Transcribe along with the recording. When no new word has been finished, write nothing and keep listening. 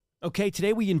Okay,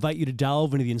 today we invite you to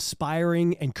delve into the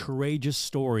inspiring and courageous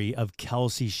story of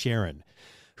Kelsie Sheren,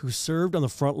 who served on the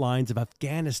front lines of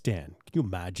Afghanistan. Can you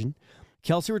imagine?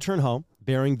 Kelsie returned home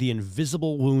bearing the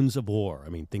invisible wounds of war. I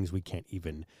mean, things we can't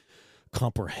even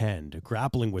comprehend,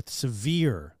 grappling with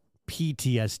severe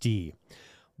PTSD.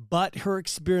 But her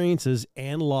experiences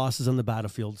and losses on the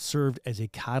battlefield served as a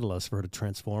catalyst for her to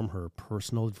transform her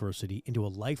personal adversity into a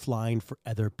lifeline for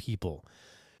other people.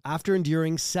 After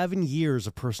enduring 7 years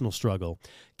of personal struggle,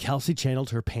 Kelsie channeled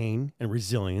her pain and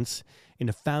resilience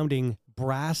into founding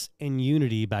Brass and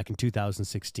Unity back in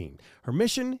 2016. Her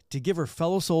mission, to give her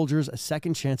fellow soldiers a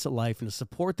second chance at life and to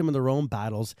support them in their own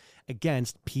battles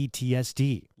against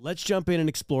PTSD. Let's jump in and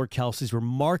explore Kelsie's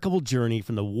remarkable journey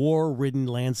from the war-ridden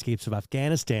landscapes of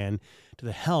Afghanistan to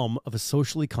the helm of a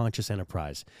socially conscious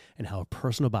enterprise, and how her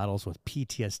personal battles with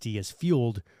PTSD has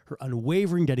fueled her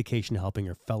unwavering dedication to helping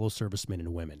her fellow servicemen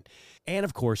and women. And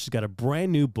of course, she's got a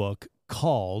brand new book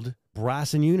called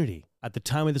Brass and Unity. At the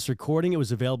time of this recording, it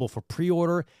was available for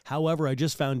pre-order. However, I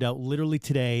just found out literally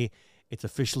today it's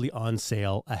officially on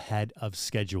sale ahead of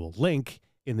schedule. Link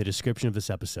in the description of this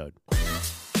episode.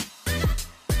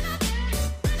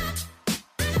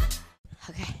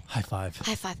 Okay. High five.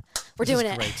 High five. We're doing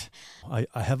it. Great.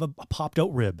 I have a popped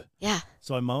out rib. Yeah.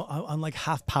 So I'm on like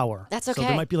half power. That's okay. So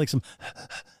there might be like some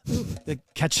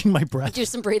catching my breath. Do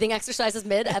some breathing exercises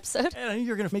mid-episode. And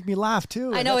you're going to make me laugh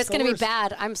too. I know it's going to be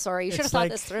bad. I'm sorry. You should have thought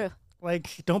this through.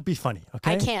 Like, don't be funny,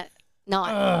 okay? I can't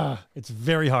not. It's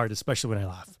very hard, especially when I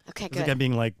laugh. Okay, it's good. like I'm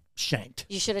being like shanked.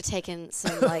 You should have taken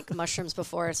some like mushrooms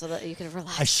before so that you could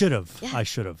relax. I should have. Yeah. I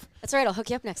should have. That's all right. I'll hook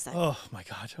you up next time. Oh my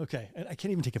God. Okay. And I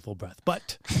can't even take a full breath,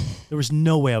 but there was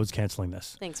no way I was canceling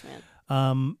this. Thanks,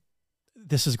 man.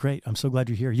 This is great. I'm so glad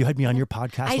you're here. You had me on your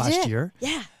podcast last year.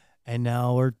 Yeah. And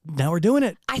now we're doing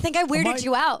it. I think I weirded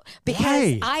you out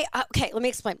because okay, let me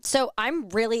explain. So I'm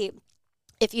really,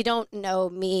 if you don't know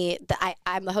me,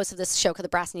 I'm the host of this show called the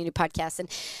Brass and Unity podcast, and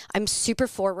I'm super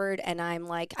forward, and I'm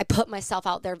like, I put myself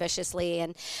out there viciously,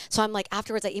 and so I'm like,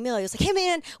 afterwards I email you, I was like, hey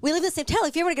man, we live in the same town,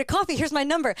 if you ever want to get coffee, here's my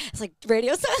number. It's like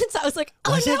radio silence. I was like,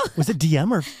 oh no. Was it DM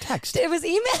or text? It was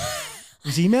email. It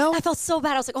was email? I felt so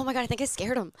bad. I was like, oh my God, I think I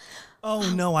scared him.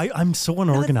 Oh no, I'm so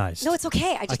unorganized. No, it's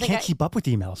okay. I can't keep up with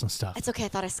emails and stuff. It's okay. I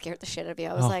thought I scared the shit out of you.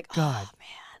 I was like, God. oh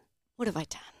man, what have I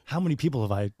done? How many people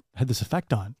have I had this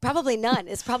effect on? Probably none.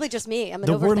 It's probably just me. I'm an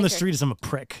The word on overthinker. the street is I'm a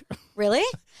prick. Really?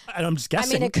 I'm just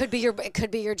guessing. I mean, it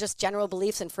could be your just general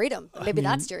beliefs and freedom. Maybe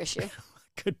that's your issue.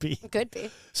 Could be. Could be.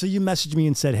 So you messaged me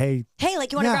and said, hey,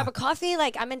 like, you want to grab a coffee?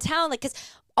 Like, I'm in town. Like, because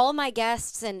all my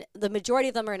guests and the majority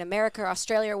of them are in America or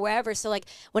Australia or wherever. So, like,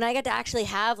 when I get to actually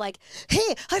have, like,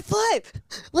 hey, high five.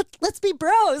 Let's be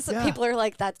bros. Yeah. People are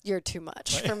like, you're too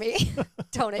much for me.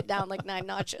 Tone it down like 9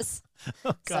 notches.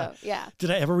 Oh, God. So, yeah. Did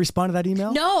I ever respond to that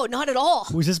email? No, not at all.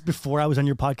 Was this before I was on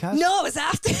your podcast? No, it was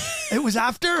after. It was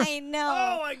after? I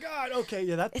know. Oh, my God. Okay,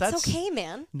 yeah, that's... It's okay,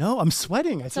 man. No, I'm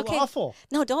sweating. I feel awful.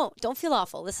 No, don't feel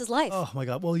awful. This is life. Oh, my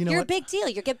God. Well, you know You're what? a big deal.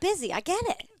 You get busy. I get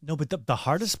it. No, but the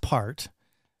hardest part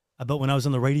about when I was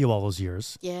on the radio all those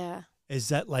years is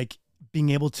that, like, being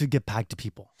able to get back to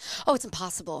people. Oh, it's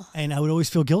impossible. And I would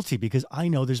always feel guilty because I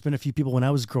know there's been a few people when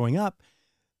I was growing up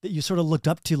that you sort of looked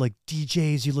up to, like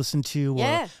DJs you listened to,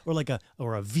 or like a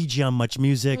VJ on Much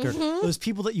Music, or those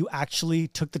people that you actually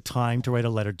took the time to write a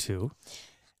letter to,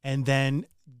 and then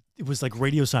it was like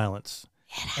radio silence.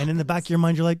 And in the back of your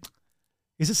mind, you're like,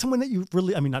 is it someone that you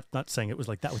really? I mean, not saying it was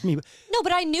like that with me, but no.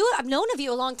 But I've known of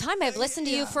you a long time. I've listened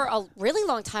to you for a really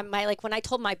long time. When I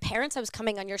told my parents I was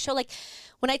coming on your show, like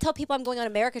when I tell people I'm going on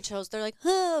American shows, they're like,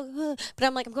 but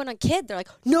I'm like, I'm going on Kid. They're like,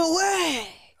 no way.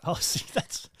 Oh, see,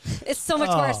 it's so much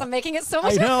worse. I'm making it so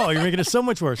much worse. I know, you're making it so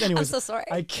much worse. Anyways, I'm so sorry.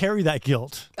 I carry that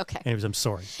guilt. Okay. Anyways, I'm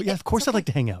sorry. But yeah, of course I'd like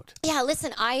to hang out. Yeah,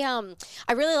 listen, I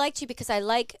really liked you because I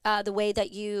like the way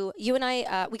that you and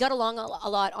I, we got along a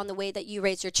lot on the way that you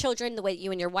raise your children, the way that you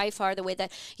and your wife are, the way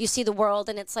that you see the world.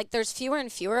 And it's like there's fewer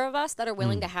and fewer of us that are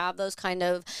willing to have those kind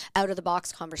of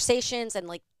out-of-the-box conversations and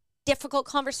like difficult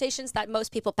conversations that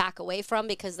most people back away from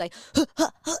because they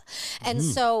and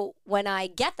so when I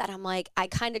get that, I'm like, I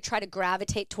kind of try to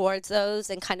gravitate towards those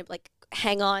and kind of like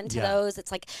hang on to those.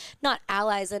 It's like not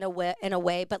allies in a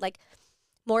way, but like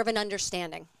more of an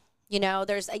understanding. You know,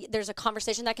 there's a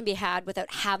conversation that can be had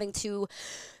without having to,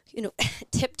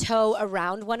 tiptoe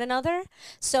around one another.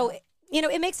 So,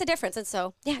 it makes a difference. And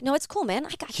so, yeah, no, it's cool, man.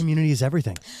 I got you. Community is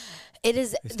everything. It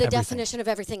is the definition of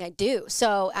everything I do.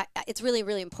 So it's really,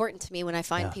 really important to me when I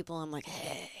find people. I'm like,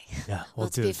 hey,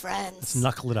 let's be friends. Let's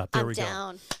knuckle it up. There we go.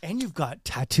 Down. And you've got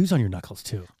tattoos on your knuckles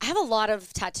too. I have a lot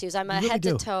of tattoos. I'm a head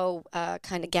to toe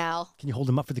kind of gal. Can you hold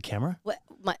them up for the camera? What?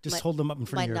 Just hold them up in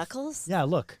front of your... My knuckles? Yeah,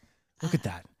 look at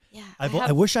that. Yeah.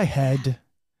 I wish I had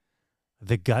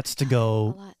the guts to a go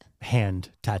lot. hand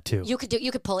tattoo. You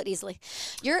could pull it easily.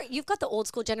 You've got the old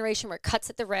school generation where it cuts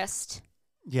at the wrist.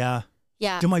 Yeah.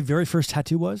 Yeah. Do you know my very first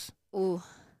tattoo was? Ooh.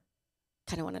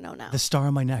 Kind of want to know now. The star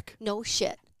on my neck. No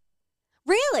shit.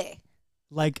 Really?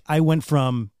 Like I went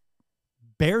from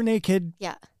bare naked,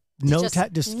 Yeah. just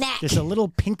a little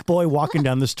pink boy walking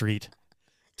down the street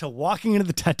to walking into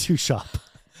the tattoo shop.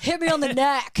 Hit me on the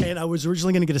neck. And I was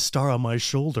originally going to get a star on my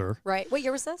shoulder. Right. What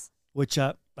year was this? Which,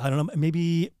 I don't know,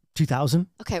 maybe 2000.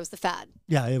 Okay, it was the fad.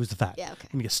 Yeah, it was the fad. Yeah, okay.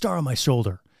 I'm going to get a star on my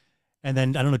shoulder. And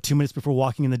then, I don't know, 2 minutes before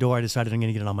walking in the door, I decided I'm going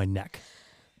to get it on my neck.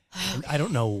 And I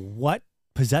don't know what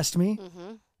possessed me.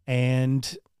 Mm-hmm.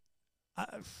 And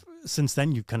since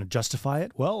then, you kind of justify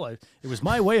it. Well, it was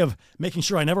my way of making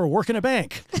sure I never work in a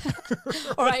bank.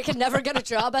 Or I could never get a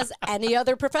job as any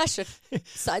other profession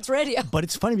besides radio. But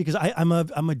it's funny because I'm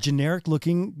a generic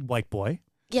looking white boy.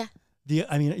 Yeah.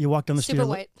 You walk down the Super street.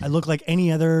 white. I look like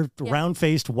any other round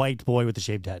faced white boy with a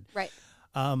shaved head. Right.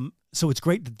 So it's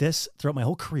great that this throughout my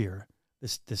whole career,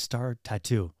 this star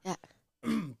tattoo,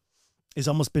 has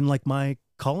almost been like my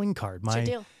calling card. What's your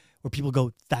deal? Where people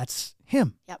go, that's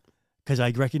him. Yep. Because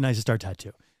I recognize the star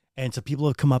tattoo. And so people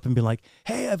have come up and been like,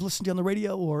 hey, I've listened to you on the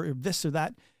radio or this or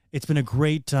that. It's been a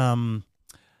great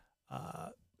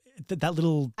that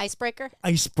little icebreaker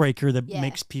that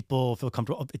makes people feel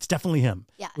comfortable. It's definitely him.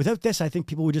 Yeah. Without this, I think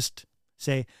people would just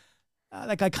say,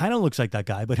 that guy kind of looks like that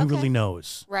guy, but who really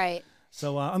knows? Right.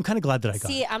 So I'm kind of glad that I got it.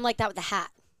 See, I'm like that with the hat.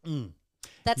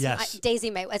 That's Daisy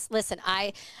May. Listen,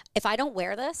 if I don't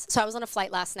wear this, so I was on a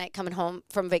flight last night coming home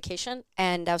from vacation,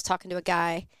 and I was talking to a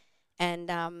guy,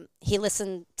 and he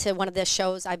listened to one of the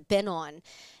shows I've been on,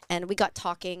 and we got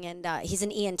talking, and he's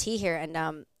an ENT here,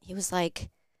 and he's like,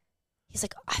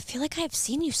 I feel like I've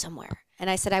seen you somewhere, and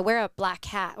I said I wear a black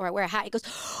hat or I wear a hat. He goes,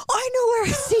 I know where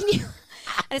I've seen you.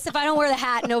 And I said, if I don't wear the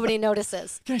hat, nobody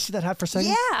notices. Can I see that hat for a second?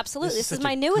 Yeah, absolutely. This is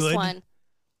my newest one.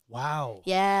 Wow.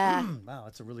 Yeah. Wow,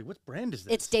 that's what brand is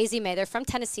this? It's Daisy May. They're from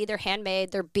Tennessee. They're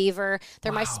handmade. They're beaver.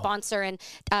 They're my sponsor. And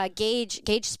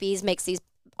Gage Spies makes these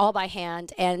all by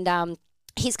hand. And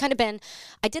he's kind of been,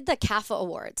 I did the CAFA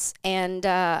Awards. And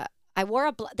I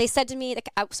wore they said to me,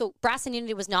 so Brass and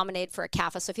Unity was nominated for a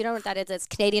CAFA. So if you don't know what that is, it's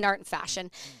Canadian Art and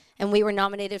Fashion. And we were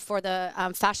nominated for the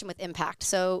Fashion with Impact,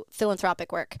 so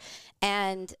philanthropic work.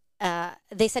 And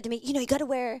they said to me, you got to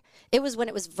wear, it was when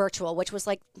it was virtual, which was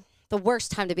like the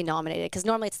worst time to be nominated because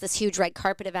normally it's this huge red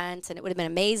carpet event and it would have been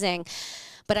amazing.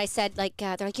 But I said,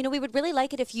 they're like, we would really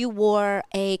like it if you wore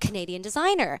a Canadian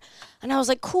designer. And I was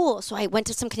like, cool. So I went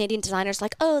to some Canadian designers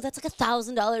like, oh, that's like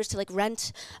 $1,000 to like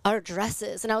rent our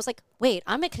dresses. And I was like, wait,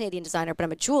 I'm a Canadian designer, but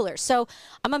I'm a jeweler. So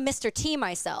I'm a Mr. T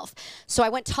myself. So I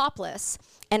went topless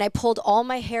and I pulled all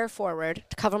my hair forward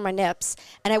to cover my nips.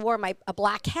 And I wore a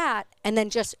black hat and then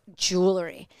just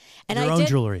jewelry. And Your own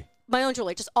jewelry. My own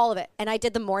jewelry, just all of it. And I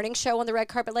did the morning show on the red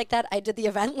carpet like that. I did the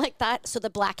event like that. So the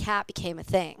black hat became a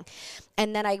thing.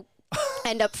 And then I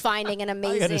end up finding an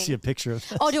amazing... I got to see a picture of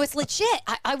this. Oh, no, it's legit.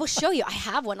 I will show you. I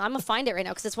have one. I'm going to find it right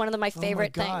now because it's one of my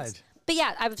favorite things. But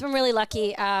yeah, I've been really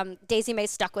lucky. Daisy May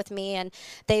stuck with me, and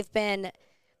they've been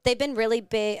really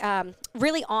big,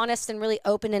 really honest and really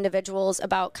open individuals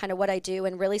about kind of what I do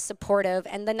and really supportive.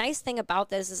 And the nice thing about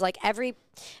this is like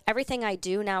everything I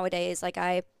do nowadays, like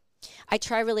I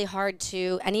try really hard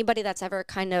to anybody that's ever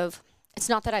kind of, it's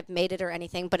not that I've made it or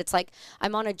anything, but it's like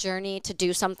I'm on a journey to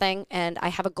do something and I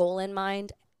have a goal in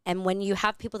mind. And when you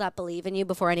have people that believe in you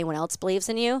before anyone else believes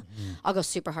in you, I'll go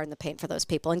super hard in the paint for those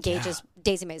people. And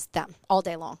Daisy May's them all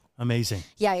day long. Amazing.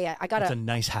 Yeah. It's a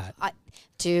nice hat.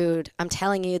 Dude, I'm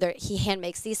telling you, he hand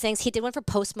makes these things. He did one for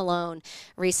Post Malone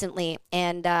recently.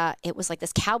 And it was like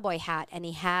this cowboy hat. And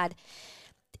he had,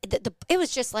 it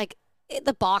was just like,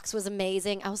 the box was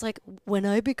amazing. I was like, when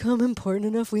I become important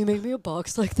enough, will you make me a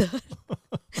box like that?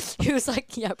 He was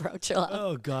like, yeah, bro, chill out.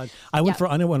 Oh, God. I went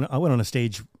on a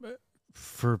stage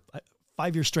for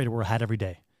 5 years straight. I wore a hat every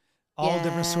day. All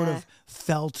different sort of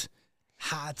felt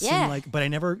hats. Yeah. And but I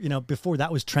never, before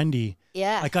that was trendy.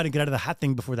 Yeah. I got to get out of the hat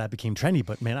thing before that became trendy.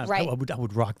 But man, I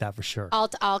would rock that for sure.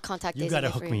 I'll contact Daisy. You got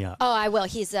to hook me up. Oh, I will.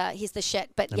 He's the shit.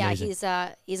 But amazing.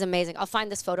 Yeah, he's amazing. I'll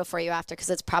find this photo for you after because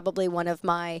it's probably one of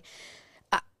my.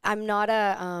 I'm not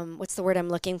what's the word I'm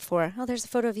looking for? Oh, there's a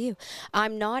photo of you.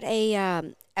 I'm not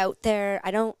a out there. I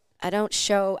don't don't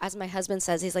show, as my husband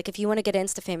says, he's like, if you want to get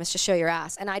Insta famous, just show your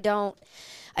ass. And I don't.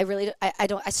 I really, I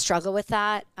don't, I struggle with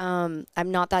that. I'm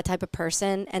not that type of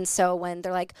person. And so when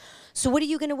they're like, so what are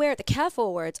you going to wear at the CAFO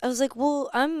Awards? I was like, well,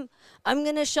 I'm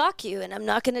going to shock you and I'm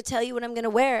not going to tell you what I'm going to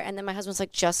wear. And then my husband's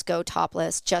like, just go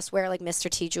topless, just wear like Mr.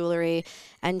 T jewelry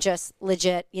and just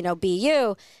legit, you know, be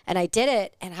you. And I did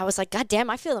it. And I was like, God damn,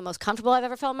 I feel the most comfortable I've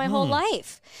ever felt in my whole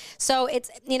life. So it's,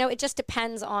 you know, it just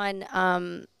depends on,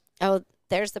 oh,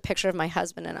 there's the picture of my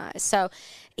husband and I. So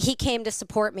he came to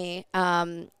support me.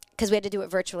 Because we had to do it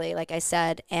virtually, like I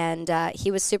said, and he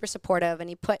was super supportive, and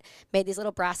he made these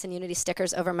little brass and unity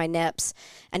stickers over my nips,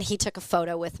 and he took a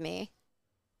photo with me.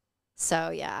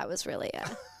 So yeah, I was really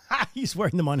he's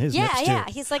wearing them on his nips too. Yeah.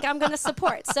 He's like, I'm going to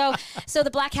support. So the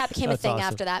black hat became a thing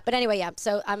after that. But anyway, yeah.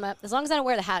 So as long as I don't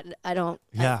wear the hat, I don't.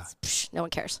 Yeah. No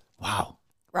one cares. Wow.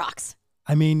 Rocks.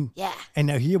 I mean. Yeah. And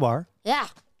now here you are. Yeah.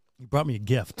 You brought me a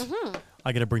gift.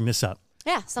 I got to bring this up.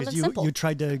 Yeah, something simple. You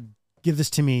tried to give this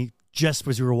to me just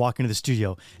as we were walking to the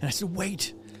studio, and I said,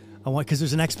 "Wait, because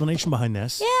there's an explanation behind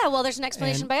this." Yeah, well, there's an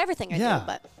explanation by everything I do,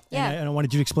 but yeah, and I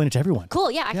wanted you to explain it to everyone.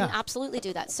 Cool, yeah, I can absolutely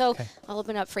do that. So I'll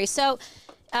open it up for you. So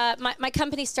my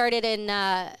company started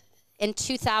in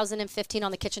 2015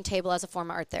 on the kitchen table as a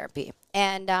form of art therapy,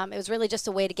 and it was really just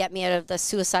a way to get me out of the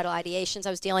suicidal ideations I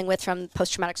was dealing with from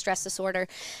post-traumatic stress disorder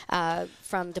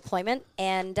from deployment.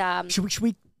 And should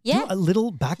we do a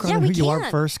little background on who you are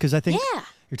first? Because I think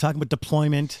you're talking about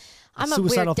deployment. I'm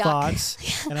suicidal a weird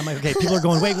thoughts. And I'm like, okay, people are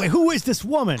going, wait, who is this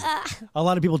woman? A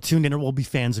lot of people tuned in will be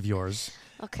fans of yours.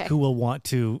 Okay. Who will want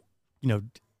to, you know,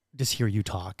 just hear you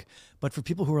talk. But for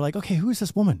people who are like, okay, who is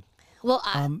this woman? Well,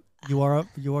 you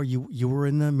were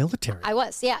in the military. I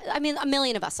was, yeah. I mean, a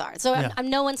million of us are. So I'm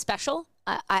no one special.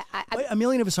 A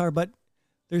million of us are, but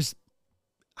there's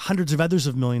hundreds of others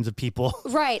of millions of people.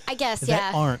 Right, I guess,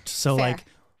 that aren't. So Fair. like,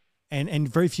 and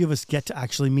very few of us get to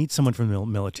actually meet someone from the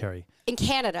military. In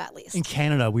Canada, at least. In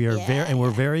Canada, we are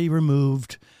we're very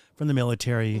removed from the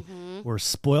military. We're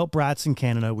spoiled brats in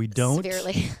Canada. We don't.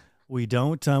 Severely. We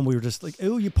don't. We were just like,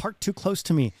 oh, you parked too close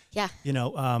to me. Yeah. You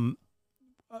know.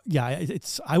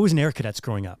 I was in air cadets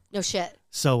growing up. No shit.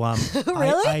 So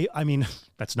really? I mean,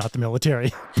 that's not the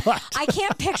military. But I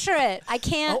can't picture it. I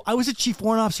can't. Oh, I was a chief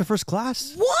warrant officer first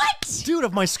class. What? Dude,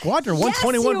 of my squadron, Yes,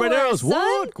 121 you red were, arrows. son.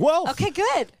 What? Well. Okay,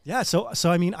 good. Yeah. So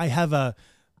I mean, I have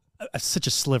such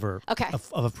a sliver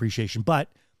of appreciation, but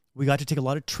we got to take a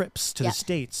lot of trips to the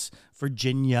States,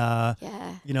 Virginia,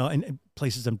 you know, and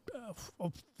places. There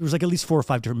was like at least 4 or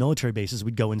 5 different military bases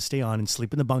we'd go and stay on and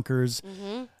sleep in the bunkers.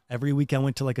 Every week I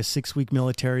went to like a 6-week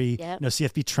military, you know,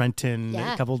 CFB Trenton,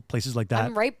 a couple of places like that.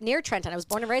 I'm right near Trenton. I was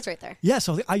born and raised right there. Yeah.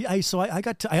 So I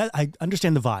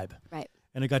understand the vibe. Right.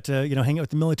 And I got to, you know, hang out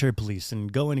with the military police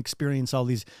and go and experience all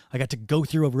these. I got to go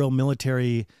through a real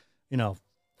military, you know,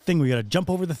 thing where you got to jump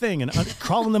over the thing and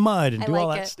crawl in the mud and do all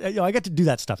that. You know, I got to do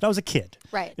that stuff. I was a kid.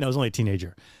 Right. You know, I was only a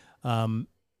teenager.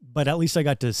 But at least I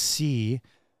got to see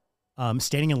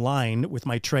standing in line with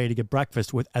my tray to get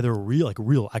breakfast with other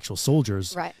real actual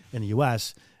soldiers in the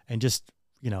U.S. and just,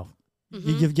 you know,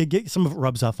 you get some of it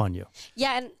rubs off on you.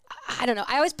 Yeah. And I don't know.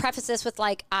 I always preface this with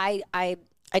like, I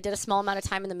did a small amount of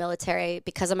time in the military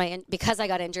because I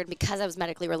got injured, because I was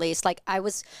medically released. Like I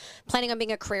was planning on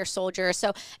being a career soldier.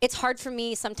 So it's hard for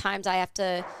me. Sometimes I have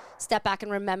to step back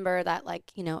and remember that, like,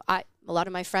 you know, a lot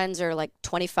of my friends are like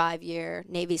 25-year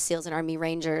Navy SEALs and Army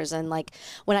Rangers. And like,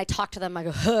 when I talk to them, I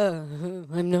go,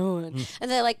 I'm no one.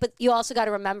 And they're like, but you also got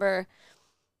to remember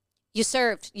you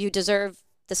served, you deserve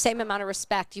the same amount of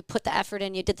respect. You put the effort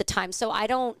in, you did the time. So I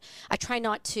try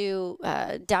not to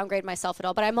downgrade myself at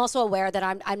all, but I'm also aware that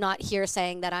I'm not here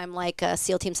saying that I'm like a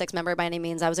SEAL Team 6 member by any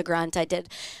means. I was a grunt. I did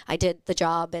the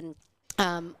job, and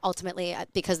ultimately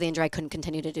because of the injury, I couldn't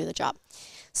continue to do the job.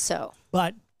 So,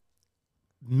 but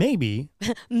maybe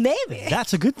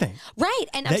that's a good thing, right?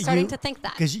 And I'm starting to think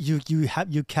that because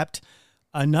you kept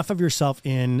enough of yourself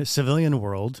in civilian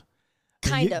world,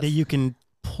 that you can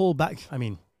pull back. I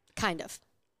mean, kind of.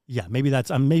 Yeah, maybe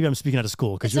that's maybe I'm speaking out of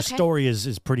school because your story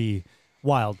is pretty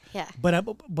wild. Yeah. But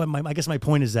I guess my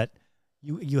point is that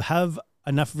you have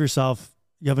enough of yourself.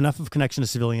 You have enough of connection to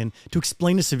civilian to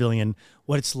explain to civilian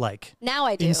what it's like. Now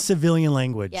I do. In civilian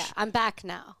language. Yeah, I'm back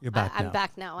now. You're back now. I'm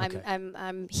back now. Okay.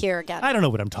 I'm here again. I don't know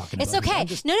what I'm talking about. It's okay.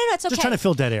 No, it's okay. Just trying to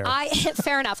fill dead air.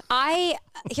 Fair enough.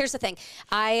 Here's the thing.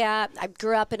 I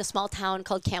grew up in a small town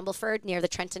called Campbellford near the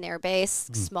Trenton Air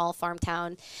Base, small farm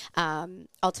town.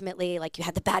 Ultimately, like, you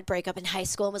had the bad breakup in high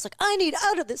school and was like, I need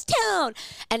out of this town.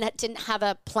 And that didn't have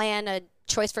a plan, a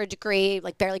choice for a degree,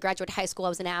 like barely graduated high school. I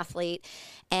was an athlete.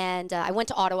 And I went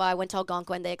to Ottawa, I went to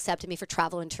Algonquin. They accepted me for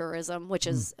travel and tourism, which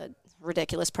is a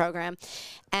ridiculous program.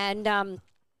 And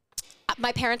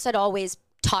my parents had always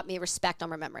taught me respect on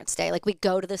Remembrance Day. Like, we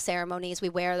go to the ceremonies, we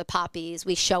wear the poppies,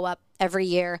 we show up every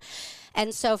year.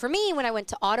 And so for me, when I went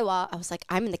to Ottawa, I was like,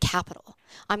 I'm in the capital.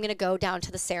 I'm going to go down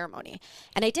to the ceremony.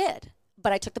 And I did,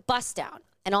 but I took the bus down.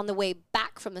 And on the way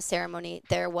back from the ceremony,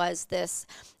 there was this,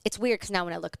 it's weird because now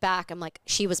when I look back, I'm like,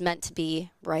 she was meant to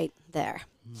be right there.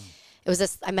 It was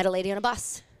this, I met a lady on a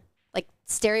bus. Like,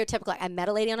 stereotypical, like, I met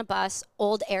a lady on a bus,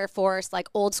 old Air Force, like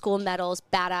old school medals,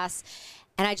 badass.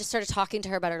 And I just started talking to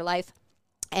her about her life.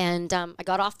 And I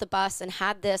got off the bus and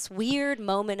had this weird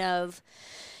moment of,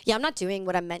 yeah, I'm not doing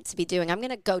what I'm meant to be doing. I'm going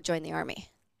to go join the Army.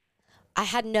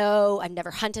 I've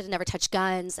never hunted, never touched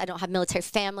guns. I don't have military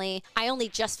family. I only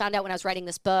just found out when I was writing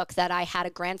this book that I had a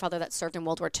grandfather that served in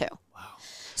World War II. Wow.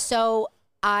 So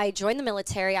I joined the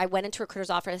military. I went into a recruiter's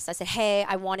office. I said, hey,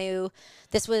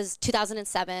 this was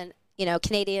 2007. You know,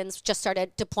 Canadians just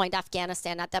started deploying to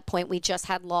Afghanistan. At that point, we just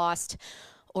had lost,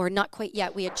 or not quite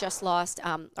yet, we had just lost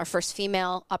our first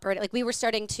female operator. Like, we were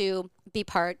starting to be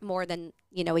part more than,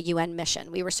 you know, a UN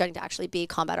mission. We were starting to actually be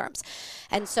combat arms.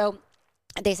 And so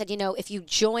they said, you know, if you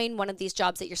join one of these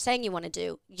jobs that you're saying you want to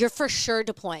do, you're for sure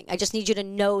deploying. I just need you to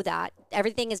know that.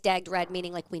 Everything is dagged red,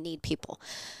 meaning like we need people.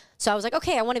 So I was like,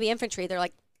 okay, I want to be infantry. They're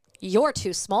like, you're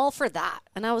too small for that.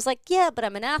 And I was like, yeah, but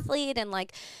I'm an athlete, and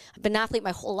like I've been an athlete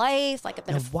my whole life. Like, I've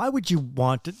been. Why would you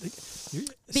want to?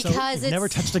 Because you've never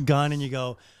touched a gun, and you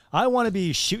go, I want to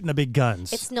be shooting the big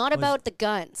guns. It's not about the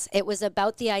guns. It was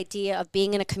about the idea of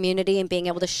being in a community and being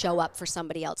able to show up for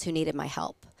somebody else who needed my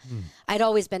help. I'd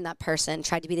always been that person,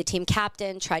 tried to be the team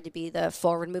captain, tried to be the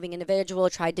forward moving individual,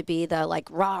 tried to be the like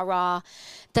rah.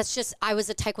 That's just, I was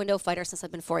a Taekwondo fighter since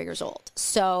I've been 4 years old.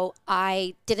 So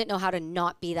I didn't know how to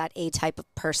not be that A type of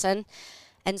person.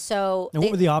 And so. And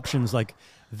what were the options? Like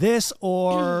this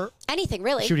or? Anything,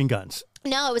 really. Shooting guns.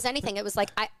 No, it was anything. It was like,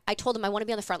 I told them I want to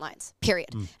be on the front lines, period.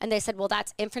 And they said, well,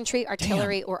 that's infantry,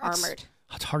 artillery, or armored.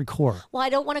 That's hardcore. Well, I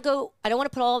don't want to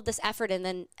put all of this effort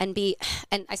in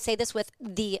and I say this with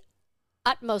the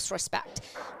utmost respect.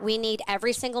 We need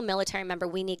every single military member.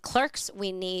 We need clerks.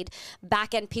 We need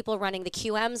back-end people running the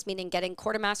QMs, meaning getting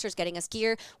quartermasters, getting us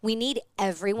gear. We need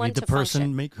everyone to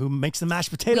function. The person who makes the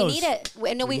mashed potatoes. We need it.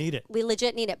 We need it. We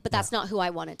legit need it, but that's not who I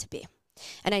wanted to be.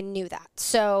 And I knew that.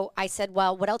 So I said,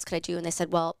 well, what else could I do? And they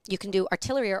said, well, you can do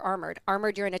artillery or armored.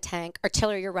 Armored, you're in a tank.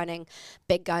 Artillery, you're running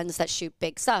big guns that shoot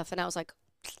big stuff. And I was like,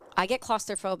 I get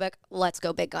claustrophobic. Let's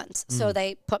go big guns. So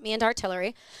they put me into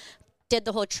artillery, did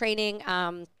the whole training.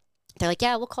 They're like,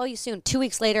 yeah, we'll call you soon. 2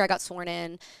 weeks later, I got sworn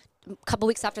in. A couple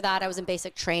weeks after that, I was in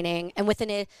basic training. And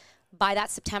by that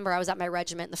September, I was at my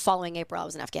regiment. The following April, I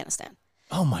was in Afghanistan.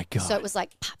 Oh, my God. So it was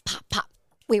like pop, pop, pop.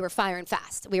 We were firing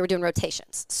fast. We were doing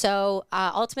rotations. So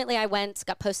ultimately, I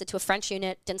got posted to a French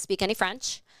unit, didn't speak any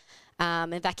French, in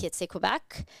Vaquietse,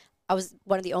 Quebec. I was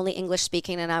one of the only English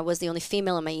speaking, and I was the only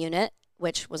female in my unit,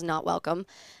 which was not welcome.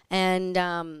 And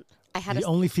I had the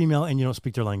only female, and you don't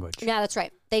speak their language. Yeah, that's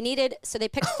right. They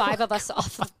picked 5 of us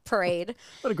off of parade.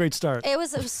 What a great start. It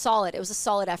was solid. It was a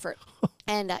solid effort.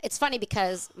 And it's funny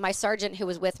because my sergeant who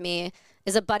was with me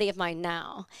is a buddy of mine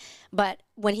now. But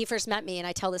when he first met me, and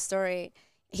I tell this story,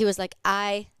 he was like,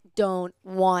 I don't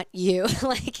want you,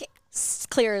 like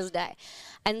clear as day.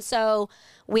 And so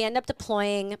we end up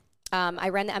deploying. I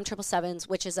ran the M777s,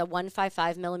 which is a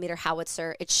 155 millimeter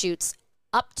howitzer. It shoots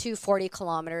up to 40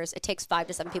 kilometers. It takes 5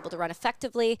 to 7 people to run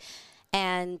effectively.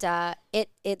 And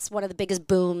it's one of the biggest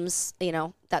booms,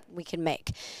 that we can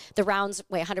make. The rounds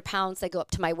weigh 100 pounds. They go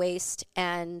up to my waist,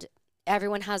 and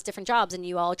everyone has different jobs, and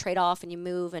you all trade off and you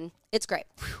move, and it's great.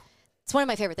 It's one of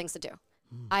my favorite things to do.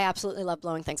 I absolutely love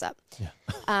blowing things up.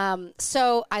 Yeah.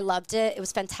 So I loved it. It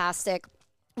was fantastic.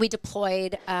 We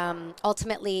deployed.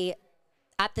 Ultimately,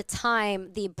 at the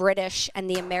time, the British and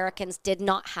the Americans did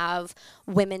not have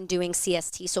women doing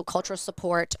CST, so cultural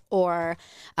support, or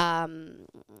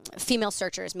female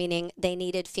searchers, meaning they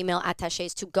needed female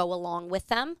attachés to go along with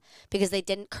them because they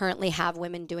didn't currently have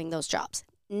women doing those jobs.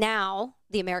 Now,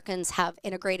 the Americans have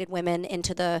integrated women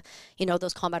into the,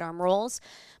 those combat arm roles,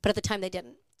 but at the time they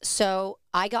didn't. So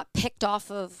I got picked off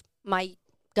of my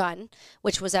gun,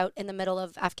 which was out in the middle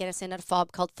of Afghanistan at a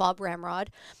FOB called FOB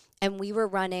Ramrod. And we were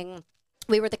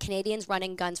the Canadians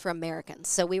running guns for Americans.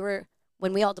 So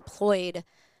when we all deployed,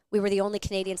 we were the only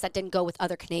Canadians that didn't go with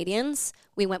other Canadians.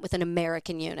 We went with an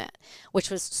American unit, which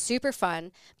was super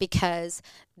fun because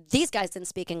these guys didn't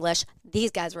speak English. These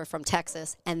guys were from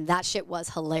Texas, and that shit was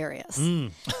hilarious.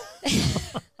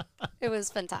 It was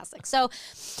fantastic. So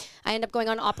I ended up going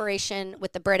on operation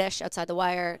with the British outside the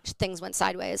wire. Things went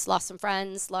sideways. Lost some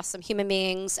friends, lost some human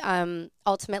beings.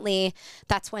 Ultimately,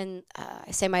 that's when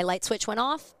I say my light switch went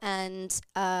off, and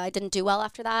I didn't do well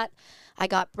after that. I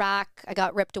got back. I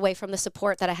got ripped away from the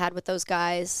support that I had with those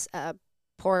guys,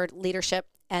 poor leadership,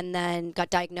 and then got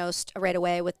diagnosed right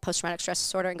away with post-traumatic stress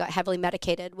disorder and got heavily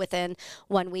medicated within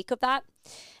 1 week of that.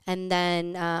 And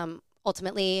then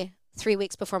ultimately, 3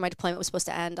 weeks before my deployment was supposed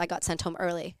to end, I got sent home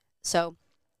early. So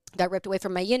got ripped away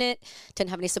from my unit, didn't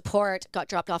have any support, got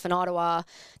dropped off in Ottawa,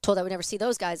 told I would never see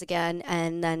those guys again,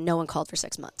 and then no one called for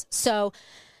 6 months. So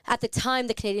at the time,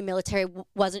 the Canadian military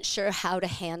wasn't sure how to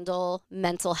handle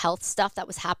mental health stuff that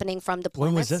was happening from deployments.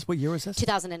 When was this? What year was this?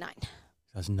 2009.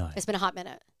 2009. It's been a hot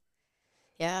minute.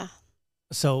 Yeah.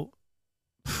 So,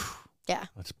 yeah.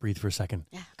 Let's breathe for a second.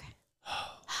 Yeah, okay.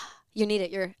 You need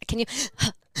it. Can you?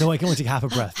 No, I can only take half a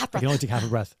breath. I can only take half a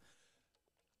breath.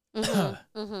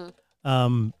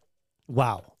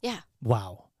 Wow. Yeah.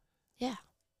 Wow. Yeah.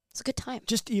 It's a good time.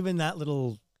 Just even that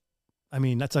little, I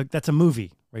mean, that's a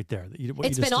movie right there.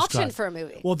 It's been optioned for a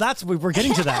movie. Well, we're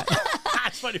getting to that.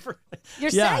 That's funny.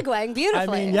 You're segueing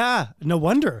beautifully. I mean, yeah, no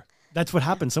wonder. That's what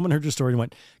happened. Someone heard your story and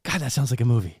went, God, that sounds like a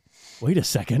movie. Wait a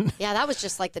second. Yeah, that was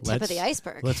just like the tip of the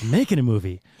iceberg. Let's make it a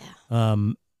movie. Yeah.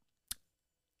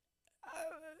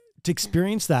 To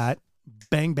experience that,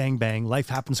 bang, bang, bang, life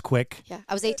happens quick. Yeah,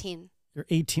 I was 18. You're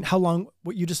 18. How long,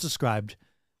 what you just described,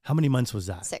 how many months was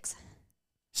that? 6.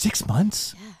 6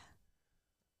 months? Yeah.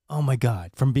 Oh my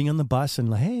God. From being on the bus and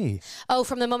like, hey. Oh,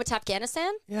 from the moment to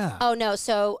Afghanistan? Yeah. Oh, no.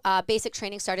 So basic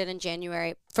training started in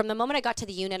January. From the moment I got to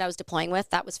the unit I was deploying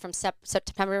with, that was from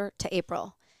September to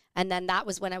April. And then that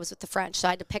was when I was with the French. So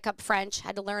I had to pick up French,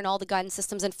 had to learn all the gun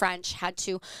systems in French, had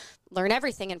to learn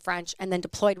everything in French, and then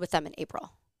deployed with them in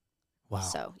April. Wow.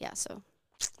 So, yeah. So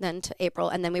then to April,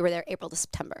 and then we were there April to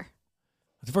September.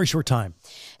 It's a very short time.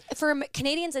 For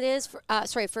Canadians, it is.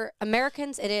 For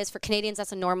Americans, it is. For Canadians,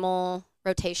 that's a normal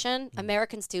rotation.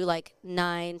 Americans do like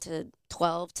 9 to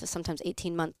 12 to sometimes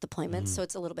 18-month deployments. So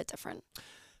it's a little bit different.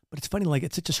 But it's funny, like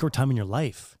it's such a short time in your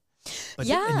life. But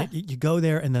yeah. You go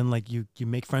there and then like you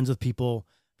make friends with people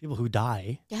who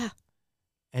die. Yeah.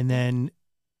 And then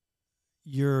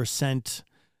you're sent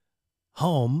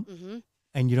home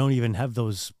and you don't even have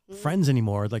those friends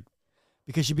anymore. Like,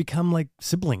 because you become like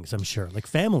siblings, I'm sure, like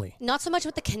family. Not so much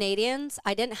with the Canadians.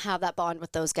 I didn't have that bond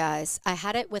with those guys. I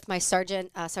had it with my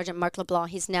sergeant, Sergeant Marc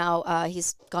LeBlanc. He's now,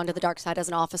 he's gone to the dark side as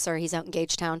an officer. He's out in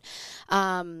Gagetown.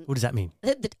 What does that mean?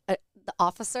 The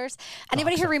officers.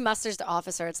 Anybody who remusters the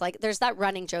officer, it's like, there's that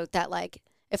running joke that like,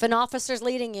 if an officer's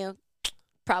leading you,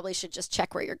 probably should just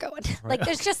check where you're going. Right. Like,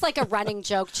 there's just like a running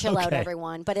joke, chill out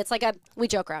everyone. But it's like we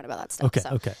joke around about that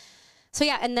stuff. Okay. So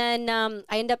yeah, and then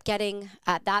I ended up getting,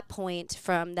 at that point,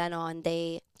 from then on,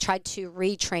 they tried to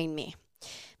retrain me,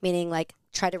 meaning like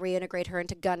try to reintegrate her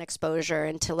into gun exposure,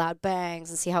 into loud bangs,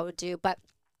 and see how it would do. But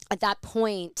at that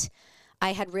point,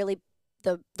 I had really,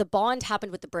 the bond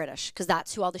happened with the British, because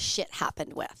that's who all the shit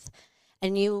happened with.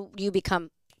 And you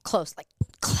become close, like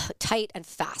tight and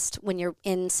fast when you're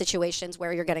in situations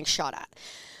where you're getting shot at.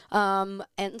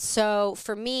 And so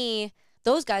for me,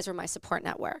 those guys were my support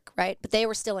network, right? But they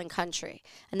were still in country.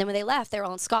 And then when they left, they were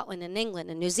all in Scotland and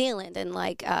England and New Zealand and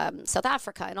like South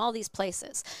Africa and all these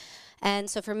places. And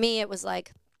so for me, it was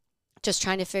like just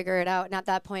trying to figure it out. And at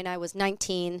that point, I was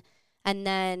 19. And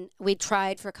then we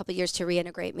tried for a couple of years to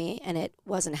reintegrate me, and it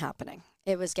wasn't happening.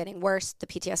 It was getting worse. The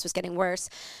PTS was getting worse.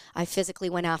 I physically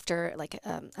went after like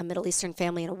a Middle Eastern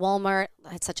family in a Walmart.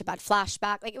 I had such a bad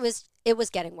flashback. Like it was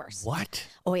getting worse. What?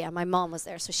 Oh yeah, my mom was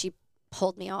there, so she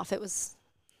pulled me off. It was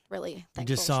really thankful. You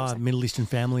just saw a Middle Eastern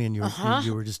family and you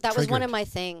were just That triggered. was one of my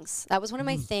things. That was one of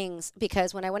my things,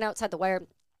 because when I went outside the wire,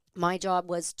 my job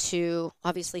was to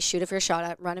obviously shoot if you're shot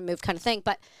at, run and move kind of thing.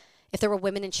 But if there were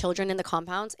women and children in the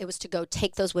compounds, it was to go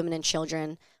take those women and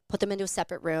children, put them into a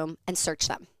separate room, and search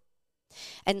them.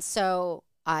 And so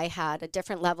I had a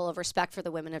different level of respect for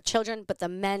the women and children, but the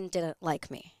men didn't like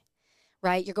me,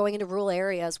 right? You're going into rural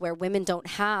areas where women don't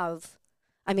have,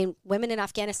 I mean, women in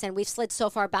Afghanistan, we've slid so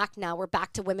far back now. We're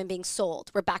back to women being sold.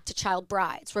 We're back to child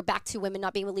brides. We're back to women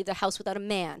not being able to leave their house without a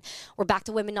man. We're back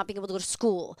to women not being able to go to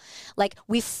school. Like,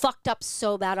 we fucked up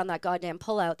so bad on that goddamn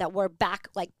pullout that we're back,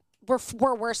 like,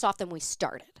 we're worse off than we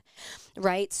started,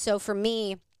 right? So for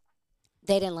me,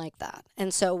 they didn't like that.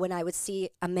 And so when I would see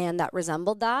a man that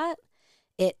resembled that,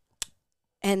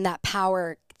 and that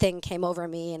power thing came over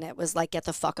me, and it was like, get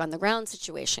the fuck on the ground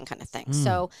situation kind of thing.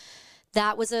 So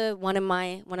that was one of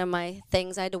my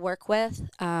things I had to work with.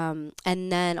 And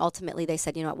then ultimately they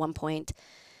said, at one point,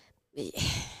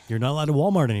 You're not allowed to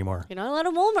Walmart anymore. You're not allowed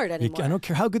to Walmart anymore. I don't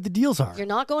care how good the deals are. You're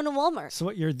not going to Walmart. So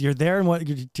what? You're there, and what?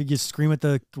 Did you scream at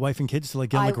the wife and kids to like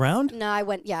get on the ground? No, I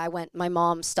went. Yeah, I went. My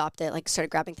mom stopped it. Like started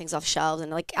grabbing things off shelves,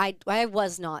 and like I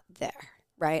was not there.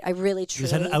 Right. I really truly. You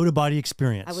just had an out of body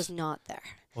experience. I was not there.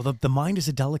 Well, the mind is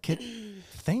a delicate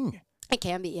thing. It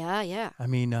can be. Yeah. Yeah. I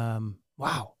mean,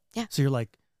 wow. Yeah. So you're like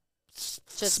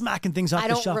just smacking things off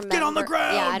the shelf. Remember, get on the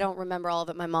ground. Yeah, I don't remember all of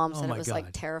it. My mom said it was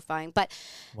like terrifying. But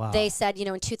they said,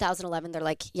 in 2011, they're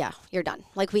like, yeah, you're done.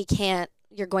 Like we can't.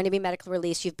 You're going to be medically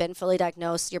released. You've been fully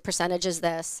diagnosed. Your percentage is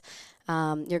this.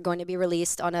 You're going to be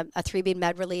released on a 3B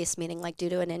med release, meaning like due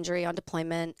to an injury on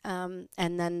deployment. And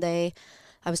then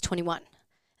I was 21. And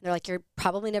they're like, you're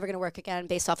probably never going to work again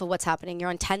based off of what's happening.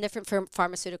 You're on 10 different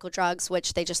pharmaceutical drugs,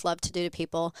 which they just love to do to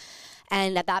people.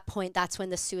 And at that point, that's when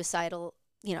the suicidal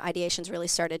ideations really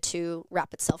started to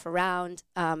wrap itself around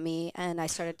me, and I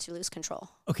started to lose control.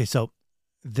 Okay, so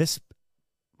this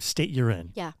state you're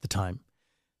in, the time,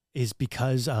 is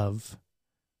because of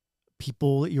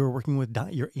people that you're working with.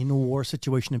 You're in a war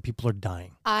situation, and people are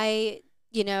dying.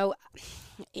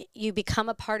 You become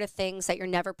a part of things that you're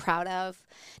never proud of.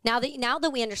 Now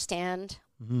that we understand,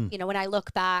 when I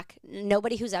look back,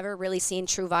 nobody who's ever really seen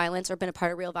true violence or been a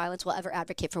part of real violence will ever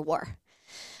advocate for war,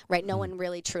 right? No one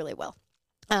really truly will.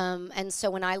 And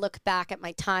so when I look back at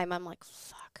my time, I'm like,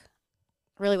 fuck,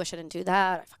 I really wish I didn't do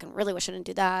that. I fucking really wish I didn't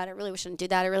do that. I really wish I didn't do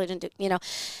that. I really didn't do,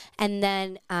 And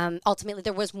then ultimately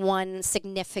there was one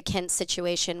significant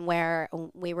situation where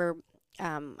we were,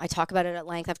 I talk about it at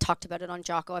length. I've talked about it on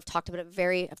Jocko. I've talked about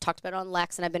it on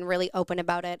Lex, and I've been really open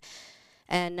about it.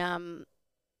 And,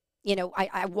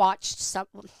 I watched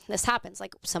this happens.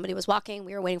 Like somebody was walking,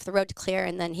 we were waiting for the road to clear,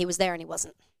 and then he was there and he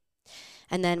wasn't.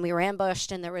 And then we were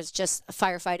ambushed, and there was just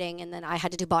firefighting, and then I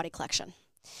had to do body collection.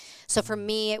 So for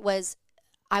me,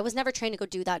 I was never trained to go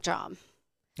do that job.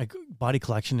 Like body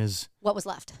collection is what was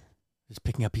left. Just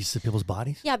picking up pieces of people's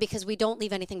bodies? Yeah, because we don't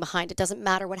leave anything behind. It doesn't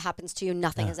matter what happens to you.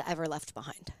 Nothing is ever left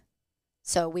behind.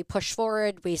 So we push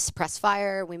forward, we suppress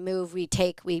fire, we move, we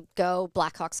go,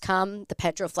 Blackhawks come, the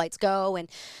Pedro flights go. And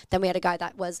then we had a guy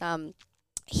that was,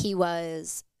 he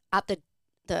was at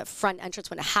the front entrance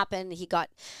when it happened. He got,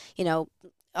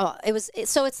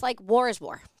 so it's like war is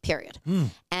war, period.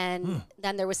 And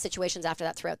then there was situations after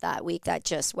that throughout that week that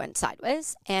just went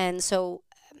sideways. And so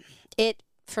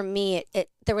for me,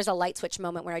 there was a light switch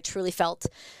moment where I truly felt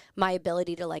my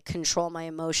ability to like control my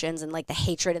emotions and like the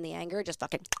hatred and the anger just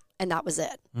fucking, and that was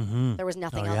it. There was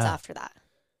nothing else after that.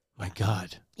 My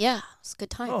God. Yeah, it was a good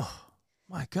time. Oh,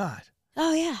 my God.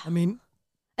 Oh, yeah. I mean.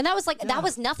 And that was like, that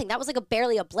was nothing. That was like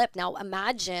barely a blip. Now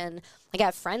imagine, like I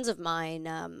have friends of mine,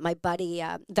 my buddy,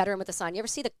 Veteran with a Sign. You ever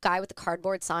see the guy with the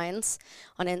cardboard signs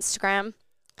on Instagram?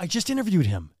 I just interviewed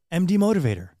him, MD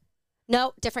Motivator.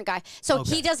 No, different guy. So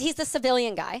he's the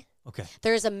civilian guy. Okay.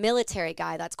 There's a military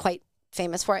guy that's quite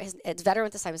famous for it. It's Veteran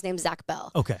with a Sign. His name's Zach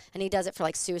Bell. Okay. And he does it for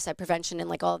like suicide prevention and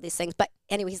like all of these things. But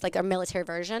anyway, he's like a military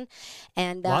version.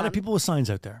 And a lot of people with signs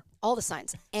out there. All the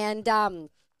signs. And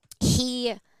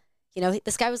he,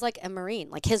 this guy was like a Marine.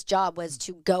 Like his job was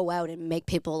to go out and make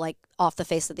people like off the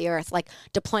face of the earth, like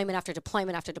deployment after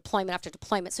deployment after deployment after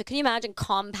deployment. So can you imagine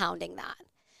compounding that?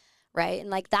 Right. And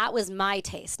like that was my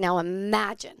taste. Now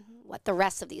imagine what the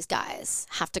rest of these guys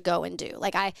have to go and do.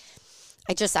 Like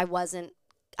it wasn't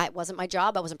my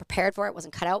job. I wasn't prepared for it.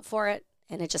 Wasn't cut out for it.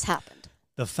 And it just happened.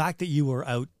 The fact that you were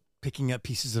out picking up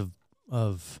pieces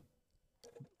of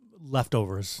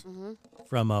leftovers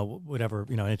from whatever,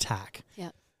 an attack.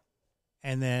 Yeah.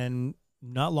 And then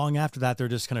not long after that, they're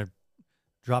just kind of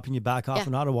dropping you back off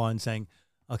in Ottawa and saying,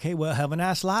 okay, well, have a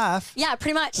nice life. Yeah,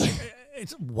 pretty much.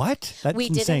 It's what? That's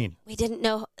insane. We didn't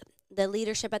know. The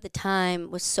leadership at the time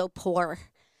was so poor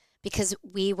because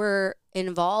we were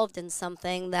involved in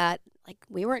something that like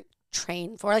we weren't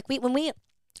trained for. Like when we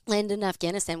landed in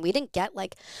Afghanistan, we didn't get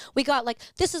we got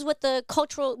this is what the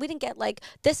cultural, we didn't get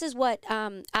this is what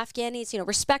Afghanis,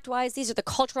 respect wise, these are the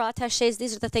cultural attaches,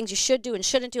 these are the things you should do and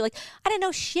shouldn't do. Like I didn't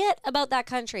know shit about that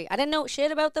country. I didn't know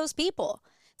shit about those people.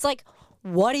 It's like,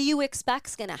 what do you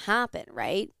expect's gonna happen,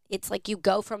 right? It's like you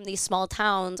go from these small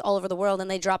towns all over the world and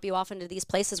they drop you off into these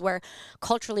places where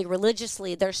culturally,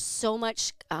 religiously, there's so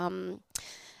much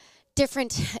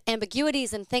different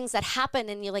ambiguities and things that happen.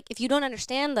 And you're like, if you don't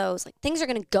understand those, like things are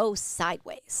going to go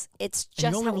sideways. It's just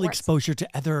and the only really exposure to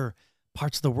other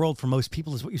parts of the world for most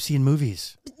people is what you see in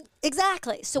movies.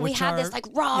 Exactly. So we have this like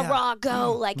raw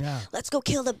go, let's go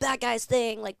kill the bad guys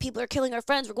thing. Like people are killing our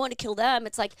friends. We're going to kill them.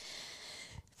 It's like,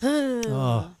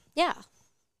 yeah.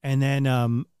 And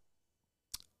then,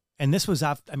 and this was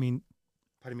after,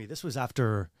 this was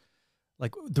after,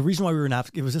 like, the reason why we were in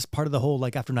Africa, was this part of the whole,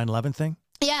 like, after 9/11 thing?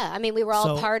 Yeah, I mean, we were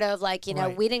all So- part of, like, you know,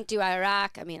 right. we didn't do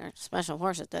Iraq. I mean, our special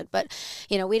forces did, but,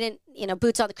 you know, we didn't, you know,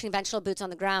 conventional boots on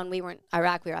the ground. We weren't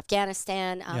Iraq, we were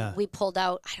Afghanistan. Yeah. We pulled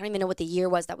out, I don't even know what the year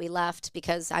was that we left,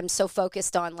 because I'm so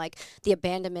focused on, like, the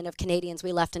abandonment of Canadians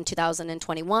we left in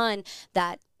 2021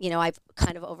 that, you know, I've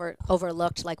kind of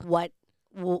overlooked, like, what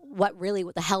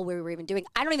the hell we were even doing.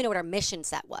 I don't even know what our mission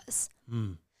set was.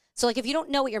 Mm. So, like, if you don't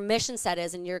know what your mission set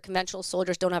is and your conventional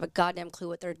soldiers don't have a goddamn clue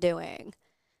what they're doing,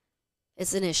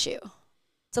 it's an issue.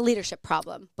 It's a leadership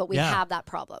problem, but we have that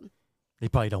problem. They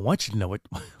probably don't want you to know what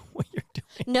you're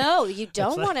doing. No, you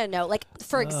don't want to know. Like,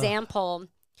 for example,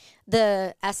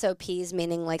 the SOPs,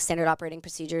 meaning like standard operating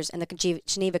procedures, and the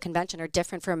Geneva Convention are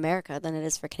different for America than it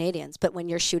is for Canadians. But when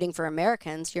you're shooting for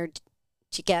Americans, you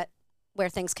get where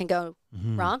things can go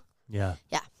wrong. Yeah.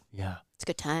 Yeah. Yeah. It's a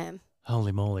good time.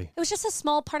 Holy moly. It was just a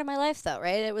small part of my life, though,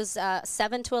 right? It was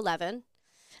 7 to 11.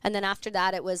 And then after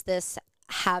that, it was this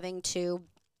having to,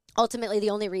 ultimately, the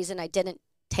only reason I didn't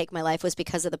take my life was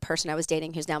because of the person I was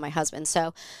dating, who's now my husband.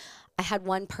 So I had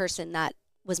one person that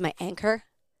was my anchor,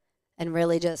 and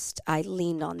really just, I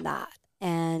leaned on that.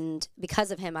 And because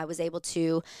of him, I was able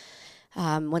to,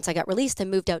 once I got released, I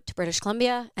moved out to British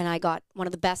Columbia, and I got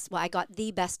I got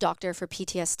the best doctor for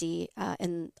PTSD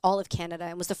in all of Canada,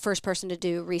 and was the first person to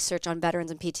do research on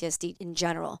veterans and PTSD in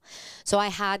general. So I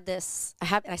had this,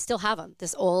 and I still have him,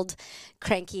 this old,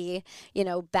 cranky, you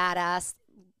know, badass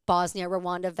Bosnia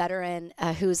Rwanda veteran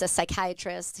who's a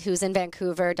psychiatrist, who's in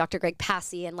Vancouver, Dr. Greg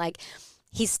Passy, and like,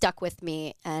 he's stuck with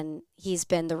me, and he's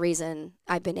been the reason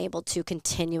I've been able to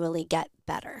continually get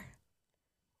better.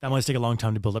 That must take a long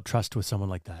time to build up trust with someone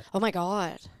like that. Oh my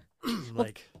God.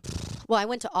 Well, I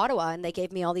went to Ottawa, and they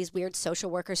gave me all these weird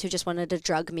social workers who just wanted to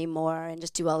drug me more and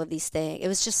just do all of these things. It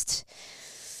was just,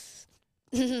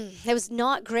 it was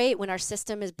not great when our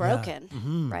system is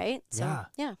broken, right? So,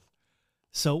 yeah.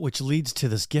 So, which leads to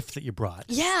this gift that you brought.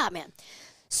 Yeah, man.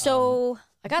 So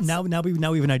I got now we have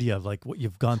an idea of like what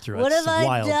you've gone through. What It's have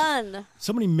wild. I done?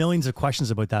 So many millions of questions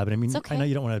about that, but I mean, okay. I know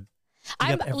you don't want to.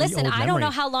 Listen, I don't know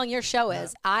how long your show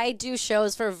is. I do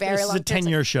shows for a very long time. This is a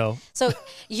 10-year show. So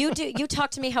you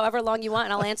talk to me however long you want,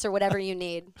 and I'll answer whatever you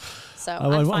need. So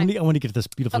I want to get this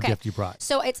beautiful gift you brought.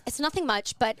 So it's nothing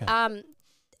much, but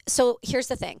so here's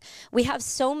the thing: we have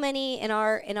so many in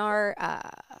our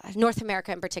North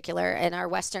America in particular, in our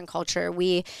Western culture,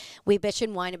 we bitch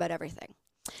and whine about everything.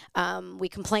 We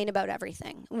complain about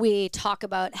everything. We talk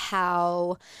about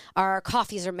how our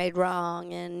coffees are made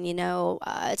wrong, and you know,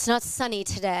 it's not sunny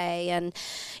today, and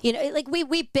you know, like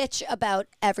we bitch about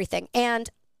everything. And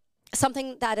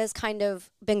something that has kind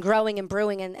of been growing and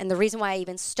brewing, and the reason why I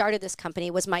even started this company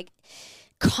was my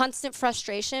constant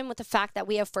frustration with the fact that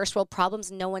we have first world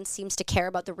problems. No one seems to care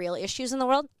about the real issues in the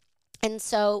world. And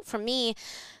so for me,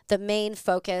 the main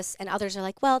focus, and others are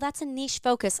like, well, that's a niche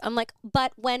focus. I'm like,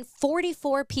 but when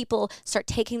 44 people start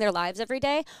taking their lives every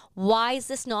day, why is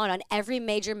this not on every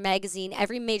major magazine,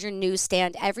 every major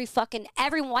newsstand,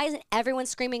 why isn't everyone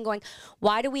screaming going,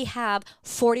 why do we have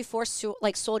 44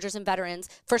 soldiers and veterans,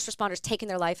 first responders taking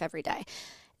their life every day?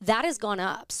 That has gone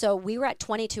up. So we were at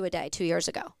 22 a day 2 years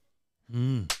ago.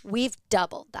 We've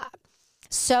doubled that.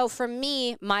 So for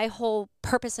me, my whole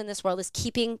purpose in this world is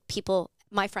keeping people,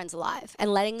 my friends, alive,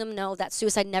 and letting them know that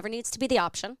suicide never needs to be the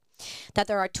option, that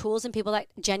there are tools and people that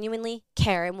genuinely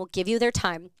care and will give you their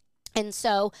time. And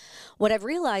so what I've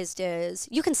realized is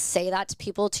you can say that to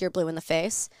people till you're blue in the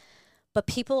face, but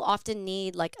people often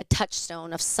need like a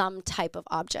touchstone of some type of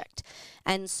object.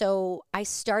 And so I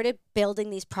started building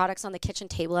these products on the kitchen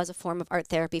table as a form of art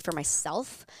therapy for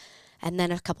myself. And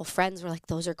then a couple friends were like,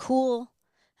 those are cool.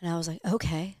 And I was like,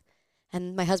 okay.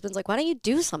 And my husband's like, why don't you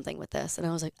do something with this? And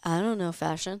I was like, I don't know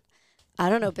fashion. I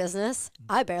don't know business.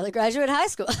 I barely graduated high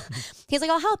school. He's like,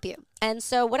 I'll help you. And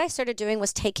so what I started doing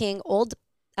was taking old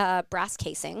brass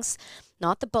casings,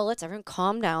 not the bullets. Everyone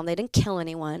calm down. They didn't kill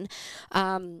anyone.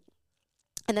 And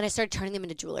then I started turning them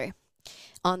into jewelry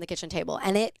on the kitchen table.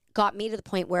 And it got me to the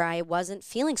point where I wasn't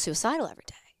feeling suicidal every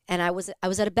day. And I was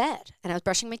at a bed, and I was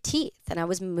brushing my teeth, and I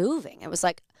was moving. It was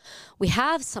like, we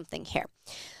have something here.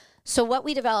 So what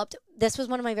we developed, this was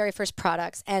one of my very first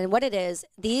products. And what it is,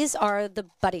 these are the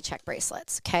buddy check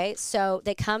bracelets, okay? So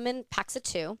they come in packs of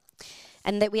 2.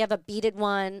 And we have a beaded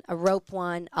one, a rope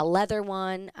one, a leather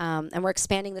one. And we're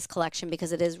expanding this collection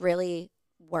because it is really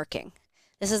working.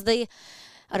 This is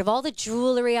out of all the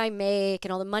jewelry I make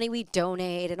and all the money we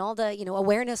donate and all the, you know,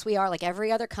 awareness we are, like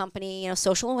every other company, you know,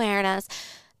 social awareness,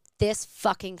 this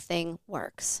fucking thing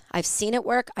works. I've seen it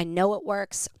work. I know it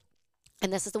works.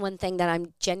 And this is the one thing that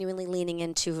I'm genuinely leaning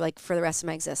into, like, for the rest of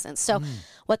my existence. So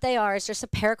what they are is just a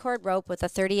paracord rope with a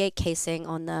 38 casing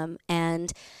on them.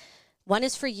 And One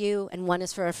is for you and one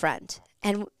is for a friend.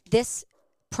 And this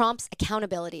prompts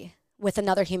accountability with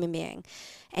another human being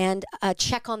and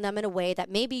check on them in a way that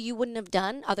maybe you wouldn't have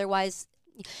done otherwise.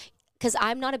 Because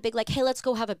I'm not a big like, hey, let's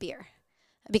go have a beer.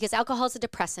 Because alcohol is a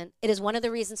depressant. It is one of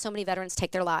the reasons so many veterans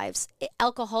take their lives.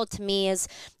 Alcohol to me is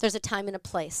there's a time and a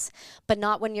place, but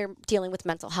not when you're dealing with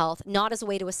mental health, not as a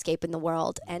way to escape in the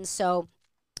world. And so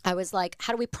I was like,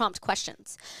 how do we prompt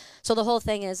questions? So the whole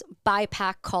thing is buy,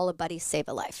 pack, call a buddy, save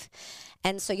a life.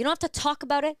 And so you don't have to talk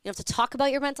about it. You don't have to talk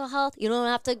about your mental health. You don't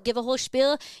have to give a whole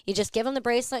spiel. You just give them the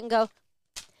bracelet and go,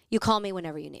 you call me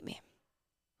whenever you need me.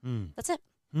 That's it.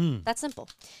 That's simple.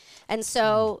 And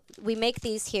so we make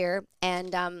these here,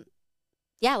 and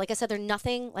yeah, like I said, they're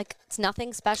nothing, like it's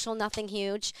nothing special, nothing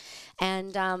huge.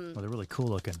 And they're really cool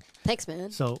looking. Thanks,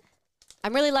 man. So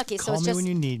I'm really lucky. Call so it's me just when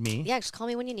you need me. Yeah, just call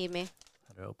me when you need me.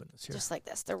 How to open this here? Just like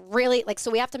this. They're really like,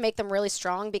 so we have to make them really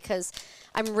strong because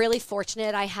I'm really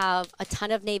fortunate. I have a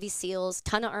ton of Navy SEALs,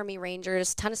 ton of Army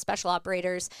Rangers, ton of special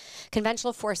operators,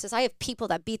 conventional forces. I have people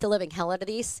that beat the living hell out of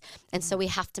these, and so we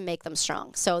have to make them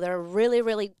strong. So they're really,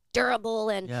 really durable,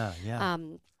 and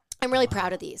I'm really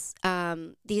proud of these.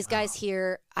 These guys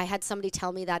here, I had somebody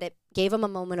tell me that it gave them a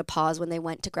moment of pause when they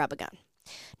went to grab a gun.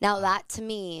 Now that to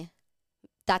me,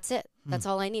 that's it. That's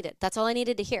all I needed. That's all I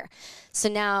needed to hear. So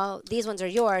now these ones are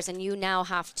yours, and you now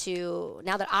have to,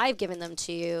 now that I've given them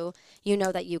to you, you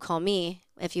know that you call me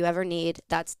if you ever need.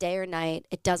 That's day or night.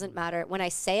 It doesn't matter. When I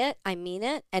say it, I mean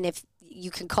it. And if you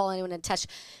can call anyone and touch,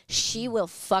 she will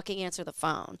fucking answer the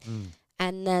phone.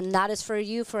 And then that is for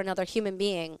you, for another human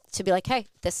being, to be like, hey,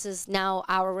 this is now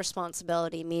our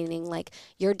responsibility, meaning like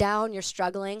you're down, you're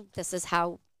struggling. This is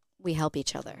how we help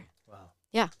each other. Wow.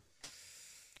 Yeah.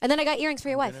 And then I got earrings for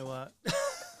your wife.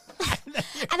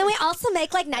 And then we also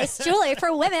make like nice jewelry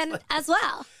for women as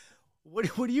well.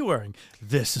 What are you wearing?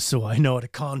 This is so I know how to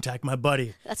contact my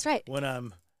buddy. That's right. When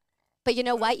I'm. But you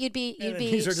know what? You'd be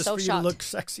these are just so for you shocked. to look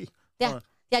sexy. Yeah.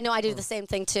 Yeah. No, I do the same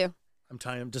thing too. I'm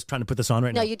just trying to put this on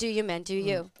right now. No, you do you, man. Do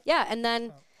you? Yeah. And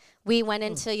then we went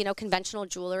into conventional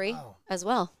jewelry as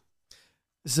well.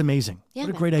 This is amazing. Yeah,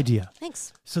 what a great idea.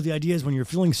 Thanks. So the idea is when you're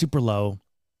feeling super low,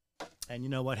 and you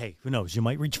know what? Hey, who knows? You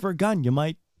might reach for a gun. You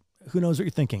might. Who knows what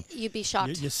you're thinking? You'd be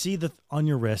shocked. You see on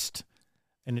your wrist,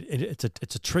 and it's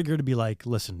a trigger to be like,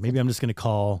 listen, maybe I'm just going to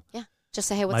call. Yeah. Just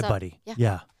say, hey, what's my up? buddy.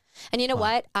 Yeah. And you know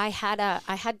what? I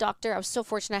had Dr. I was so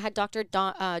fortunate. I had Dr.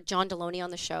 John Deloney on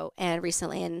the show and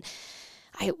recently, and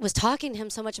I was talking to him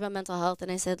so much about mental health, and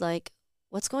I said, like,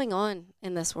 what's going on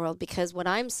in this world? Because what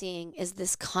I'm seeing is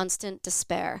this constant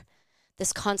despair,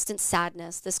 this constant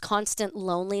sadness, this constant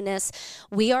loneliness.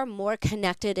 We are more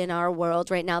connected in our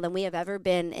world right now than we have ever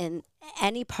been in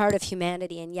any part of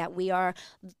humanity, and yet we are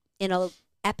in an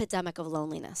epidemic of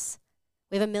loneliness.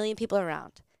 We have 1 million people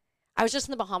around. I was just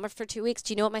in the Bahamas for 2 weeks.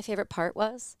 Do you know what my favorite part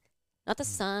was? Not the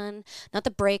sun, not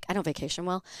the break. I don't vacation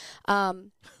well.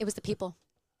 It was the people.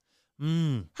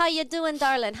 How you doing,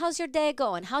 darling? How's your day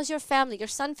going? How's your family? Your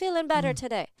son feeling better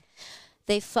today?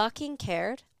 They fucking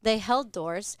cared. They held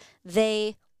doors.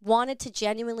 They wanted to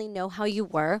genuinely know how you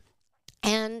were.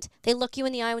 And they look you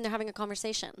in the eye when they're having a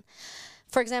conversation.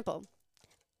 For example,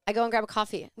 I go and grab a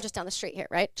coffee. I'm just down the street here,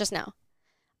 right? Just now.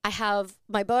 I have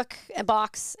my book, a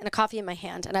box, and a coffee in my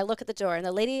hand. And I look at the door. And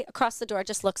the lady across the door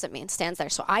just looks at me and stands there.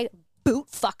 So I boot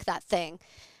fuck that thing.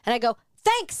 And I go,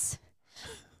 thanks.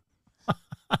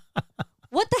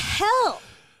 What the hell?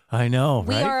 I know,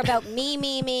 We right? are about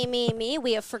me.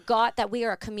 We have forgot that we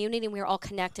are a community and we are all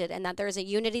connected and that there is a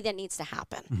unity that needs to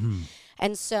happen.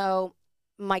 And so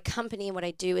my company and what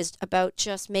I do is about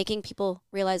just making people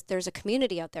realize there's a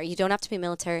community out there. You don't have to be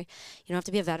military. You don't have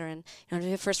to be a veteran. You don't have to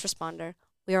be a first responder.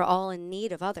 We are all in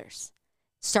need of others.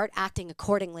 Start acting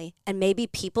accordingly, and maybe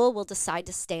people will decide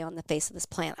to stay on the face of this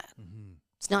planet.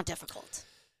 It's not difficult.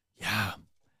 Yeah.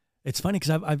 It's funny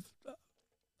because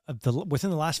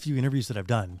within the last few interviews that I've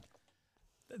done,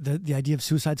 the idea of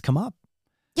suicide's come up.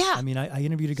 Yeah. I mean, I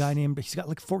interviewed a guy he's got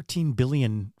like 14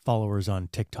 billion followers on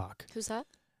TikTok. Who's that?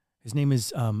 His name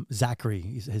is Zachary.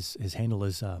 His handle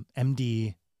is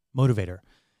MD Motivator.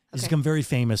 He's become very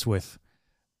famous with,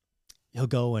 he'll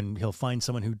go and he'll find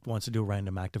someone who wants to do a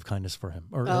random act of kindness for him.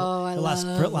 Or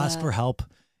he'll ask for help.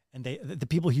 And the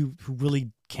people who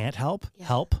really can't help.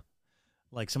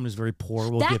 Like someone who's very poor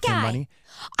will give him money.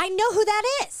 I know who that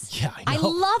is. Yeah, I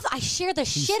know. I share the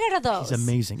shit out of those. He's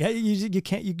amazing. Yeah,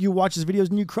 you watch his videos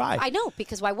and you cry. I know,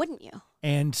 because why wouldn't you?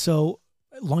 And so,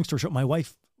 long story short, my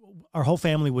wife, our whole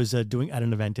family was doing at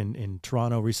an event in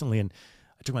Toronto recently, and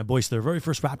I took my boys to their very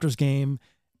first Raptors game,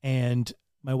 and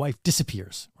my wife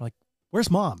disappears. We're like, where's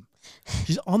mom?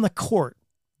 She's on the court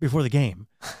before the game.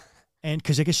 And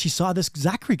because I guess she saw this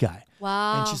Zachary guy.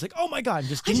 Wow. And she's like, oh my God.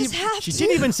 And She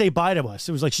didn't even say bye to us.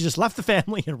 It was like she just left the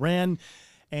family and ran.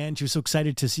 And she was so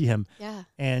excited to see him. Yeah.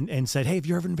 And said, hey, if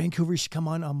you're ever in Vancouver, you should come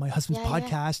on my husband's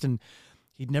podcast. And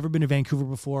he'd never been to Vancouver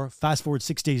before. Fast forward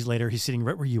 6 days later, he's sitting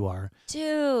right where you are.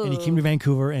 Dude. And he came to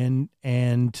Vancouver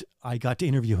and I got to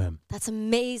interview him. That's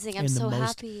amazing. I'm so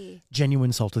happy.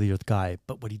 Genuine salt of the earth guy.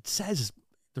 But what he says is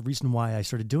the reason why I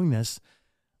started doing this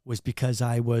was because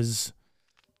I was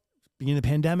being in the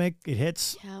pandemic. It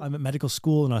hits. Yeah. I'm at medical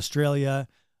school in Australia.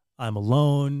 I'm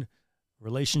alone.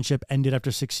 Relationship ended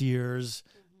after 6 years.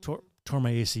 Tore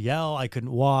my ACL. I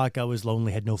couldn't walk. I was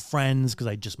lonely. Had no friends because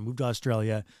I just moved to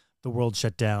Australia. The world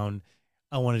shut down.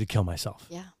 I wanted to kill myself.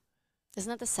 Yeah.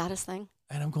 Isn't that the saddest thing?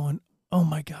 And I'm going, oh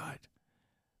my God.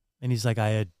 And he's like,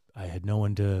 I had no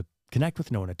one to connect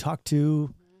with, no one to talk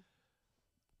to.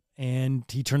 And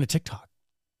he turned to TikTok.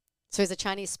 So he's a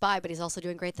Chinese spy, but he's also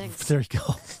doing great things. There you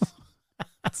go.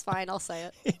 That's fine. I'll say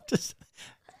it.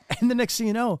 And the next thing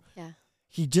you know,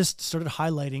 he just started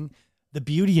highlighting the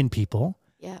beauty in people.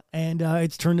 Yeah. And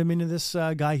it's turned him into this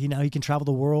guy. Now he can travel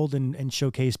the world and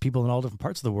showcase people in all different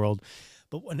parts of the world.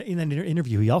 But in that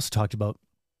interview, he also talked about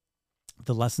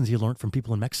the lessons he learned from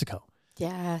people in Mexico.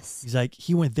 Yes. He's like,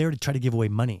 he went there to try to give away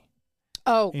money.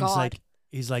 Oh, and God.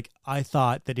 He's like, I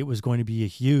thought that it was going to be a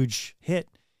huge hit.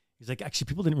 He's like, actually,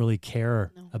 people didn't really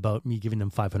care about me giving them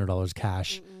 $500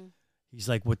 cash. He's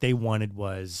like, what they wanted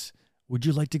was, would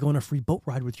you like to go on a free boat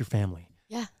ride with your family?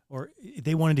 Yeah. Or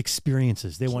they wanted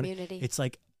experiences. They Community. It's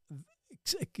like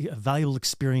a valuable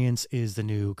experience is the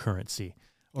new currency.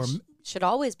 Or should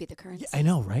always be the currency. I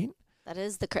know, right? That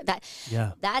is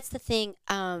that's the thing.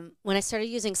 When I started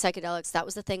using psychedelics, that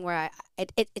was the thing where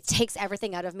it takes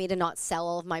everything out of me to not sell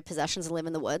all of my possessions and live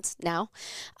in the woods now.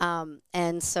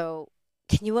 And so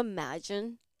can you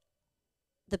imagine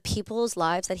the people's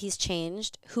lives that he's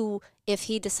changed, who, if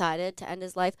he decided to end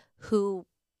his life, who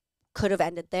could have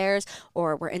ended theirs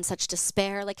or were in such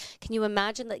despair? Like, can you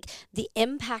imagine like the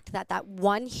impact that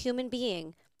one human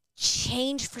being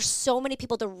changed for so many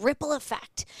people, the ripple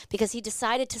effect, because he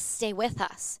decided to stay with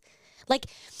us? Like,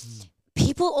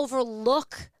 people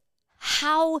overlook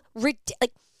how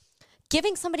like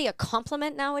giving somebody a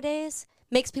compliment nowadays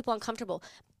makes people uncomfortable.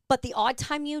 But the odd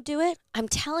time you do it, I'm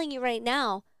telling you right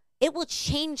now, it will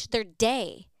change their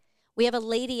day. We have a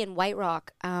lady in White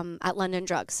Rock at London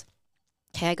Drugs.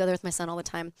 Okay, I go there with my son all the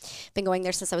time. Been going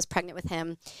there since I was pregnant with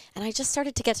him. And I just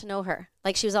started to get to know her.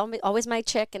 Like, she was always my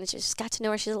chick, and I just got to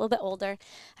know her. She's a little bit older.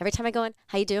 Every time I go in,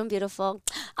 how you doing, beautiful?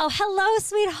 Oh, hello,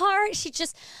 sweetheart. She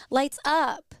just lights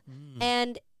up.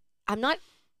 And I'm not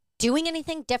doing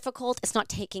anything difficult. It's not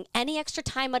taking any extra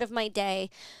time out of my day,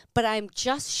 but I'm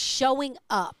just showing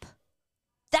up.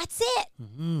 That's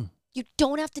it. You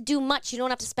don't have to do much. You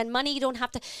don't have to spend money. You don't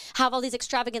have to have all these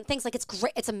extravagant things. Like, it's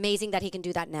great. It's amazing that he can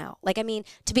do that now. Like, I mean,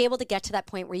 to be able to get to that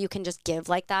point where you can just give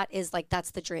like that is like,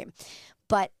 that's the dream.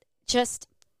 But just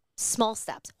small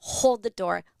steps. Hold the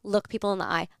door. Look people in the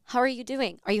eye. How are you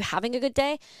doing? Are you having a good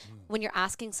day? When you're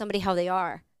asking somebody how they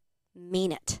are,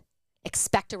 mean it.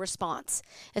 Expect a response.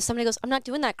 If somebody goes, I'm not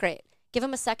doing that great, give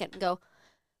them a second and go,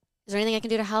 is there anything I can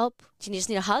do to help? Do you just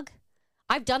need a hug?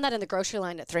 I've done that in the grocery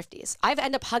line at Thrifties. I've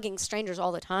ended up hugging strangers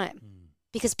all the time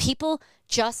because people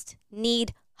just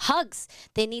need hugs.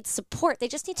 They need support. They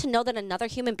just need to know that another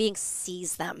human being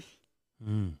sees them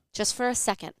just for a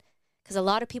second, because a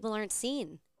lot of people aren't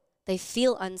seen. They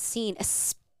feel unseen,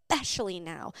 especially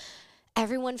now.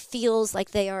 Everyone feels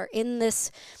like they are in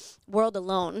this world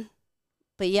alone,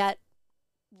 but yet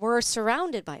we're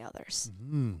surrounded by others.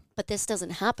 But this doesn't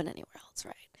happen anywhere else,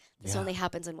 right? This only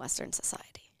happens in Western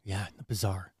society. Yeah,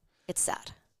 bizarre. It's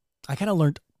sad. I kind of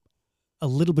learned a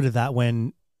little bit of that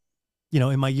when,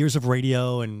 in my years of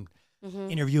radio and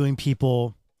interviewing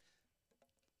people,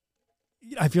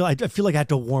 I feel like I had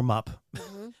to warm up.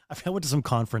 I went to some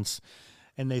conference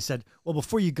and they said, well,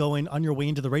 before you go in on your way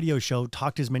into the radio show,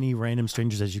 talk to as many random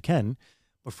strangers as you can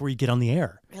before you get on the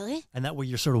air. Really? And that way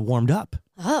you're sort of warmed up.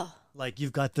 Oh. Like,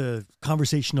 you've got the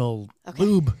conversational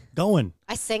lube going.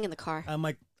 I sang in the car. I'm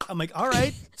like, all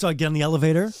right. So I get on the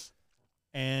elevator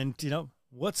and,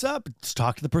 what's up? Just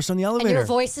talk to the person on the elevator. And your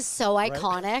voice is so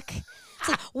iconic. It's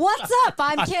like, what's up?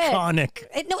 I'm Kid.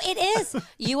 Iconic. No, it is.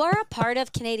 You are a part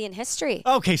of Canadian history.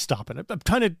 Okay, stop it. I'm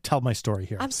trying to tell my story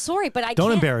here. I'm sorry, but I don't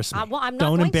can't. embarrass me. I'm not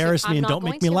don't going embarrass to. me I'm and not don't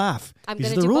going make me to. laugh. I'm These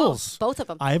going are to the do rules. both of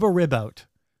them. I have a rib out.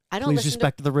 I don't Please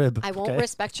respect the rib. I won't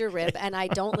respect your rib, and I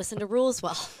don't listen to rules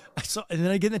well. And then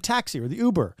I get in the taxi or the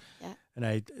Uber, and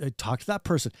I talk to that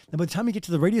person. And by the time you get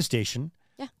to the radio station,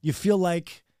 you feel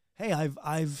like, hey,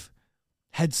 I've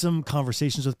had some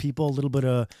conversations with people, a little bit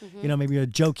of, maybe a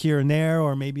joke here and there,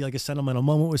 or maybe like a sentimental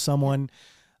moment with someone.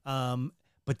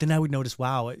 But then I would notice,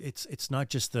 wow, it's not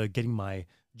just the getting my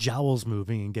jowls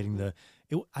moving and getting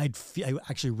I would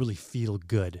actually really feel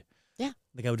good. Yeah.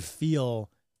 Like I would feel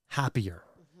happier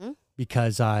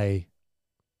because I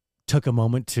took a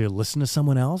moment to listen to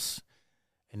someone else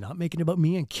and not make it about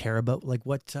me and care about like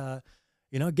what,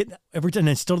 get every time.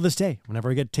 And still to this day,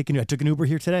 whenever I I took an Uber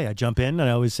here today, I jump in and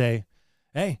I always say,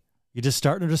 hey, you just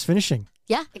starting or just finishing?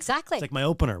 Yeah, exactly. It's like my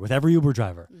opener with every Uber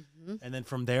driver. And then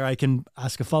from there, I can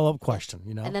ask a follow-up question,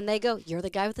 And then they go, you're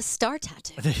the guy with the star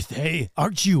tattoo. Hey,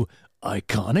 aren't you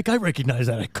iconic? I recognize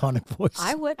that iconic voice.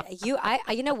 I would. You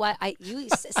know what? You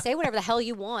say whatever the hell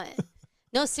you want.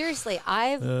 No, seriously.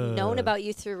 I've known about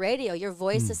you through radio. Your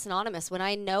voice is synonymous. When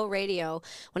I know radio,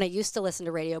 when I used to listen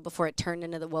to radio before it turned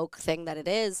into the woke thing that it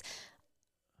is,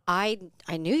 I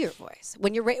knew your voice.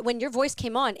 When your voice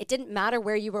came on, it didn't matter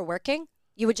where you were working.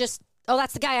 You would just,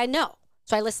 that's the guy I know.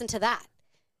 So I listened to that.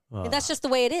 And that's just the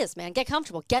way it is, man. Get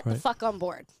comfortable. Get the fuck on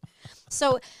board.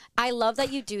 So I love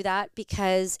that you do that,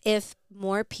 because if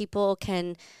more people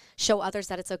can show others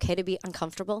that it's okay to be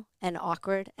uncomfortable and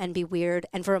awkward and be weird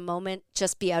and for a moment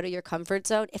just be out of your comfort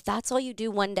zone, if that's all you do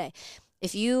one day,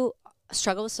 if you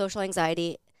struggle with social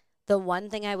anxiety, the one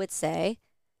thing I would say,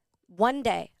 one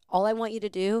day, all I want you to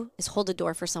do is hold a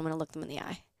door for someone and look them in the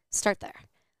eye. Start there.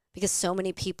 Because so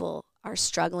many people are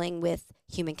struggling with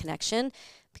human connection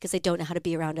because they don't know how to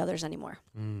be around others anymore,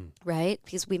 right?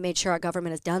 Because we made sure our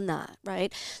government has done that,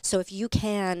 right? So if you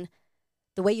can,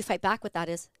 the way you fight back with that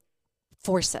is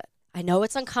force it. I know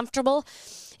it's uncomfortable.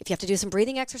 If you have to do some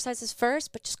breathing exercises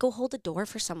first, but just go hold a door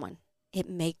for someone. It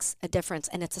makes a difference,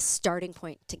 and it's a starting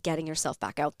point to getting yourself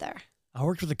back out there. I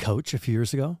worked with a coach a few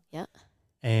years ago. Yeah.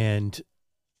 And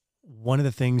one of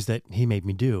the things that he made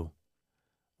me do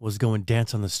was go and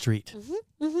dance on the street.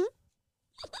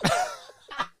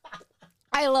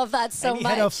 I love that so and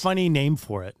much. He had a funny name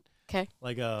for it. Okay.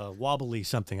 Like a wobbly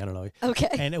something. I don't know. Okay.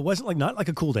 And it wasn't not like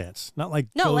a cool dance. Not like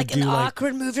like an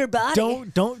awkward move your body.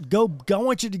 Don't go. I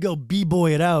want you to go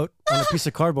b-boy it out on a piece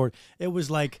of cardboard. It was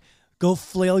like go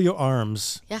flail your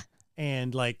arms. Yeah.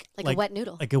 And like a wet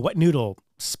noodle. Like a wet noodle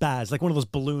spaz, like one of those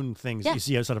balloon things you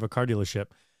see outside of a car dealership.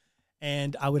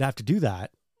 And I would have to do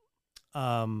that.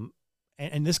 And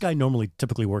this guy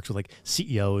typically works with like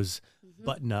CEOs,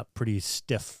 button up, pretty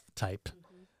stiff type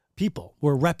people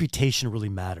where reputation really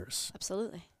matters.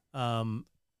 Absolutely.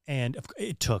 And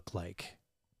it took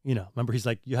remember he's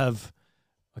like, I'm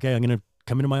going to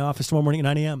come into my office tomorrow morning at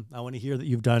 9 a.m. I want to hear that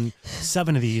you've done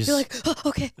 7 of these. You're like,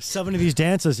 okay. 7 of these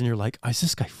dances. And you're like, is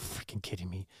this guy freaking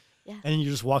kidding me? Yeah. And then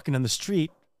you're just walking down the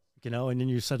street, and then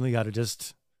you suddenly got to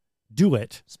just do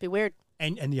it. Just be weird.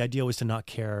 And the idea was to not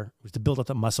care, was to build up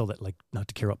that muscle that not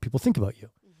to care what people think about you.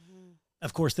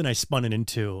 Of course, then I spun it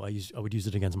into, I would use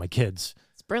it against my kids.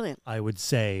 It's brilliant. I would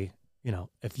say,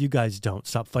 if you guys don't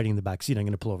stop fighting in the back seat, I'm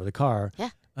going to pull over the car. Yeah.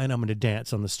 And I'm going to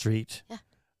dance on the street. Yeah.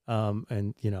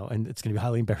 And it's going to be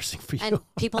highly embarrassing for you. And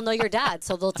people know your dad,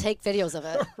 so they'll take videos of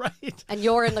it. Right. And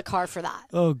you're in the car for that.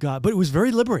 Oh, God. But it was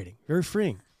very liberating, very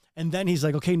freeing. And then he's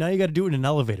like, okay, now you got to do it in an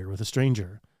elevator with a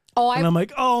stranger. And I'm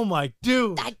like, oh, my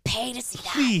dude. I'd pay to see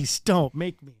that. Please don't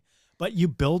make me. But you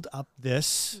build up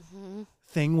this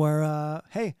thing where,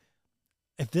 hey,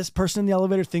 if this person in the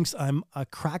elevator thinks I'm a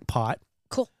crackpot,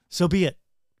 cool. So be it.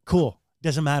 Cool.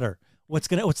 Doesn't matter. What's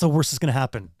the worst that's gonna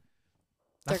happen?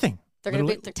 Nothing. They're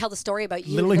going to tell the story about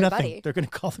you literally and their nothing. buddy. They're going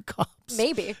to call the cops.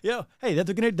 Maybe. Yeah. Hey,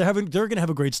 they're going to have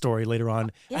a great story later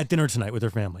on at dinner tonight with their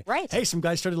family. Right. Hey, some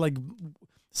guy started like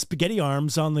spaghetti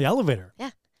arms on the elevator. Yeah.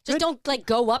 Just don't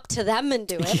go up to them and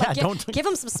do it. Yeah, give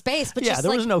them some space. But there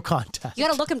was no contact. You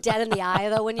got to look them dead in the eye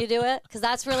though when you do it, because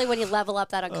that's really when you level up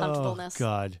that uncomfortableness. Oh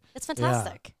God, it's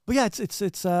fantastic. Yeah. But yeah,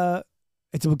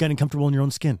 it's about getting comfortable in your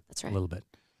own skin. That's right. A little bit.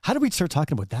 How did we start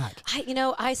talking about that?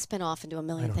 I spin off and do a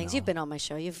million things. You've been on my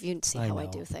show. You've seen how I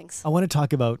do things. I want to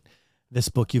talk about this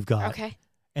book you've got. Okay.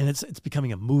 And it's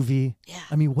becoming a movie. Yeah.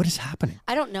 I mean, what is happening?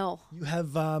 I don't know. You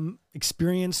have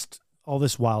experienced all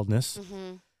this wildness.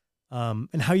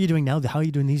 And how are you doing now? How are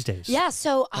you doing these days? Yeah.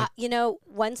 So,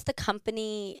 once the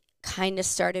company kind of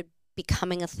started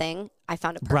becoming a thing, I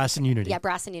found it perfect. Brass and Unity. Yeah,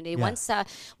 Brass and Unity. Yeah. Once,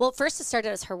 first it started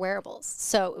as her wearables.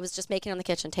 So it was just making on the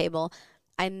kitchen table.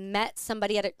 I met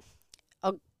somebody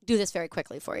I'll do this very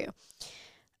quickly for you.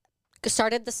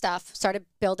 Started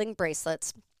building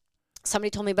bracelets.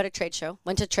 Somebody told me about a trade show.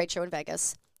 Went to a trade show in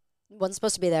Vegas. Wasn't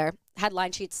supposed to be there. Had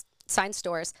line sheets, signed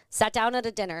stores. Sat down at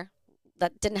a dinner.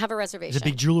 that didn't have a reservation. It's a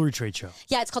big jewelry trade show.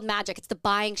 Yeah, it's called Magic. It's the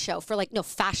buying show for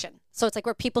fashion. So it's like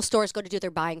where stores go to do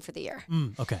their buying for the year.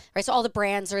 Okay. Right. So all the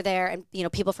brands are there, and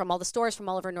people from all the stores from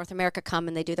all over North America come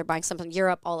and they do their buying. Some from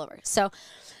Europe, all over. So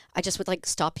I just would like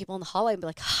stop people in the hallway and be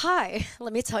like, "Hi,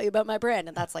 let me tell you about my brand,"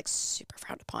 and that's like super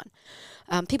frowned upon.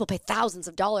 People pay thousands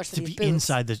of dollars for to these be booths.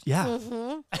 inside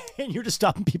the and you're just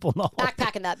stopping people in the hallway.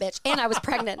 Backpacking that bitch, and I was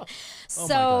pregnant. Oh So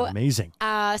my God, amazing.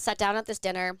 sat down at this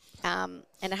dinner, and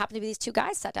it happened to be these two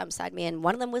guys sat down beside me, and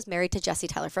one of them was married to Jesse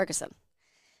Tyler Ferguson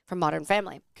from Modern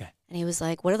Family. Okay. And he was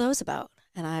like, "What are those about?"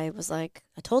 And I was like,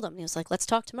 I told him, and he was like, "Let's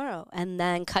talk tomorrow." And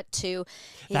then cut to,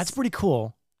 That's pretty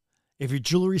cool. If your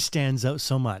jewelry stands out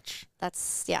so much, that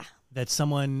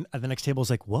someone at the next table is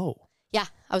like, "Whoa." Yeah,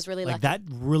 I was really like lucky. that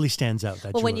really stands out.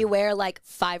 That well, when jewelry. you wear like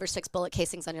 5 or 6 bullet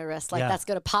casings on your wrist, like that's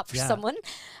going to pop for someone.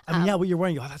 I mean, what you're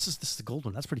wearing. Oh, this is the gold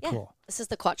one. That's pretty cool. This is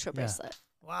the Quattro bracelet.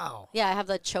 Wow. Yeah, I have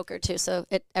the choker too, so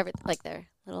they're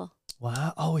little.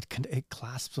 Wow. Oh, it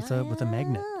clasps with a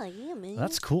magnet. Yeah, man.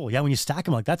 That's cool. Yeah, when you stack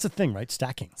them, like that's the thing, right?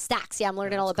 Stacking. Stacks. Yeah, I'm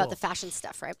learning all about the fashion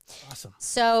stuff, right? Awesome.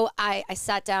 So I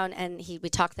sat down and we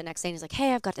talked the next day, and he's like,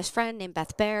 "Hey, I've got this friend named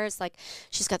Beth Bears. Like,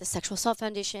 she's got the Sexual Assault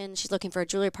Foundation. She's looking for a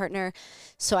jewelry partner."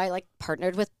 So I like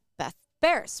partnered with Beth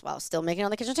Bears while still making it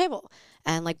on the kitchen table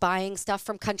and like buying stuff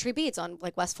from Country Beads on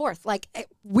like West 4th, like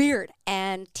weird,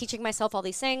 and teaching myself all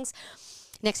these things.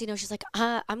 Next thing you know, she's like,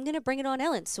 "I'm going to bring it on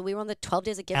Ellen." So we were on the 12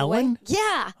 Days of Giveaway. Ellen?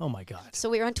 Yeah. Oh, my God. So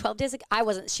we were on 12 Days of, I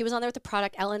wasn't. She was on there with the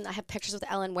product. Ellen, I have pictures of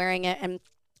Ellen wearing it. And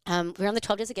we were on the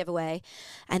 12 Days of Giveaway.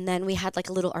 And then we had like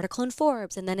a little article in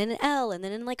Forbes, and then in an Elle, and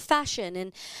then in like fashion.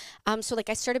 And so like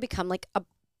I started to become like a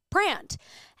brand.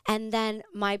 And then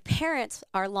my parents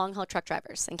are long haul truck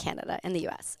drivers in Canada and the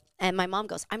US. And my mom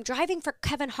goes, "I'm driving for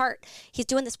Kevin Hart. He's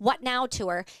doing this What Now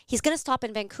tour. He's going to stop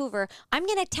in Vancouver. I'm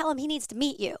going to tell him he needs to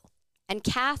meet you." And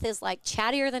Kath is like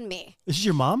chattier than me. This is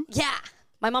your mom? Yeah.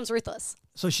 My mom's ruthless.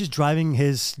 So she's driving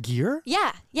his gear?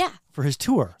 Yeah. Yeah. For his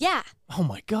tour? Yeah. Oh,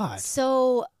 my God.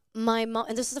 So my mom,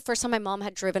 and this is the first time my mom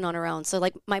had driven on her own. So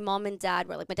like my mom and dad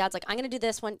were like, my dad's like, "I'm going to do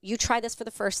this one. You try this for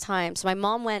the first time." So my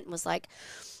mom went and was like,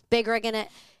 big rigging it.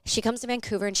 She comes to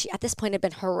Vancouver, and she at this point had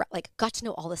been got to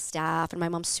know all the staff, and my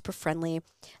mom's super friendly.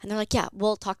 And they're like, "Yeah,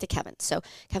 we'll talk to Kevin." So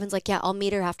Kevin's like, "Yeah, I'll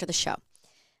meet her after the show."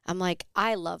 I'm like,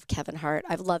 I love Kevin Hart.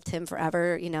 I've loved him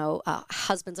forever.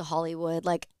 Husbands of Hollywood.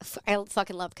 Like, I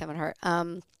fucking love Kevin Hart.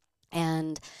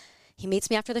 And he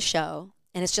meets me after the show,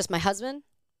 and it's just my husband,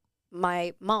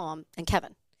 my mom, and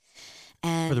Kevin.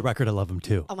 And for the record, I love him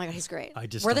too. Oh my God, he's great. I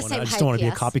just We're don't the same height. I just don't want to be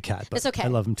a copycat, but it's okay. I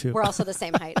love him too. We're also the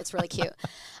same height. It's really cute.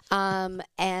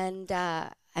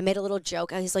 I made a little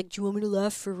joke. He's like, "Do you want me to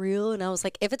laugh for real?" And I was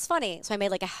like, "If it's funny." So I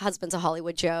made like a Husbands of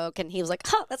Hollywood joke, and he was like,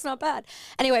 "Huh, that's not bad."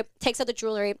 Anyway, takes out the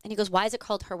jewelry, and he goes, "Why is it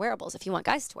called Her Wearables if you want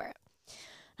guys to wear it?"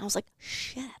 And I was like,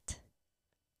 "Shit.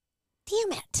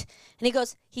 Damn it."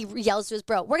 And he yells to his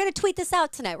bro, "We're going to tweet this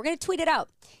out tonight. We're going to tweet it out."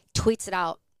 Tweets it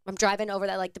out. I'm driving over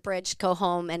the bridge, go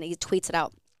home, and he tweets it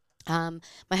out.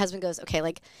 My husband goes, "Okay,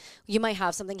 like you might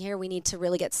have something here. We need to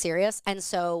really get serious." And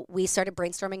so we started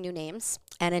brainstorming new names.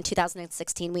 And in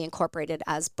 2016, we incorporated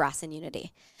as Brass and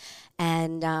Unity.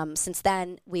 And since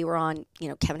then, we were on,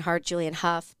 Kevin Hart, Julianne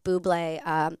Hough,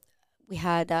 Bublé. We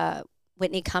had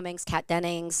Whitney Cummings, Kat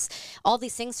Dennings. All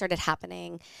these things started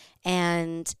happening.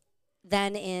 And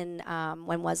then in,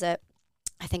 when was it?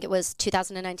 I think it was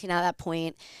 2019 at that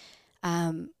point,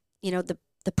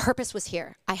 the purpose was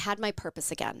here. I had my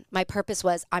purpose again. My purpose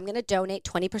was I'm going to donate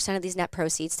 20% of these net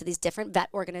proceeds to these different vet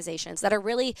organizations that are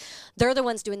really, they're the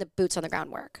ones doing the boots on the ground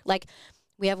work. Like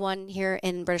we have one here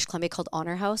in British Columbia called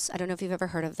Honor House. I don't know if you've ever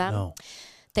heard of them. No.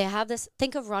 They have this,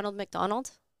 think of Ronald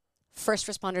McDonald, first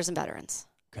responders and veterans.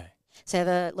 Okay. So they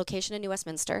have a location in New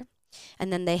Westminster.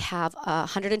 And then they have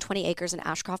 120 acres in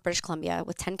Ashcroft, British Columbia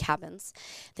with 10 cabins.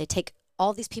 They take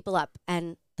all these people up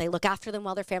and they look after them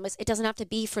while their families. It doesn't have to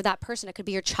be for that person. It could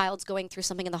be your child's going through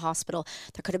something in the hospital.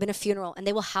 There could have been a funeral, and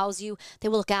they will house you. They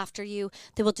will look after you.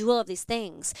 They will do all of these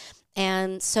things.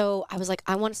 And so I was like,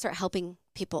 I want to start helping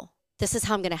people. This is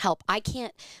how I'm going to help. I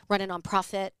can't run a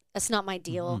nonprofit. That's not my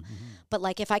deal. Mm-hmm. But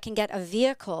like, if I can get a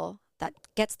vehicle that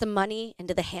gets the money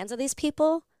into the hands of these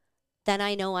people, then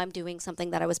I know I'm doing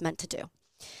something that I was meant to do.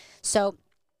 So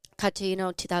cut to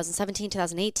 2017,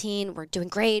 2018, we're doing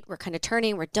great, we're kind of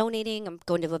turning, we're donating, I'm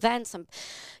going to events,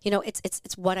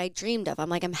 it's what I dreamed of. I'm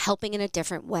like, I'm helping in a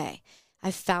different way.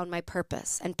 I've found my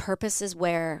purpose, and purpose is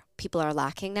where people are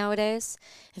lacking nowadays.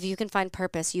 If you can find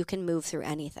purpose, you can move through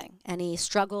anything, any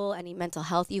struggle, any mental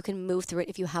health, you can move through it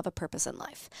if you have a purpose in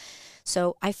life.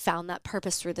 So I found that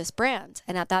purpose through this brand.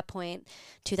 And at that point,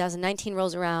 2019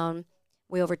 rolls around.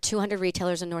 We over 200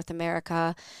 retailers in North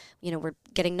America. We're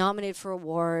getting nominated for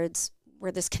awards.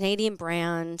 we're this Canadian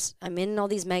brand. I'm in all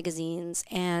these magazines,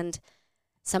 and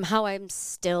somehow I'm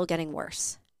still getting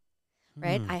worse.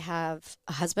 Right? I have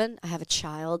a husband, I have a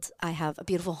child, I have a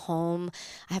beautiful home,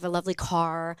 I have a lovely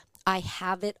car, I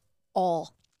have it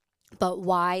all. But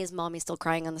why is mommy still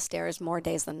crying on the stairs more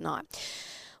days than not?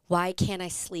 Why can't I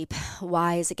sleep?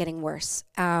 Why is it getting worse?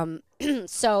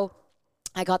 So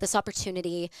I got this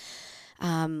opportunity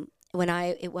when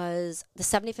it was the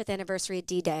 75th anniversary of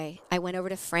D-Day. I went over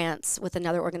to France with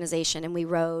another organization, and we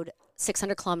rode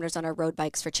 600 kilometers on our road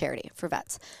bikes for charity, for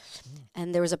vets.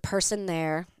 And there was a person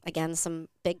there, again, some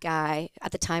big guy,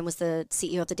 at the time was the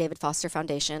CEO of the David Foster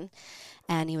Foundation.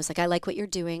 And he was like, I like what you're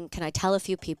doing. Can I tell a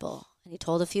few people? And he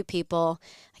told a few people.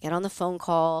 I get on the phone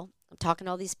call. I'm talking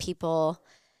to all these people.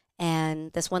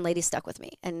 And this one lady stuck with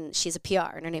me. And she's a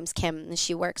PR, and her name's Kim. And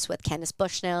she works with Candace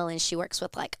Bushnell, and she works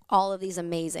with, like, all of these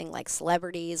amazing, like,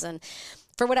 celebrities. And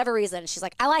for whatever reason, she's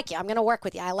like, I like you. I'm going to work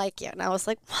with you. I like you. And I was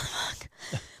like, what the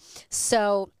fuck?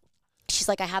 So she's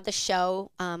like, I have this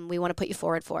show we want to put you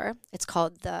forward for. It's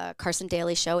called the Carson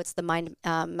Daly Show. It's the Mind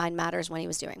Matters one he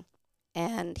was doing.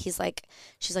 And she's like,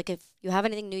 if you have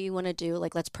anything new you want to do,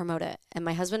 like, let's promote it. And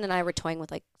my husband and I were toying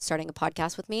with, like, starting a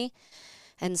podcast with me.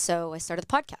 And so I started the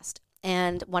podcast.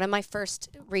 And one of my first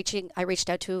I reached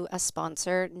out to a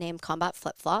sponsor named Combat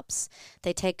Flip Flops.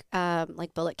 They take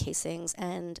like bullet casings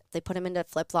and they put them into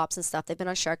flip flops and stuff. They've been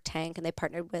on Shark Tank, and they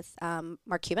partnered with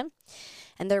Mark Cuban,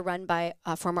 and they're run by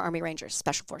former Army Rangers,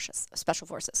 Special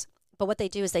Forces. But what they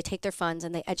do is they take their funds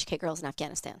and they educate girls in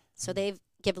Afghanistan. So they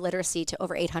give literacy to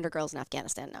over 800 girls in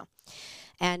Afghanistan now.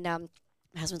 And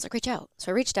my husband's like, reach out.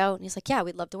 So I reached out, and he's like, yeah,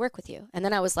 we'd love to work with you. And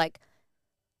then I was like,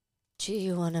 do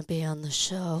you want to be on the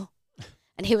show?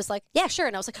 And he was like, yeah, sure.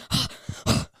 And I was like,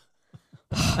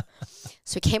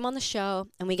 so he came on the show,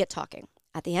 and we get talking.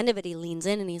 At the end of it, he leans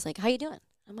in and he's like, how you doing?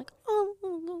 I'm like, oh,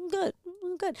 I'm good.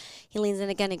 I'm good. He leans in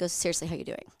again. And he goes, seriously, how you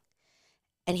doing?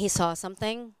 And he saw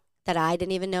something that I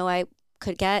didn't even know I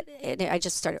could get. And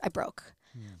I broke.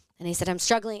 And he said, I'm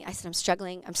struggling. I said, I'm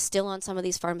struggling. I'm still on some of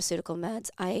these pharmaceutical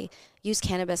meds. I use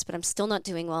cannabis, but I'm still not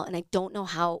doing well. And I don't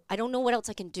know what else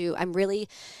I can do. I'm really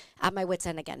at my wit's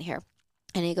end again here.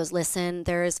 And he goes, listen,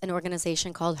 there's an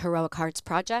organization called Heroic Hearts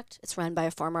Project. It's run by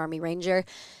a former Army Ranger.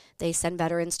 They send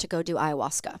veterans to go do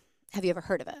ayahuasca. Have you ever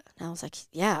heard of it? And I was like,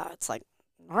 yeah, it's like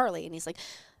gnarly. And he's like,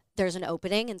 there's an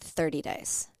opening in 30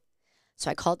 days.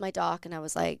 So I called my doc, and I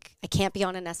was like, I can't be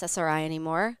on an SSRI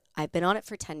anymore. I've been on it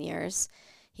for 10 years.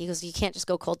 He goes, you can't just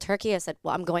go cold turkey. I said,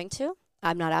 well, I'm going to.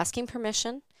 I'm not asking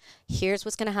permission. Here's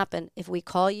what's going to happen. If we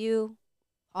call you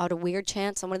out a weird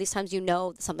chance, on one of these times, you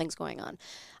know something's going on.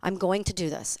 I'm going to do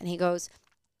this. And he goes,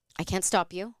 I can't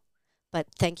stop you, but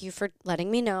thank you for letting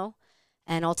me know.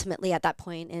 And ultimately, at that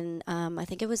point in, I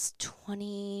think it was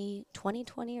 2020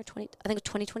 or 20, I think it was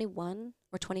 2021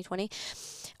 or 2020,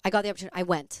 I got the opportunity. I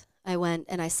went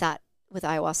and I sat with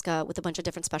ayahuasca with a bunch of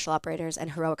different special operators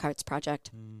and Heroic Hearts Project.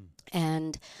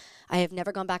 And I have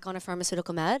never gone back on a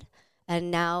pharmaceutical med.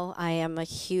 And now I am a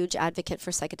huge advocate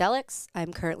for psychedelics.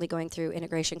 I'm currently going through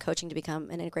integration coaching to become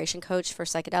an integration coach for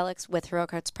psychedelics with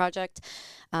Heroic Hearts Project.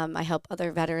 I help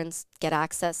other veterans get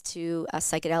access to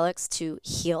psychedelics to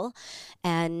heal.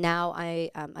 And now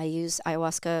I use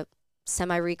ayahuasca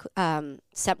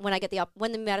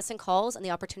when the medicine calls and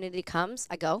the opportunity comes,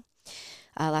 I go.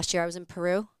 Last year I was in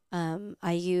Peru.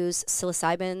 I use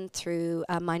psilocybin through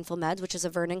Mindful Meds, which is a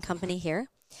Vernon company here.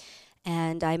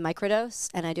 And I microdose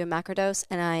and I do a macrodose,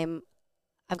 and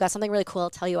I've got something really cool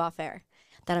I'll tell you off air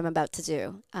that I'm about to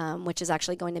do, which is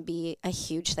actually going to be a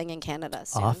huge thing in Canada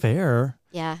soon. Off air?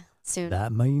 Yeah, soon.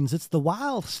 That means it's the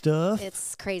wild stuff.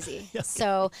 It's crazy.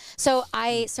 So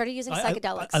I started using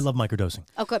psychedelics. I love microdosing.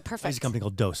 Oh, good, perfect. I use a company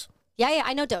called Dose. Yeah,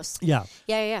 I know Dose. Yeah.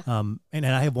 Yeah. And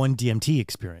I have one DMT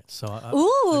experience. So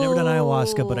Ooh. I've never done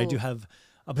ayahuasca, but I do have.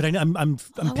 But I'm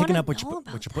picking up what you're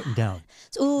putting down.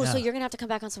 So you're gonna have to come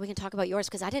back on so we can talk about yours,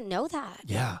 because I didn't know that.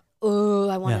 Yeah. Ooh,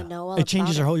 I want to know all about it. It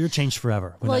changes you're changed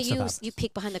forever. When that stuff happens. You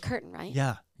peek behind the curtain, right?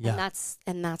 Yeah.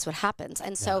 And that's what happens.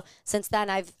 And so since then,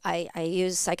 I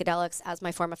use psychedelics as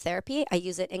my form of therapy. I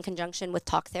use it in conjunction with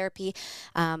talk therapy.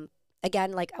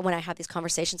 Again, like when I have these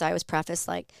conversations, I always preface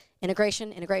like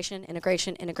integration,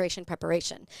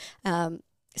 preparation.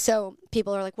 So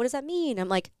people are like, what does that mean? I'm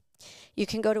like, you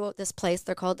can go to this place.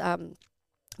 They're called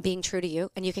Being True to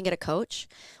You, and you can get a coach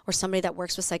or somebody that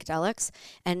works with psychedelics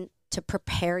and to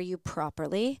prepare you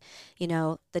properly,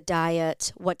 the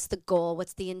diet, what's the goal,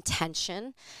 what's the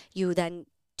intention. You then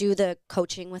do the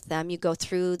coaching with them. You go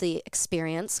through the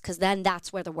experience, because then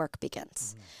that's where the work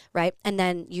begins, right? And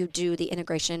then you do the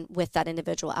integration with that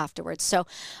individual afterwards. So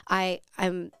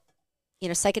I'm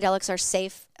psychedelics are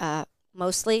safe.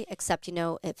 mostly, except,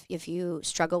 if you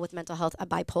struggle with mental health,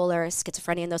 bipolar,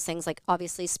 schizophrenia, and those things, like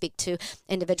obviously speak to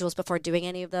individuals before doing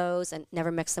any of those and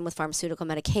never mix them with pharmaceutical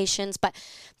medications. But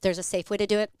there's a safe way to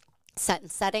do it. Set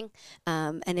and setting.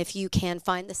 And if you can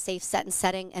find the safe set and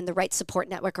setting and the right support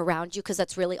network around you, because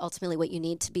that's really ultimately what you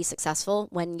need to be successful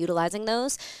when utilizing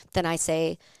those, then I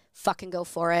say fucking go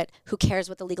for it. Who cares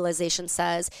what the legalization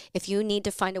says? If you need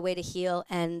to find a way to heal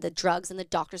and the drugs and the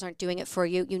doctors aren't doing it for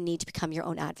you, you need to become your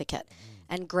own advocate.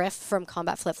 And Griff from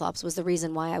Combat Flip Flops was the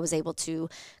reason why I was able to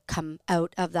come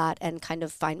out of that and kind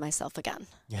of find myself again.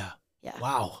 Yeah. Yeah.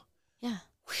 Wow. Yeah.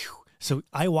 Whew. So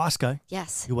ayahuasca.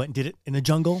 Yes. You went and did it in the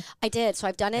jungle? I did. So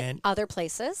I've done it And- other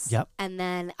places. Yep. And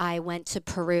then I went to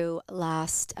Peru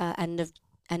last end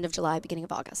of July, beginning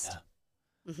of August.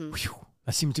 Yeah. Mm-hmm. Whew.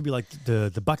 That seems to be like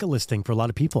the bucket list thing for a lot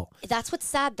of people. That's what's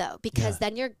sad though, because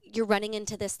then you're running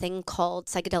into this thing called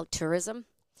psychedelic tourism,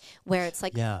 where it's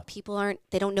like people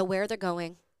they don't know where they're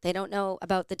going. They don't know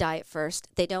about the diet first.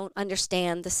 They don't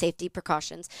understand the safety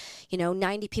precautions.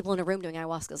 90 people in a room doing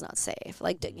ayahuasca is not safe.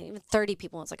 Like even 30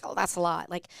 people, it's like, oh, that's a lot.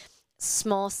 Like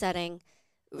small setting,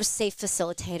 safe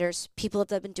facilitators, people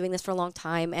that have been doing this for a long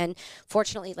time. And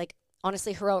fortunately, like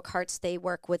honestly, Heroic Hearts, they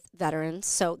work with veterans.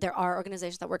 So there are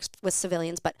organizations that work with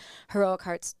civilians, but Heroic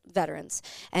Hearts, veterans.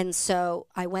 And so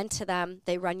I went to them.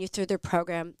 They run you through their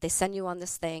program. They send you on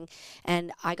this thing.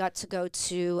 And I got to go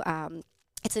to...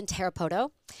 it's in Tarapoto,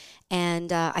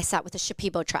 and I sat with the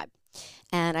Shipibo tribe,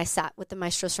 and I sat with the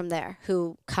maestros from there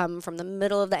who come from the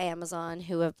middle of the Amazon,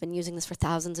 who have been using this for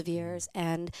thousands of years,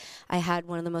 and I had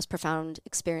one of the most profound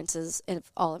experiences in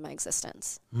all of my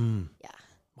existence. Mm. Yeah.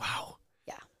 Wow.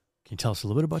 Yeah. Can you tell us a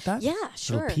little bit about that? Yeah, A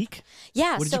sure. little peek?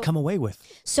 Yeah. What did you come away with?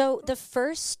 So the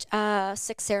first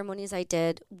 6 ceremonies I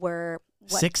did were...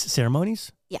 6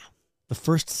 ceremonies? Yeah. The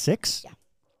first 6? Yeah.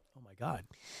 Oh my God.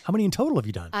 How many in total have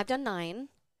you done? I've done 9.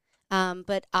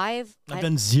 But I've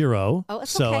done 0. Oh,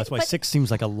 it's so okay, that's why but- 6 seems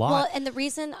like a lot. Well, and the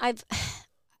reason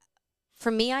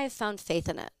for me, I have found faith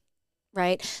in it,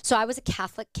 right? So I was a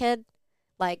Catholic kid,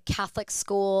 like Catholic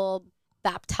school,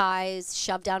 baptized,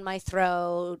 shoved down my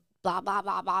throat, blah, blah,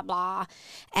 blah, blah, blah.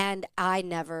 And I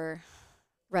never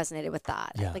resonated with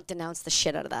that. Yeah. I like denounced the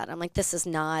shit out of that. I'm like, this is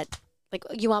not... Like,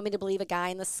 you want me to believe a guy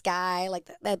in the sky, like,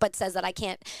 but says that I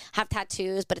can't have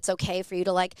tattoos, but it's okay for you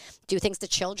to, like, do things to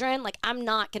children? Like, I'm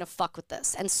not going to fuck with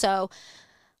this. And so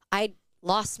I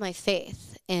lost my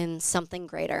faith in something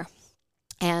greater.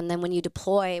 And then when you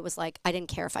deploy, it was like, I didn't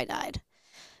care if I died.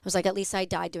 It was like, at least I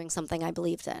died doing something I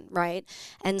believed in, right?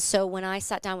 And so when I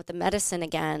sat down with the medicine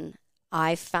again,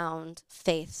 I found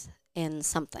faith in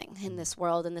something, in this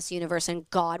world, in this universe, in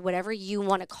God, whatever you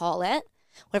want to call it,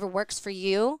 whatever works for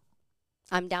you.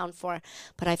 I'm down for,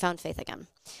 but I found faith again.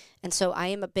 And so I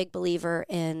am a big believer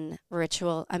in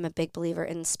ritual. I'm a big believer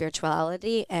in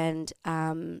spirituality. And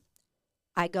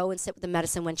I go and sit with the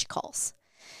medicine when she calls.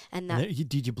 And that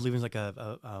Did you believe in like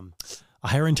a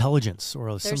higher intelligence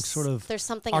or some sort of there's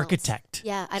something architect? Else.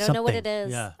 Yeah, I don't know what it Something,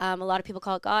 is. yeah. A lot of people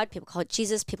call it God. People call it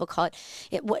Jesus. People call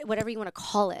it whatever you want to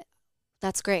call it.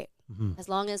 That's great. Mhm. As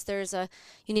long as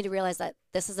you need to realize that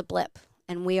this is a blip.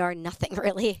 And we are nothing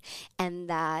really, and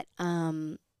that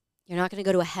you're not going to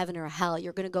go to a heaven or a hell.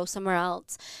 You're going to go somewhere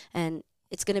else, and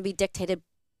it's going to be dictated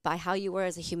by how you were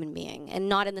as a human being, and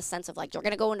not in the sense of like you're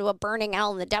going to go into a burning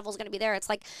hell and the devil's going to be there. It's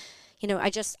like,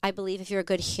 I believe if you're a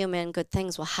good human, good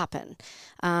things will happen,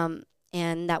 and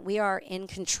that we are in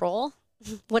control.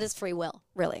 What is free will,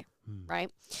 really?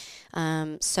 Right?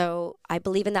 So I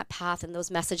believe in that path and those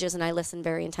messages, and I listen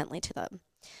very intently to them.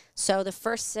 So the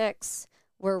first 6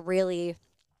 were really,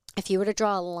 if you were to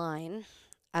draw a line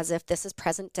as if this is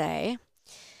present day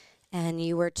and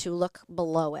you were to look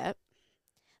below it,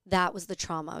 that was the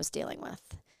trauma I was dealing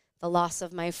with. The loss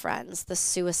of my friends, the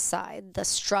suicide, the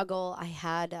struggle. I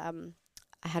had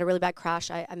a really bad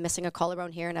crash. I'm missing a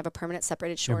collarbone here and I have a permanent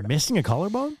separated You're shoulder. missing a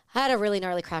collarbone? I had a really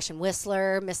gnarly crash in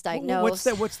Whistler,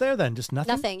 misdiagnosed. What's there then? Just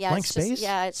nothing? Nothing, yeah. Blank It's space? just,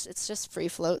 yeah, it's just free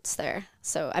floats there.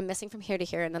 So I'm missing from here to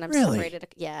here, and then I'm Really? separated.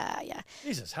 Yeah.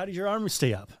 Jesus, how did your arm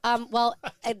stay up? Well,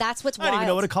 that's what's I wild. don't even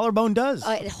know what a collarbone does.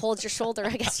 It holds your shoulder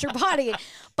against your body.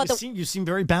 But you seem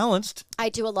very balanced. I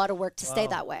do a lot of work to stay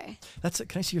that way.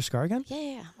 Can I see your scar again?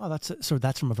 Yeah. Oh, so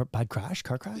that's from a bad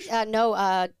car crash? No,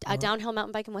 a downhill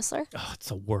mountain bike in Whistler. Oh, it's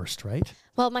the worst, right?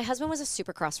 Well, my husband was a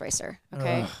supercross racer,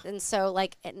 okay? And so,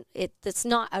 it's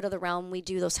not out of the realm. We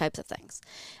do those types of things.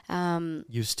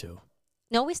 Used to.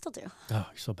 No, we still do. Oh,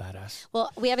 you're so badass.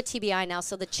 Well, we have a TBI now,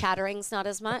 so the chattering's not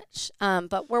as much,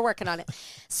 but we're working on it.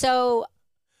 So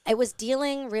I was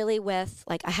dealing really with,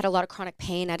 I had a lot of chronic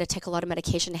pain. I had to take a lot of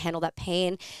medication to handle that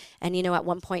pain. And, at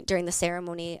one point during the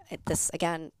ceremony,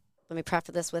 again, let me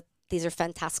preface this with these are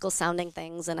fantastical sounding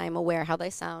things, and I'm aware how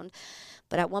they sound.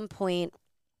 But at one point,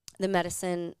 the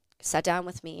medicine sat down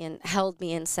with me and held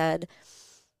me and said,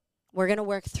 we're going to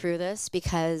work through this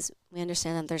because we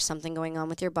understand that there's something going on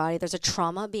with your body. There's a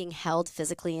trauma being held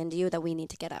physically into you that we need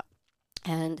to get out.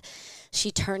 And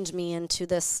she turned me into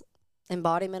this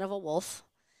embodiment of a wolf,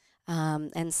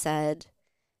 and said,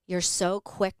 you're so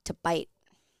quick to bite.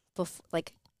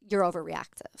 Like, you're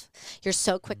overreactive. You're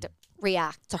so quick to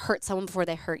react, to hurt someone before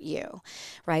they hurt you,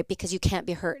 right? Because you can't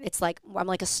be hurt. It's like, I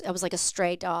was like a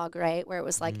stray dog, right? Where it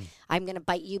was like, I'm going to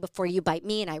bite you before you bite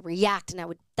me. And I react,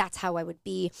 and that's how I would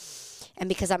be. And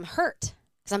because I'm hurt,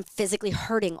 because I'm physically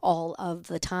hurting all of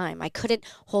the time. I couldn't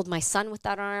hold my son with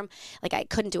that arm. Like, I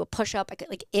couldn't do a push-up.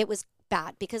 It was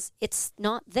bad because it's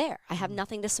not there. I have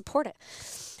nothing to support it.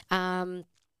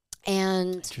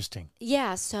 And interesting.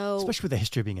 Yeah, so especially with the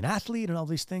history of being an athlete and all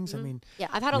these things. I mean, yeah,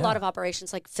 I've had a lot of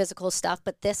operations, like physical stuff,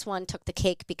 but this one took the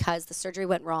cake because the surgery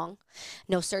went wrong.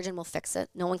 No surgeon will fix it.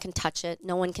 No one can touch it.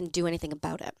 No one can do anything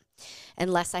about it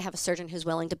unless I have a surgeon who's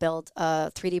willing to build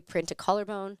a 3D printed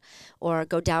collarbone or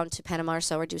go down to Panama or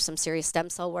so, or do some serious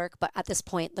stem cell work. But at this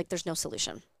point, like, there's no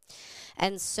solution.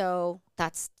 And so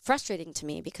that's frustrating to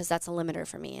me because that's a limiter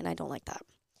for me, and I don't like that.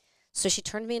 So she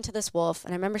turned me into this wolf,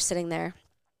 and I remember sitting there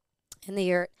in the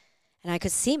yurt, and I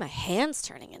could see my hands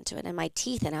turning into it and my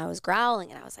teeth, and I was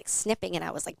growling, and I was like snipping, and I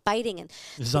was like biting. And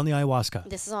this is on the ayahuasca.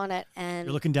 This is on it, and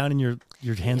you're looking down, and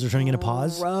your hands are turning into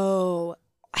paws. Bro,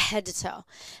 head to toe,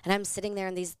 and I'm sitting there,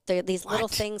 and these little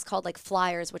things called like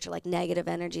flyers, which are like negative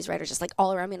energies, right, are just like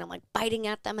all around me, and I'm like biting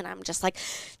at them, and I'm just like,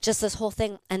 just this whole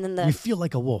thing, and then you feel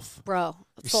like a wolf, bro.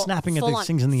 You're snapping at these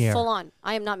things in the air. Full on.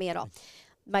 I am not me at all.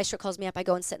 Maestro calls me up. I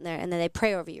go and sit in there, and then they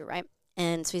pray over you, right?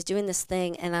 And so he's doing this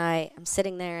thing, and I'm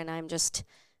sitting there, and I'm just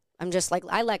like,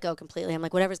 I let go completely. I'm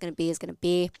like, whatever's going to be is going to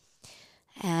be.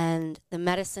 And the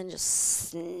medicine just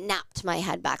snapped my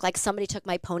head back. Like somebody took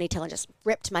my ponytail and just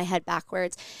ripped my head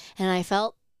backwards. And I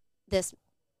felt this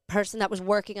person that was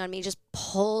working on me just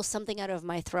pull something out of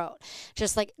my throat.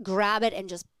 Just like grab it and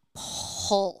just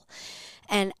pull.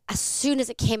 And as soon as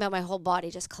it came out, my whole body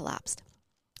just collapsed.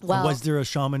 Well, was there a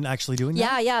shaman actually doing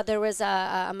that? Yeah. There was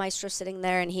a maestro sitting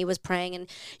there, and he was praying, and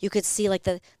you could see like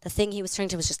the thing he was turning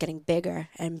to was just getting bigger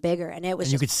and bigger, and it was.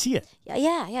 And you could see it. Yeah.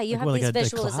 You have like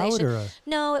these a cloud visualizations.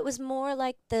 No, it was more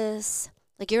like this.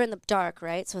 Like you're in the dark,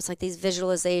 right? So it's like these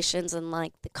visualizations and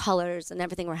like the colors and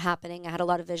everything were happening. I had a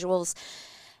lot of visuals,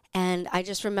 and I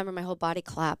just remember my whole body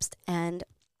collapsed, and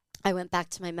I went back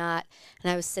to my mat,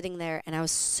 and I was sitting there, and I was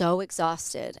so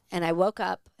exhausted, and I woke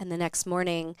up, and the next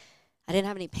morning, I didn't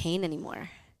have any pain anymore.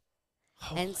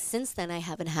 Holy. And since then, I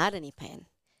haven't had any pain.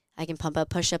 I can pump up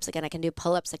push-ups again. I can do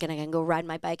pull-ups again. I can go ride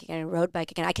my bike again, road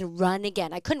bike again. I can run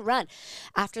again. I couldn't run.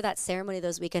 After that ceremony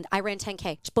those weekend, I ran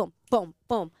 10K. Just boom, boom,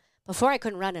 boom. Before, I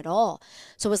couldn't run at all.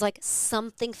 So it was like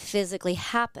something physically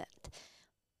happened.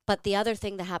 But the other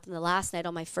thing that happened the last night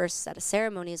on my first set of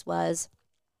ceremonies was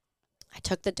I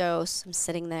took the dose. I'm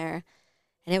sitting there.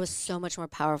 And it was so much more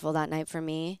powerful that night for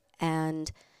me. And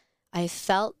I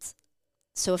felt...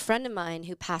 So a friend of mine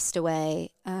who passed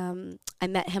away, I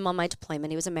met him on my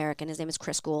deployment. He was American. His name is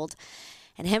Chris Gould.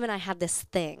 And him and I had this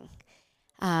thing.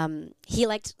 He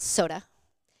liked soda.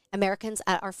 Americans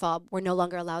at our FOB were no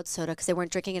longer allowed soda because they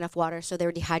weren't drinking enough water, so they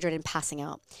were dehydrated and passing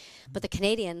out. But the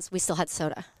Canadians, we still had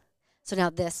soda. So now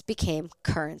this became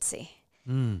currency.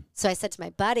 So I said to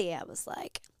my buddy, I was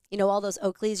like, you know, all those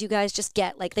Oakleys you guys just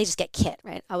get, like, they just get kit,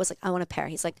 right? I was like, I want a pair.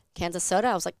 He's like, cans of soda?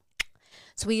 I was like,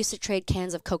 so we used to trade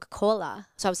cans of Coca-Cola.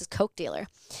 So I was his Coke dealer.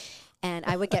 And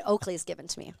I would get Oakleys given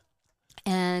to me.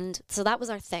 And so that was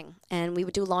our thing. And we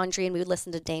would do laundry, and we would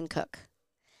listen to Dane Cook,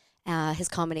 his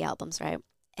comedy albums, right?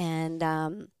 And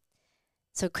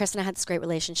so Chris and I had this great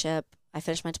relationship. I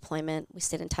finished my deployment. We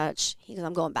stayed in touch. He goes,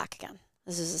 I'm going back again.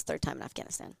 This is his third time in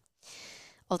Afghanistan.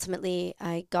 Ultimately,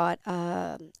 I got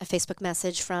a Facebook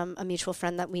message from a mutual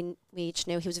friend that we each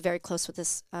knew. He was very close with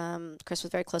this. Chris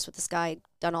was very close with this guy.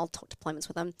 Done all deployments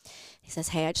with him. He says,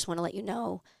 "Hey, I just want to let you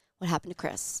know what happened to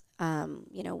Chris.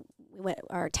 You know,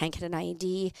 our tank had an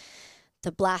IED.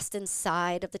 The blast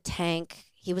inside of the tank.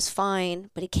 He was fine,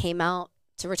 but he came out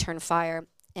to return fire,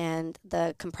 and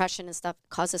the compression and stuff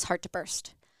caused his heart to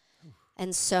burst.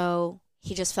 And so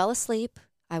he just fell asleep.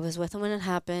 I was with him when it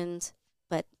happened,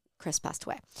 but Chris passed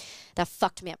away. That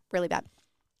fucked me up really bad.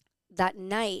 That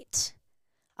night,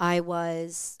 I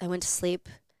went to sleep,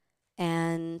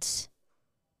 and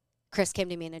Chris came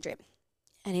to me in a dream,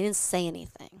 and he didn't say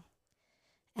anything,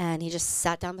 and he just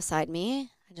sat down beside me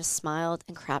and just smiled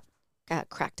and cracked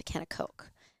a can of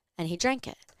Coke, and he drank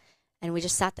it, and we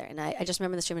just sat there, and I just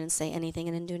remember this dream and didn't say anything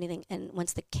and didn't do anything, and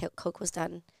once the Coke was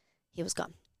done, he was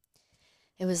gone.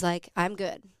 it was like, I'm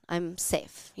good. I'm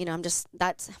safe. You know,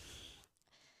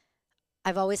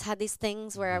 I've always had these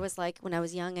things where I was like, when I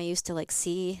was young, I used to like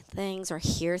see things or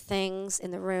hear things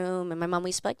in the room, and my mom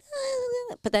used to be like,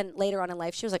 but then later on in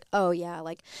life, she was like, oh yeah,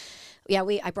 like, yeah,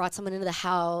 I brought someone into the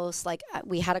house, like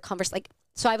we had a conversation, like,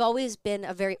 so I've always been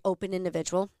a very open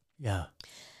individual. Yeah.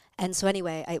 And so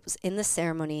anyway, I was in the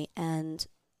ceremony, and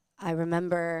I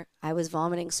remember I was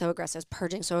vomiting so aggressive, I was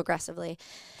purging so aggressively,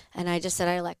 and I just said,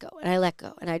 I let go, and I let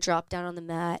go, and I dropped down on the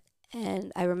mat.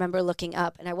 And I remember looking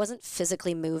up, and I wasn't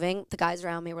physically moving. The guys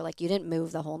around me were like, you didn't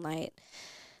move the whole night.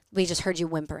 We just heard you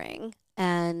whimpering.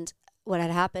 And what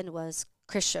had happened was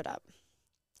Chris showed up,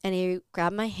 and he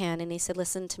grabbed my hand, and he said,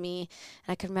 listen to me.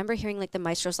 And I could remember hearing like the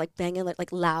maestros like banging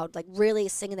like loud, like really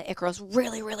singing the Icaros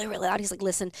really, really, really loud. He's like,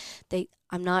 listen,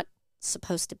 I'm not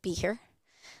supposed to be here.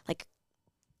 Like,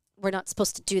 we're not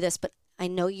supposed to do this, but I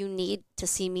know you need to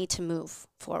see me to move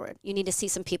forward. You need to see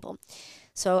some people.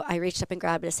 So I reached up and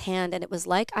grabbed his hand, and it was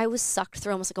like I was sucked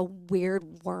through almost like a weird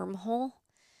wormhole.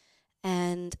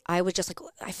 And I was just like,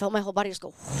 I felt my whole body just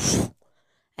go,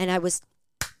 and I was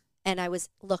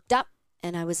looked up,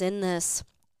 and I was in this,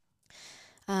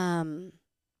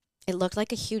 it looked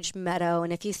like a huge meadow.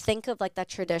 And if you think of like that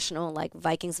traditional like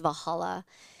Vikings Valhalla,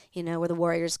 you know, where the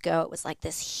warriors go, it was like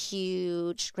this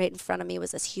huge, right in front of me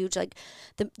was this huge, like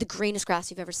the greenest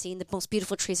grass you've ever seen, the most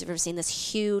beautiful trees you've ever seen,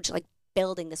 this huge, like,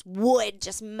 building, this wood,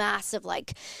 just massive,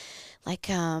 like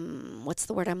what's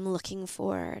the word I'm looking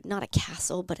for? Not a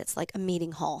castle, but it's like a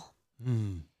meeting hall.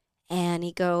 And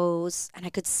he goes, and I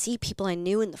could see people I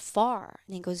knew in the far,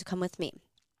 and he goes, come with me.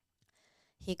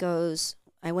 He goes,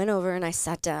 I went over and I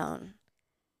sat down,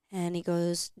 and he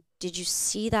goes, did you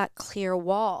see that clear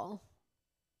wall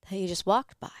that you just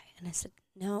walked by? And I said,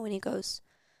 no. And he goes,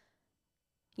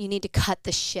 you need to cut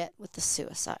the shit with the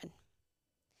suicide.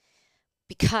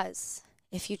 Because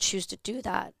if you choose to do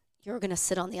that, you're going to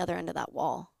sit on the other end of that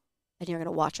wall, and you're going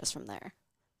to watch us from there.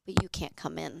 But you can't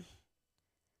come in.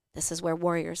 This is where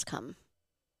warriors come.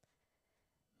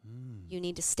 You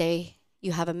need to stay.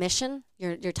 You have a mission.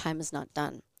 Your time is not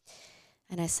done.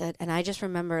 And I said, and I just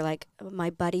remember, like, my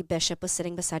buddy Bishop was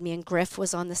sitting beside me, and Griff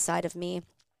was on the side of me.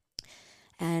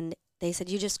 And they said,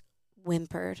 you just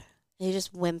whimpered. You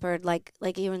just whimpered like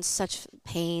you were in such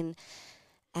pain.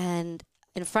 And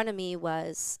in front of me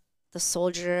was the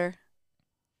soldier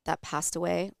that passed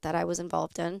away that I was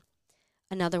involved in.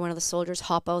 Another one of the soldiers,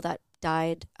 Hoppo, that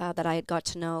died, that I had got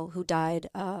to know, who died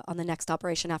on the next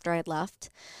operation after I had left.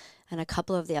 And a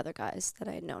couple of the other guys that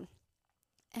I had known.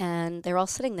 And they were all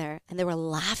sitting there, and they were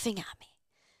laughing at me.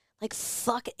 Like,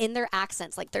 fuck, in their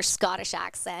accents, like their Scottish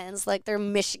accents, like their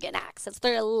Michigan accents.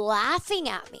 They're laughing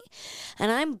at me. And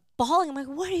I'm bawling. I'm like,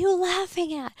 what are you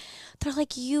laughing at? They're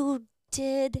like, you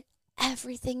did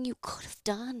everything you could have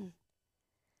done.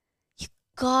 You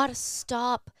gotta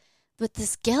stop with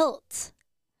this guilt.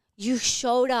 You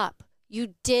showed up.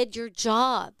 You did your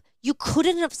job. You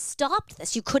couldn't have stopped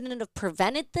this. You couldn't have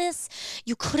prevented this.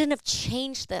 You couldn't have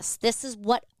changed this. This is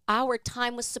what our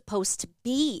time was supposed to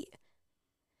be.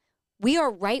 We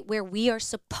are right where we are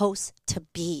supposed to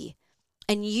be.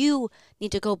 And you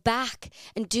need to go back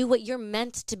and do what you're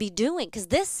meant to be doing. Because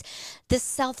this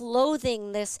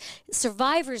self-loathing, this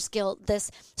survivor's guilt, this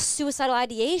suicidal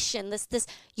ideation, this,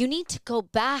 you need to go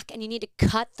back and you need to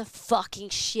cut the fucking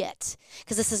shit.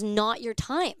 Because this is not your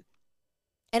time.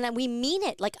 And then we mean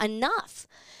it, like, enough.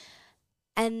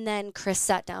 And then Chris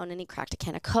sat down and he cracked a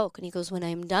can of Coke. And he goes, when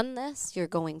I'm done this, you're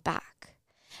going back.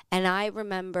 And I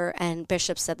remember, and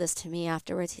Bishop said this to me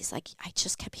afterwards, he's like, I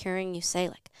just kept hearing you say,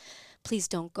 like, please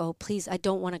don't go. Please, I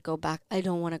don't want to go back. I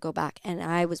don't want to go back. And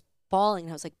I was bawling.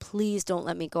 And I was like, please don't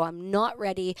let me go. I'm not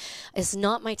ready. It's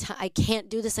not my time. I can't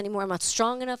do this anymore. I'm not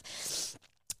strong enough.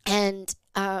 And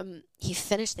he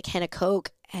finished the can of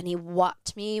Coke, and he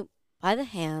walked me by the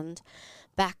hand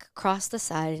back across the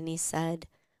side, and he said,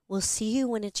 we'll see you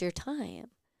when it's your time.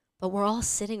 But we're all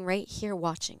sitting right here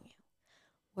watching you.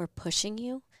 We're pushing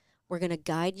you. We're going to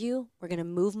guide you. We're going to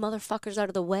move motherfuckers out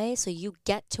of the way so you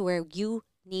get to where you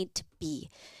need to be.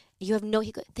 You have no,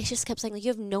 they just kept saying, like, you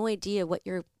have no idea what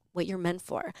you're meant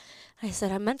for. I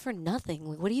said, I'm meant for nothing.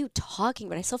 Like, what are you talking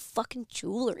about? I sell fucking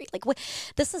jewelry. Like, what?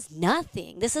 This is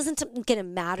nothing. This isn't going to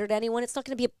matter to anyone. It's not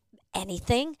going to be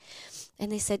anything.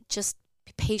 And they said, just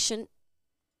be patient.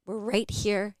 We're right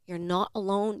here. You're not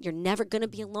alone. You're never going to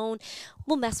be alone.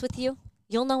 We'll mess with you.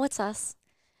 You'll know it's us.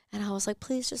 And I was like,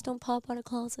 please just don't pop out of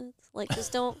closets. Like,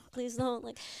 just don't, please don't.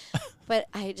 Like, but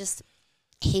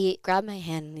he grabbed my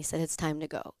hand and he said, it's time to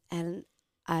go. And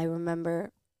I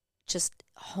remember just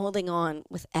holding on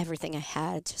with everything I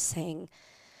had, just saying,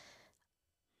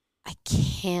 I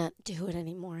can't do it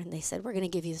anymore. And they said, we're going to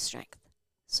give you the strength.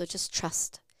 So just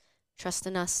trust. Trust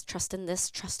in us, trust in this,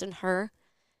 trust in her.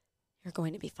 You're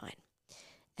going to be fine.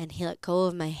 And he let go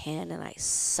of my hand, and I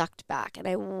sucked back, and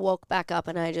I woke back up,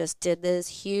 and I just did this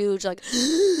huge, like,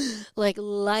 like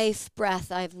life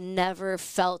breath I've never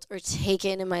felt or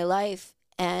taken in my life.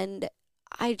 And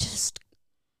I just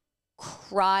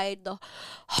cried the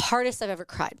hardest I've ever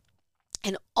cried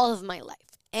in all of my life.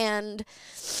 And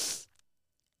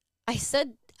I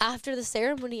said, after the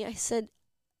ceremony, I said,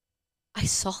 I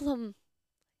saw them.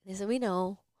 They said, we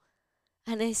know.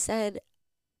 And I said,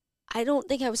 I don't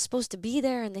think I was supposed to be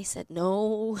there. And they said,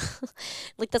 no.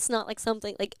 Like, that's not like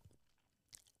something like,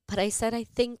 but I said, I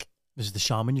think. This is the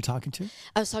shaman you're talking to?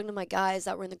 I was talking to my guys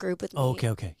that were in the group with me. Oh,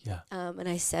 okay, yeah. And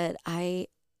I said, I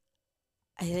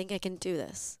think I can do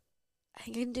this. I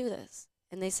think I can do this.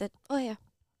 And they said, oh, yeah,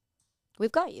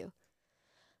 we've got you.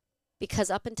 Because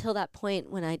up until that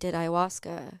point when I did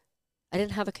ayahuasca, I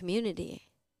didn't have a community.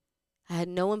 I had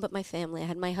no one but my family. I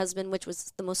had my husband, which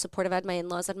was the most supportive. I had my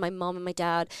in-laws. I had my mom and my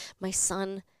dad, my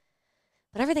son.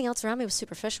 But everything else around me was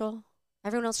superficial.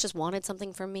 Everyone else just wanted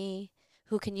something from me.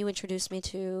 Who can you introduce me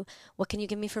to? What can you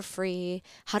give me for free?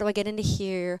 How do I get into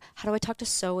here? How do I talk to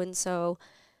so-and-so?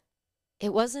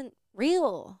 It wasn't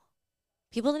real.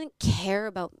 People didn't care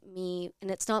about me.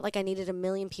 And it's not like I needed a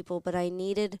million people, but I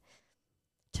needed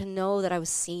to know that I was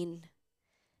seen.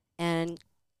 And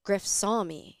Griff saw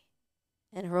me.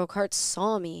 And Heroic Hearts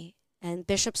saw me, and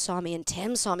Bishop saw me, and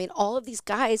Tim saw me, and all of these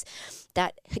guys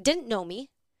that didn't know me,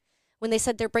 when they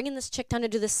said they're bringing this chick down to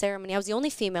do this ceremony, I was the only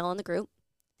female in the group.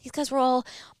 These guys were all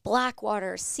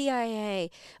Blackwater, CIA,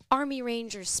 Army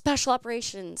Rangers, Special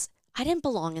Operations. I didn't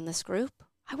belong in this group.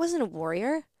 I wasn't a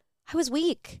warrior. I was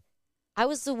weak. I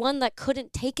was the one that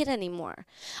couldn't take it anymore.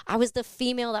 I was the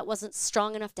female that wasn't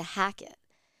strong enough to hack it.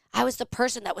 I was the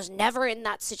person that was never in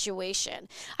that situation.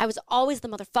 I was always the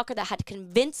motherfucker that had to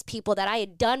convince people that I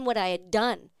had done what I had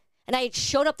done. And I had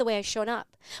showed up the way I showed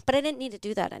up. But I didn't need to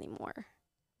do that anymore,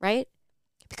 right?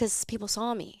 Because people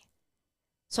saw me.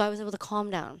 So I was able to calm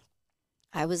down.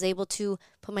 I was able to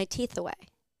put my teeth away.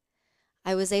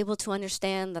 I was able to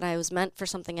understand that I was meant for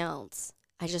something else.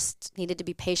 I just needed to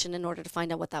be patient in order to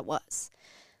find out what that was.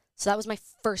 So that was my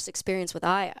first experience with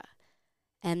Aya.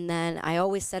 And then I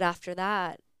always said after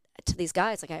that, to these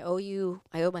guys, like, I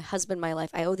owe my husband my life.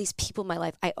 I owe these people my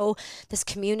life. I owe this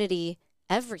community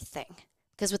everything.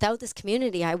 Because without this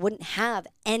community, I wouldn't have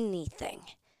anything.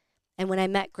 And when I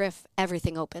met Griff,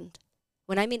 everything opened.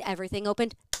 When I mean everything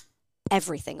opened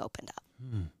up.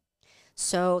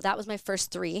 So that was my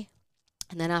first 3.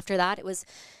 And then after that, it was,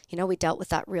 we dealt with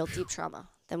that real deep trauma.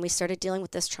 Then we started dealing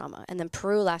with this trauma. And then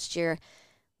Peru last year,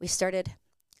 we started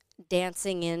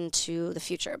dancing into the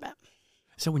future a bit.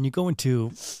 So when you go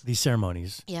into these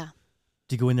ceremonies, do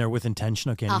you go in there with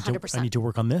intention? Okay, I need to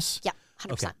work on this. Yeah,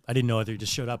 100%. Okay, I didn't know whether you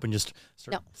just showed up and just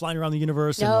started flying around the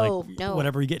universe No.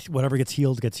 whatever gets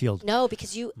healed gets healed. No,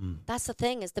 because that's the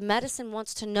thing is the medicine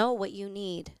wants to know what you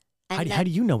need. And how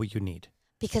do you know what you need?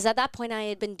 Because at that point I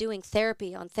had been doing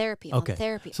therapy on therapy on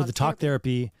therapy. So the talk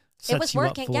therapy sets it was you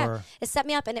working. up for... Yeah, it set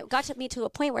me up, and it got me to a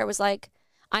point where it was like,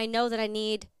 I know that I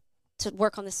need to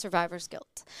work on this survivor's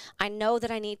guilt. I know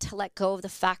that I need to let go of the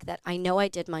fact that I know I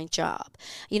did my job.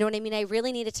 You know what I mean? I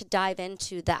really needed to dive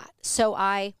into that. So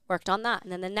I worked on that.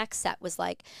 And then the next set was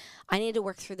like, I need to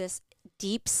work through this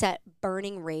deep set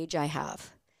burning rage I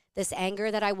have. This anger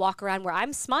that I walk around where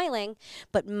I'm smiling,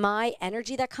 but my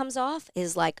energy that comes off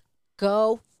is like,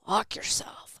 go fuck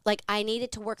yourself. Like, I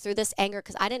needed to work through this anger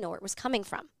because I didn't know where it was coming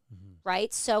from.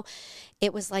 Right? So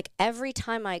it was like every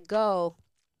time I go,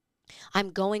 I'm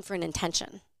going for an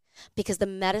intention because the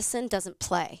medicine doesn't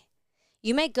play.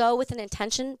 You may go with an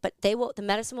intention, but the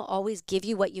medicine will always give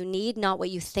you what you need, not what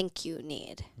you think you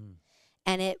need.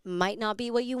 And it might not be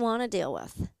what you want to deal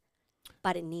with,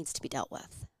 but it needs to be dealt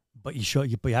with. But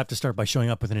you have to start by showing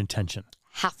up with an intention.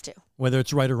 Have to. Whether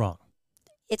it's right or wrong.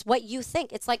 It's what you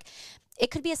think. It's like,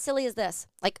 it could be as silly as this.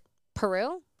 Like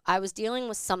Peru, I was dealing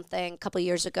with something a couple of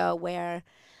years ago where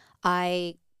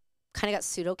I kind of got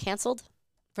pseudo-canceled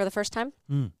for the first time.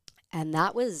 And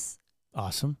that was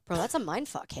awesome. Bro, that's a mind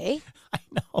fuck, hey? I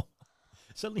know.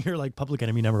 Suddenly you're like public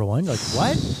enemy number 1. Like,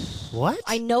 what? What?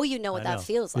 I know you know what that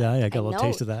feels like. Yeah, I got a little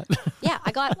taste of that. Yeah,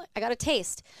 I got a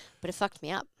taste, but it fucked me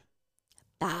up.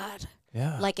 Bad.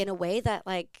 Yeah. Like in a way that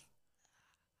like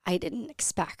I didn't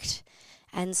expect.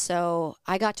 And so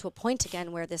I got to a point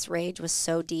again where this rage was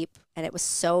so deep and it was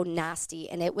so nasty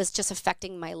and it was just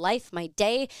affecting my life, my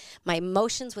day, my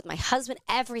emotions with my husband,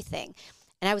 everything.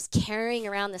 And I was carrying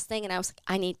around this thing and I was like,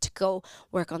 I need to go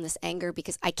work on this anger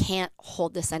because I can't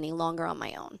hold this any longer on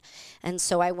my own. And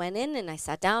so I went in and I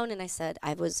sat down and I said,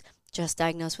 I was just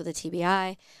diagnosed with a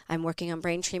TBI. I'm working on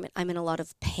brain treatment. I'm in a lot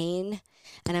of pain,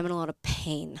 and I'm in a lot of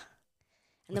pain.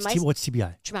 And What's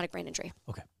TBI? Traumatic brain injury.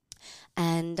 Okay.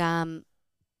 And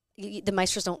the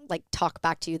maestros don't like talk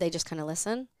back to you. They just kind of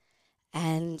listen.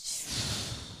 And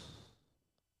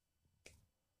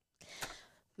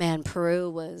man, Peru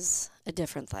was a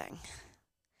different thing.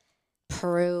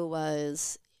 Peru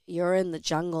was, you're in the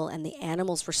jungle and the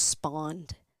animals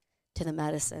respond to the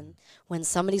medicine. When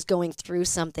somebody's going through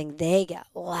something, they get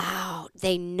loud.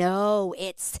 They know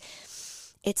it's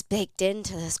baked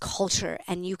into this culture,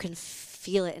 and you can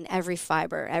feel it in every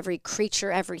fiber, every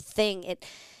creature, everything.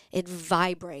 It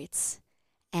vibrates.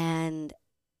 And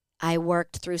I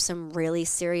worked through some really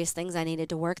serious things I needed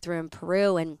to work through in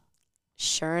Peru, and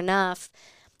sure enough,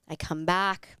 I come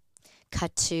back,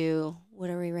 cut to, what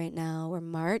are we right now? We're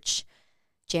March,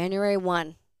 January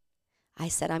 1. I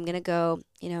said, I'm going to go,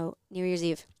 New Year's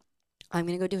Eve, I'm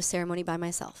going to go do a ceremony by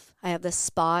myself. I have this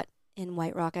spot in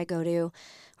White Rock I go to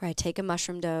where I take a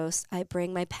mushroom dose. I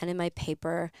bring my pen and my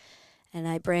paper, and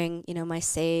I bring, my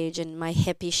sage and my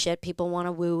hippie shit people want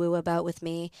to woo-woo about with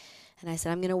me. And I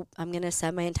said, I'm gonna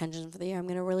set my intentions for the year. I'm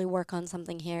gonna really work on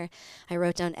something here. I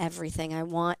wrote down everything I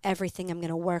want, everything I'm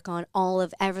gonna work on, all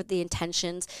of the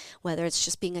intentions, whether it's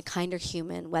just being a kinder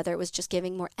human, whether it was just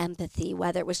giving more empathy,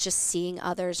 whether it was just seeing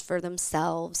others for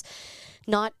themselves,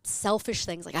 not selfish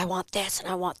things like I want this and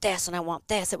I want this and I want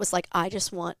this. It was like, I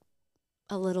just want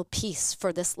a little piece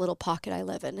for this little pocket I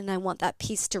live in, and I want that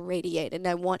piece to radiate, and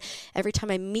I want every time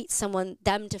I meet someone,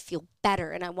 them to feel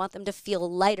better, and I want them to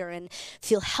feel lighter and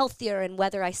feel healthier, and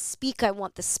whether I speak, I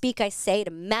want the speak I say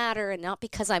to matter, and not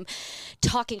because I'm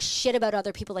talking shit about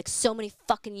other people like so many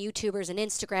fucking YouTubers and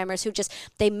Instagrammers who just,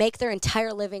 they make their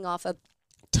entire living off of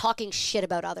talking shit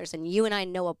about others, and you and I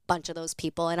know a bunch of those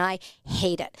people, and I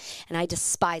hate it and I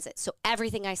despise it. So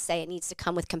everything I say, it needs to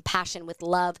come with compassion, with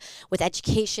love, with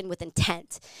education, with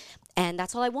intent, and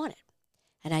that's all I wanted.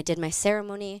 And I did my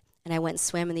ceremony, and I went and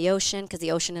swam in the ocean because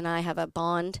the ocean and I have a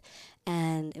bond,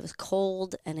 and it was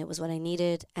cold, and it was what I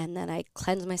needed, and then I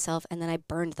cleansed myself, and then I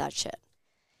burned that shit.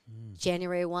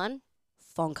 January 1,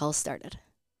 phone calls started.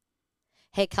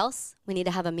 Hey, Kels, we need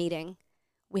to have a meeting.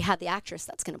 We have the actress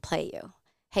that's going to play you.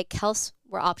 Hey, Kels,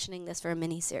 we're optioning this for a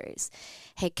mini-series.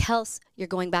 Hey, Kels, you're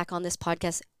going back on this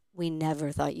podcast we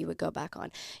never thought you would go back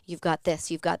on. You've got this,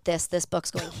 this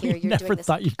book's going here, you're doing this. Never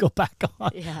thought you'd go back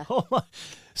on. Yeah.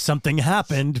 Something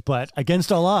happened, but against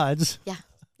all odds. Yeah.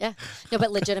 Yeah. No,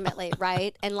 but legitimately,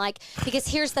 right? And because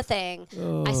here's the thing.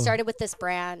 I started with this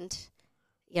brand.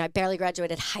 I barely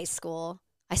graduated high school.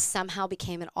 I somehow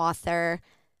became an author,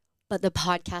 but the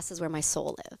podcast is where my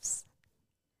soul lives.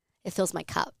 It fills my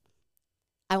cup.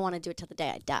 I want to do it till the day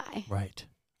I die. Right.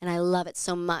 And I love it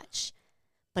so much.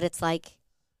 But it's like,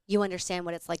 you understand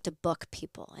what it's like to book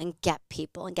people and get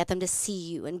them to see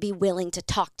you and be willing to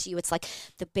talk to you. It's like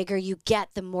the bigger you get,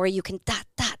 the more you can that.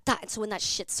 And so when that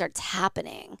shit starts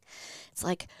happening, it's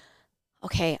like,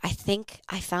 okay, I think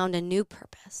I found a new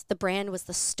purpose. The brand was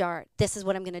the start. This is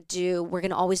what I'm going to do. We're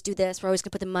going to always do this. We're always going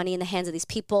to put the money in the hands of these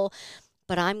people.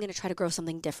 But I'm going to try to grow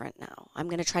something different now. I'm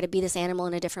going to try to be this animal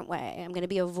in a different way. I'm going to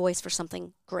be a voice for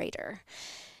something greater.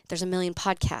 There's a million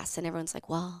podcasts, and everyone's like,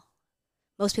 well,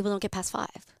 most people don't get past 5.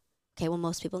 Okay, well,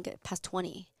 most people don't get past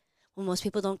 20. Well, most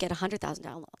people don't get 100,000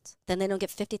 downloads. Then they don't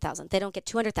get 50,000. They don't get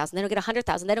 200,000. They don't get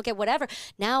 100,000. They don't get whatever.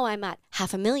 Now I'm at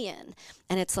 500,000.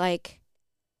 And it's like,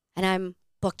 and I'm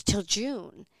booked till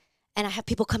June. And I have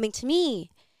people coming to me.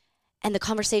 And the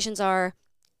conversations are,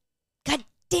 God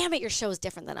damn it, your show is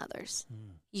different than others.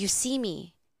 You see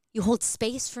me. You hold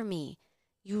space for me.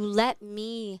 You let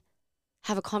me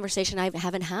have a conversation I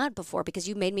haven't had before because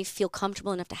you made me feel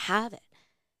comfortable enough to have it.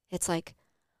 It's like,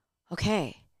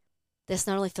 okay, this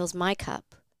not only fills my cup,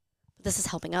 but this is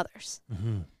helping others.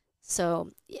 Mm-hmm.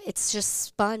 So it's just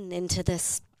spun into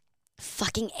this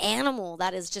fucking animal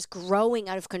that is just growing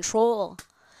out of control.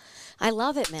 I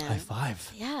love it, man. High five.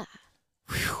 Yeah.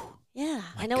 Whew. Yeah,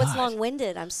 My I know God. it's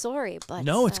long-winded. I'm sorry, but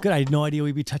no, it's good. I had no idea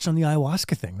we'd be touching on the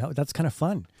ayahuasca thing. That's kind of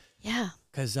fun. Yeah,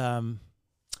 because I've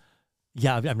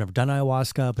never done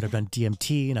ayahuasca, but I've done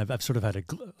DMT, and I've sort of had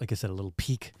like I said, a little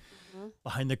peek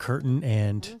behind the curtain,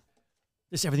 and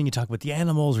just everything you talk about, the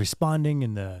animals responding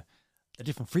and the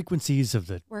different frequencies of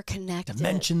the we're connected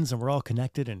dimensions, and we're all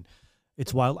connected, and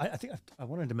it's wild. I think I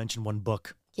wanted to mention one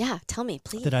book. Yeah, tell me,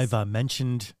 please. That I've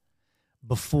mentioned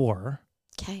before.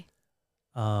 Okay.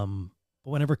 But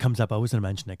whenever it comes up, I always going to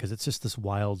mention it because it's just this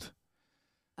wild.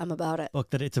 I'm about it. Book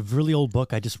that it's a really old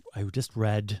book. I just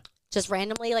read. Just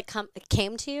randomly, it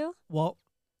came to you? Well,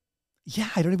 yeah,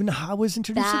 I don't even know how I was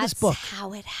introduced to this book. That's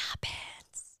how it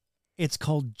happens. It's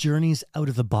called Journeys Out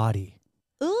of the Body.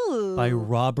 Ooh, Ooh. by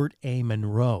Robert A.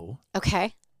 Monroe.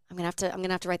 Okay. I'm gonna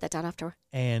have to write that down after.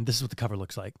 And this is what the cover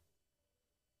looks like.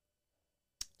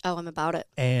 Oh, I'm about it.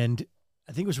 And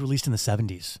I think it was released in the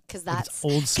 70s. Because Like, that's it's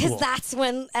old school. Because that's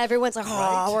when everyone's like, oh,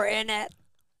 Right? we're in it.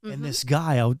 And this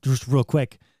guy, I'll just real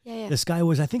quick. Yeah. This guy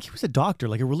was, I think he was a doctor,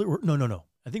 like a really, no.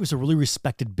 I think he was a really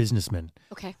respected businessman.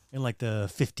 Okay. In like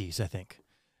the 50s, I think.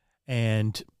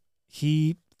 And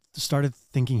he started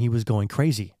thinking he was going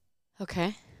crazy.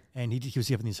 Okay. And he was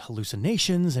having these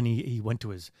hallucinations, and he went to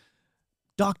his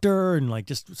doctor and like,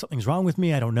 just something's wrong with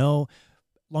me. I don't know.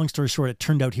 Long story short, it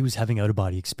turned out he was having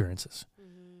out-of-body experiences.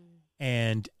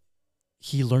 And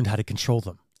he learned how to control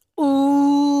them.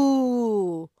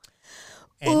 Ooh.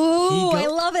 And I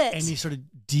love it. And he started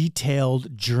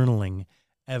detailed journaling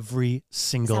every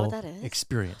single that is?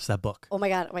 experience, that book. Oh my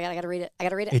God, I gotta read it.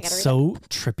 It's so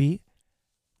trippy trippy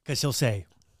because he'll say,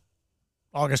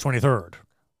 August 23rd,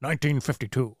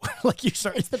 1952. Like you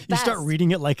start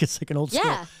reading it like it's like an old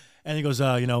school. And he goes,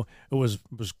 it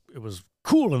was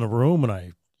cool in the room, and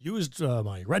I used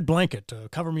my red blanket to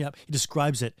cover me up. He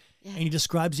describes it, and he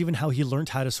describes even how he learned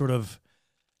how to sort of,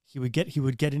 he would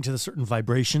get into the certain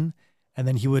vibration, and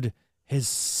then his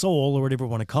soul, or whatever you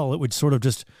want to call it, would sort of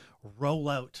just roll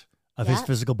out of his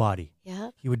physical body. Yeah.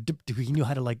 He knew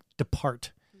how to like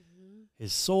depart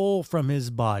his soul from his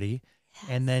body,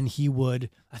 and then he would.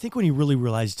 I think when he really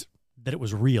realized that it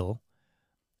was real,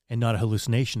 and not a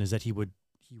hallucination, is that he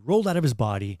rolled out of his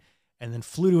body, and then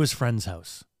flew to his friend's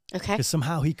house. Okay. Because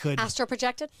somehow he could astral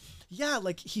projected. Yeah,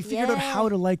 like he figured out how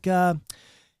to like.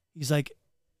 He's like,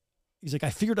 I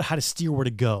figured out how to steer where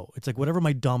to go. It's like whatever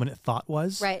my dominant thought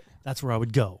was. Right. That's where I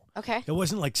would go. Okay. It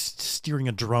wasn't like steering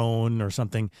a drone or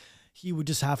something. He would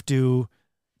just have to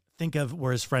think of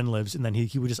where his friend lives, and then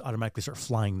he would just automatically start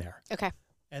flying there. Okay.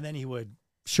 And then he would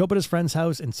show up at his friend's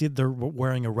house and see that they're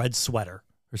wearing a red sweater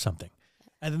or something.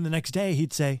 And then the next day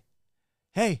he'd say,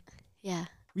 hey, yeah,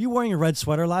 were you wearing a red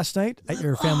sweater last night at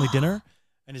your family dinner?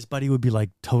 And his buddy would be like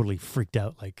totally freaked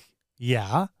out. Like,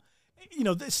 yeah.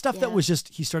 The stuff that was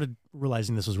just, he started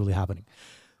realizing this was really happening.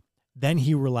 Then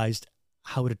he realized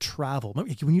how to travel.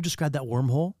 When you described that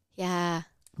wormhole,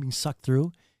 being sucked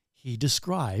through, he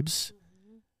describes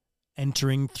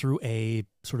entering through a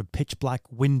sort of pitch black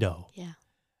window. Yeah.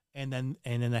 And then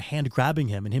a hand grabbing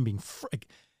him, and him being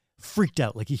freaked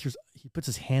out. Like he puts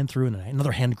his hand through, and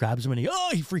another hand grabs him, and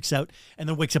he freaks out, and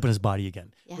then wakes up in his body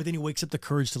again. Yeah. But then he wakes up the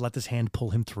courage to let this hand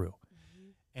pull him through.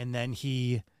 And then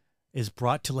he is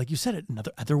brought to, like you said,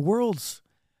 other worlds.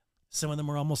 Some of them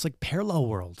are almost like parallel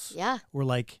worlds. Yeah. Where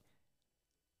like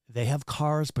they have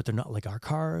cars, but they're not like our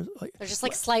cars. Like, they're just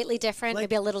like slightly different,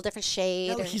 maybe a little different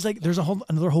shade. Yeah, he's like, there's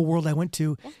another whole world I went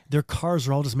to. Yeah. Their cars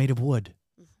are all just made of wood,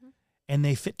 and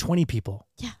they fit 20 people.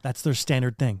 Yeah. That's their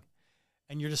standard thing.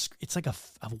 And it's like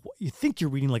you think you're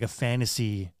reading like a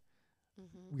fantasy,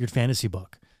 weird fantasy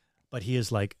book, but he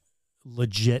is like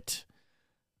legit.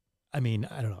 I mean,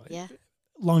 I don't know. Yeah.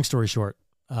 Long story short,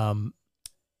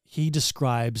 he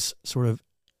describes sort of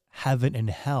heaven and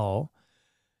hell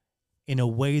in a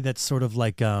way that's sort of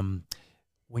like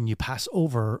when you pass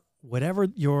over whatever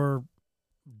your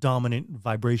dominant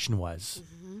vibration was.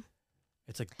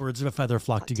 It's like birds of a feather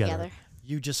flock together.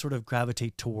 You just sort of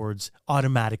gravitate towards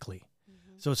automatically.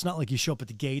 So it's not like you show up at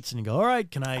the gates and you go, all right,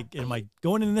 am I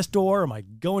going in this door? Am I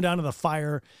going down to the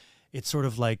fire? It's sort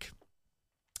of like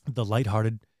the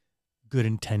lighthearted, good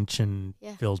intention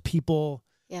filled people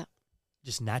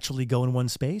just naturally go in one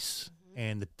space.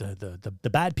 And the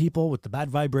bad people with the bad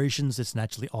vibrations, it's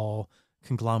naturally all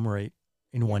conglomerate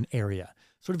in one area,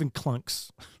 sort of in clunks.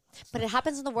 But it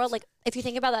happens in the world. Like if you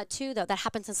think about that too, though, that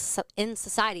happens in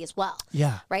society as well.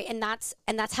 Yeah. Right. And that's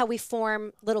how we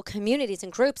form little communities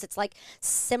and groups. It's like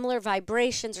similar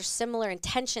vibrations or similar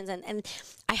intentions. And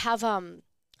I have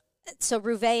so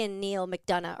Ruve and Neil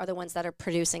McDonough are the ones that are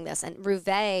producing this. And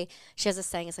Ruve, she has this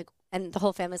saying, it's like, and the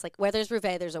whole family's like, where there's Ruve,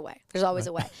 there's a way. There's always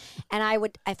a way. And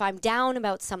if I'm down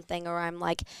about something, or I'm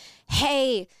like,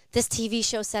 hey, this TV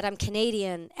show said I'm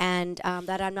Canadian and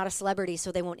that I'm not a celebrity,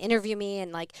 so they won't interview me,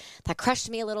 and like that crushed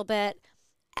me a little bit,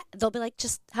 they'll be like,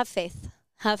 just have faith.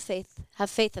 Have faith. Have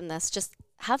faith in this. Just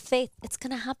have faith. It's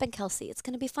going to happen, Kelsie. It's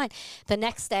going to be fine. The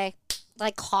next day,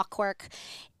 like clockwork,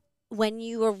 when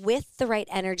you are with the right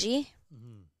energy,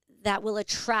 that will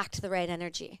attract the right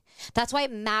energy. That's why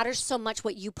it matters so much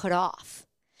what you put off.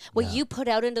 What you put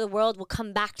out into the world will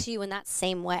come back to you in that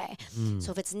same way.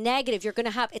 So if it's negative, you're going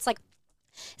to have, it's like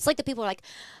the people are like,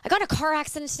 I got in a car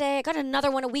accident today. I got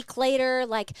another one a week later.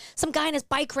 Like some guy on his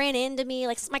bike ran into me.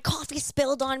 Like my coffee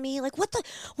spilled on me. Like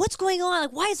what's going on?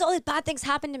 Like why is all these bad things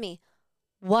happen to me?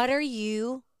 What are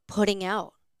you putting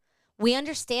out? We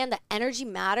understand that energy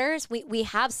matters. We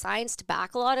have science to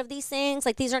back a lot of these things.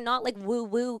 Like, these are not like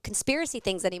woo-woo conspiracy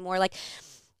things anymore. Like,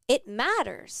 it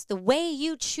matters. The way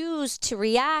you choose to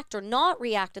react or not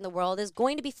react in the world is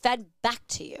going to be fed back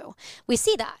to you. We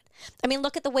see that. I mean,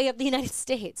 look at the way of the United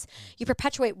States. You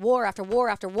perpetuate war after war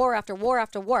after war after war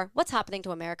after war. What's happening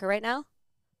to America right now?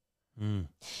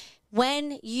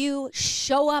 When you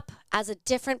show up as a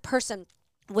different person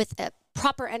with a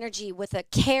proper energy, with a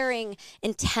caring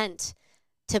intent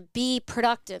to be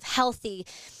productive, healthy,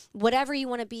 whatever you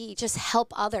want to be, just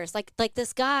help others. Like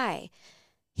this guy,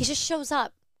 he just shows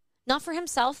up, not for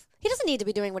himself. He doesn't need to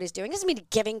be doing what he's doing. He doesn't need to be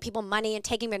giving people money and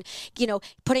taking him and,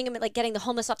 putting him like getting the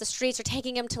homeless off the streets or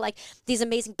taking him to like these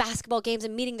amazing basketball games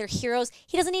and meeting their heroes.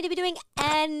 He doesn't need to be doing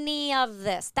any of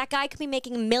this. That guy could be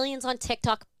making millions on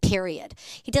TikTok, period.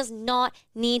 He does not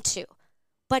need to,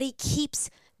 but he keeps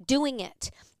doing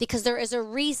it because there is a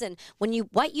reason. When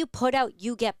what you put out,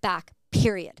 you get back,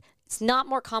 period. It's not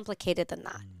more complicated than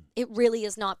that. It really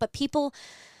is not. But people,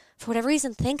 for whatever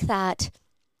reason, think that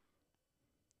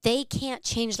they can't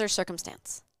change their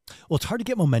circumstance. Well, it's hard to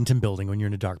get momentum building when you're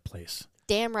in a dark place.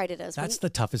 Damn right it is. That's the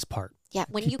toughest part. Yeah,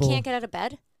 when you can't get out of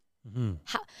bed.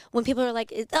 When people are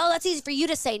like, oh, that's easy for you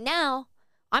to say now.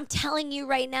 I'm telling you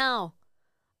right now.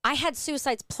 I had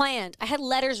suicides planned. I had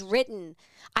letters written.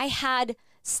 I had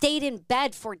stayed in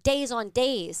bed for days on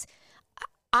days.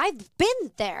 I've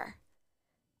been there.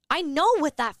 I know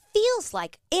what that feels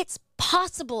like. It's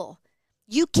possible.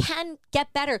 You can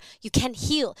get better. You can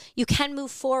heal. You can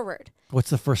move forward. What's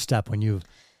the first step when you've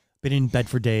been in bed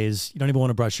for days? You don't even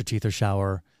want to brush your teeth or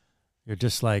shower. You're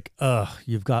just like,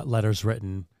 you've got letters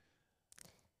written.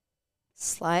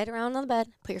 Slide around on the bed.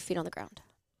 Put your feet on the ground.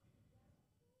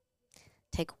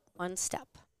 Take one step.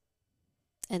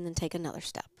 And then take another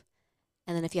step.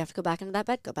 And then if you have to go back into that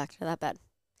bed, go back to that bed.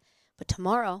 But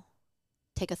tomorrow,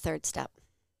 take a third step.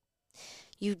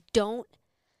 You don't.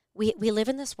 We live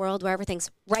in this world where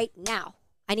everything's right now.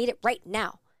 I need it right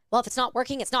now. Well, if it's not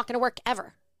working, it's not going to work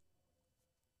ever.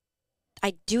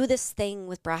 I do this thing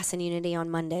with Brass and Unity on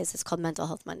Mondays. It's called Mental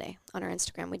Health Monday on our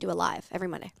Instagram. We do a live every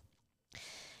Monday.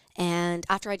 And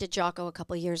after I did Jocko a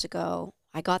couple of years ago,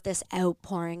 I got this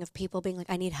outpouring of people being like,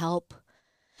 I need help.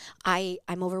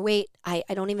 I'm overweight. I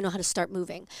don't even know how to start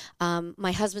moving.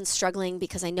 My husband's struggling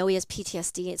because I know he has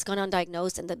PTSD. It's gone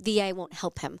undiagnosed and the VA won't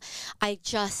help him. I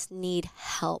just need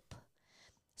help.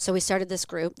 So we started this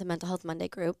group, the Mental Health Monday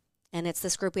group, and it's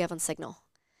this group we have on Signal.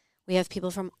 We have people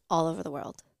from all over the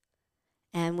world.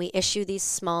 And we issue these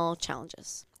small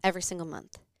challenges every single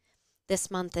month. This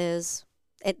month is,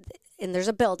 and there's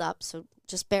a build up, so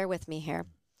just bear with me here.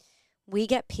 We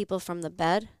get people from the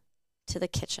bed to the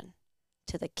kitchen,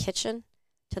 to the kitchen,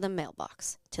 to the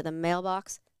mailbox, to the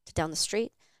mailbox, to down the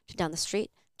street,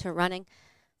 to running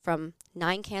from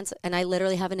 9 cans. And I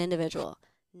literally have an individual,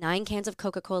 9 cans of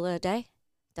Coca-Cola a day,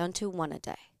 down to 1 a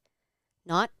day.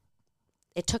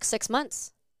 It took 6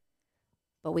 months,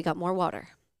 but we got more water.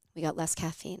 We got less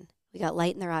caffeine. We got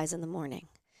light in their eyes in the morning.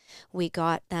 We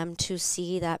got them to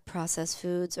see that processed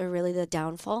foods are really the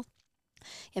downfall.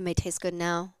 It may taste good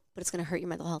now, but it's going to hurt your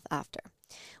mental health after.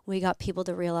 We got people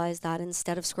to realize that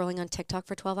instead of scrolling on TikTok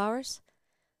for 12 hours,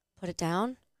 put it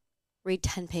down, read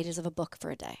 10 pages of a book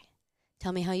for a day.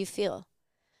 Tell me how you feel.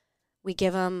 We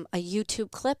give them a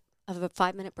YouTube clip of a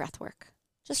 5-minute breath work.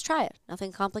 Just try it.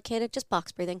 Nothing complicated, just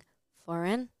box breathing. 4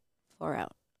 in, 4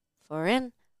 out. 4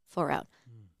 in, 4 out.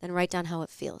 Then write down how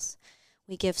it feels.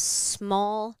 We give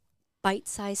small,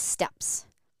 bite-sized steps.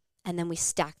 And then we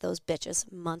stack those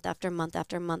bitches month after month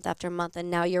after month after month.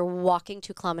 And now you're walking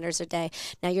 2 kilometers a day.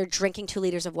 Now you're drinking 2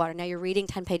 liters of water. Now you're reading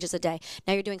 10 pages a day.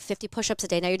 Now you're doing 50 push-ups a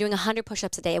day. Now you're doing 100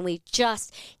 push-ups a day. And we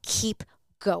just keep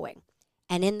going.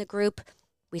 And in the group,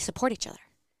 we support each other.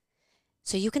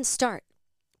 So you can start.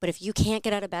 But if you can't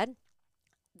get out of bed,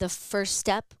 the first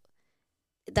step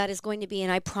that is going to be,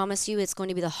 and I promise you it's going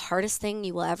to be the hardest thing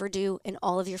you will ever do in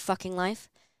all of your fucking life,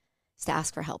 is to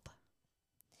ask for help.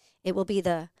 It will be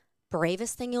the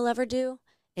bravest thing you'll ever do.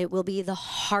 It will be the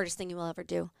hardest thing you will ever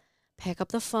do. Pick up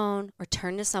the phone or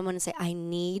turn to someone and say, I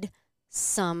need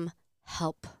some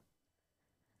help.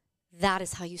 That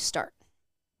is how you start.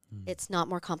 It's not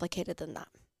more complicated than that.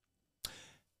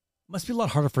 Must be a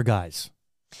lot harder for guys.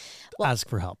 Well, ask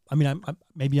for help. I mean,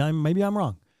 maybe I'm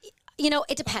wrong. You know,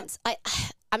 it depends.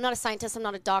 I'm not a scientist. I'm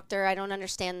not a doctor. I don't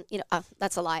understand.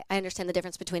 That's a lie. I understand the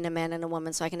difference between a man and a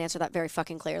woman, so I can answer that very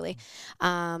fucking clearly.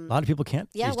 A lot of people can't.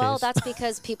 Yeah, well, that's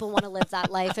because people want to live that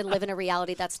life and live in a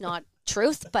reality that's not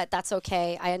truth, but that's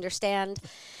okay. I understand,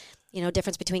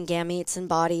 difference between gametes and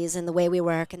bodies and the way we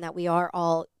work and that we are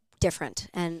all different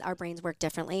and our brains work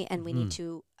differently, and we need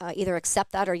to either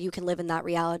accept that or you can live in that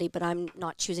reality, but I'm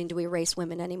not choosing to erase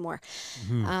women anymore.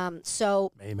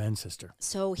 So amen, sister.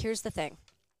 So here's the thing.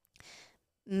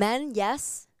 Men,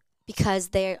 yes, because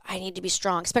I need to be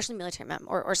strong, especially military men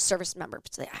or service members.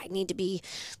 I need to be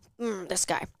this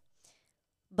guy.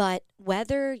 But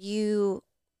whether you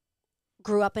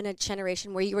grew up in a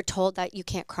generation where you were told that you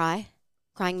can't cry,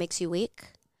 crying makes you weak,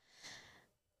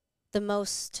 the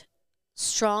most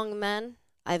strong men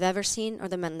I've ever seen are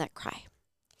the men that cry.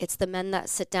 It's the men that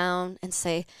sit down and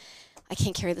say, I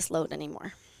can't carry this load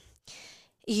anymore.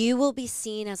 You will be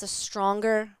seen as a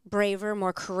stronger, braver,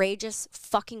 more courageous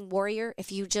fucking warrior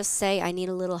if you just say, I need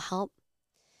a little help.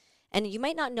 And you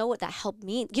might not know what that help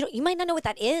means. You might not know what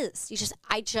that is.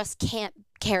 I just can't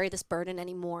carry this burden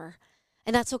anymore.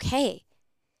 And that's okay.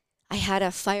 I had a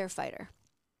firefighter,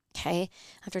 okay,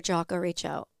 after Jocko reached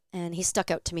out. And he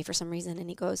stuck out to me for some reason. And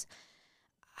he goes,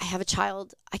 I have a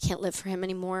child. I can't live for him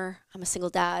anymore. I'm a single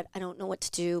dad. I don't know what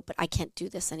to do, but I can't do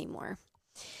this anymore.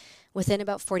 Within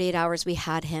about 48 hours, we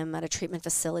had him at a treatment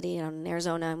facility in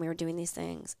Arizona, and we were doing these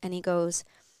things. And he goes,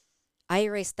 I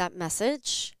erased that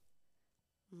message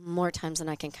more times than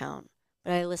I can count.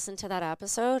 But I listened to that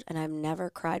episode, and I've never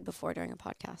cried before during a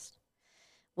podcast.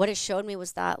 What it showed me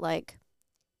was that, like,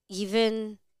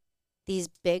 even these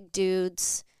big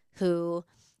dudes who,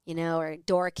 are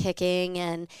door kicking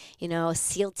and,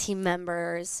 SEAL team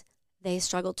members, they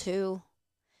struggle too.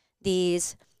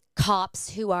 These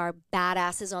cops who are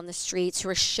badasses on the streets, who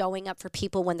are showing up for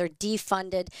people when they're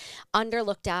defunded,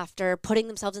 underlooked after, putting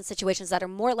themselves in situations that are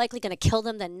more likely going to kill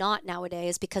them than not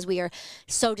nowadays because we are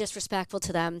so disrespectful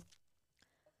to them.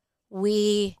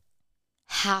 We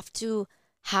have to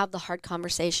have the hard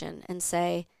conversation and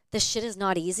say, this shit is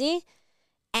not easy.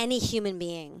 Any human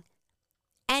being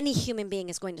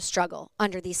is going to struggle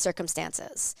under these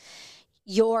circumstances.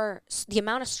 The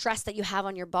amount of stress that you have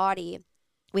on your body,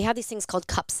 we have these things called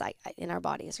cups in our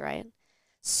bodies, right?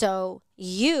 So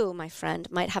you, my friend,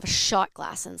 might have a shot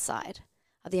glass inside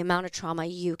of the amount of trauma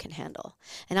you can handle.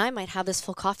 And I might have this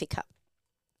full coffee cup.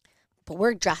 But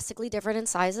we're drastically different in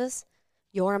sizes.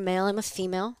 You're a male, I'm a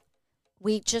female.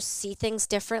 We just see things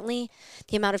differently.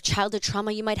 The amount of childhood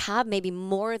trauma you might have, maybe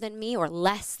more than me or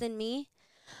less than me.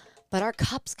 But our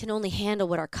cups can only handle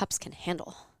what our cups can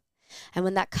handle. And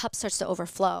when that cup starts to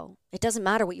overflow, it doesn't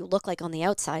matter what you look like on the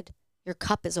outside. Your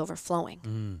cup is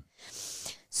overflowing.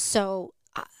 So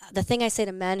the thing I say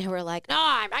to men who are like, no,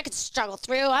 I could struggle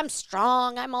through. I'm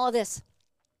strong. I'm all of this.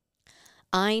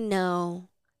 I know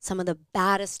some of the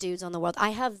baddest dudes on the world. I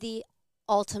have the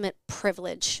ultimate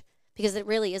privilege, because it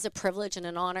really is a privilege and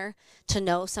an honor to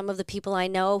know some of the people I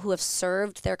know who have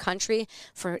served their country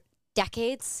for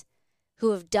decades,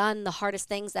 who have done the hardest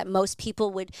things that most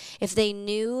people would, if they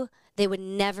knew, they would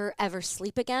never, ever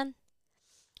sleep again.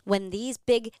 When these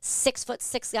big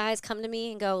 6'6" guys come to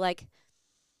me and go like,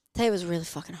 today was really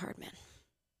fucking hard, man.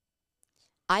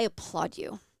 I applaud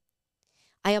you.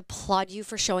 I applaud you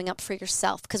for showing up for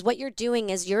yourself. Because what you're doing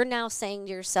is you're now saying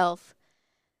to yourself,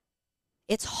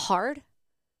 it's hard.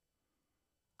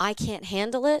 I can't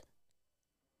handle it.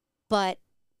 But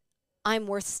I'm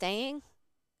worth staying.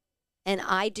 And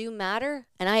I do matter.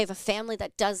 And I have a family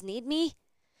that does need me.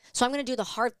 So I'm going to do the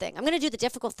hard thing. I'm going to do the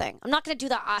difficult thing. I'm not going to do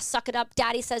the suck it up,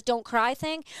 daddy says don't cry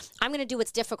thing. I'm going to do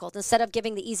what's difficult. Instead of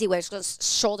giving the easy way, just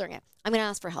shouldering it, I'm going to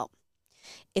ask for help.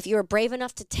 If you're brave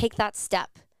enough to take that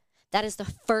step, that is the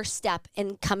first step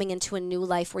in coming into a new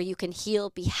life where you can heal,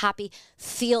 be happy,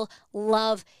 feel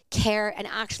love, care, and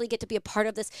actually get to be a part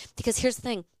of this. Because here's the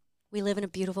thing. We live in a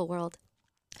beautiful world.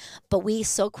 But we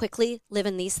so quickly live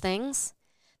in these things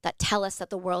that tell us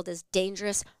that the world is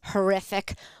dangerous,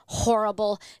 horrific,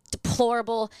 horrible,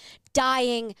 deplorable,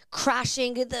 dying,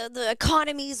 crashing, the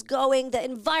economy's going, the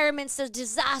environment's a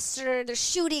disaster, there's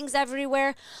shootings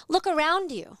everywhere. Look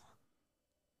around you.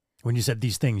 When you said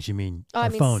these things, you mean our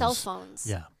phones. Cell phones.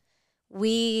 Yeah.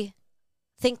 We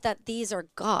think that these are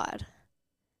God,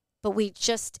 but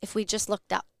if we just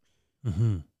looked up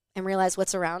and realized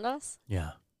what's around us,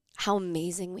 how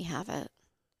amazing we have it.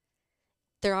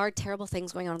 There are terrible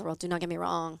things going on in the world. Do not get me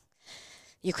wrong.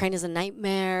 Ukraine is a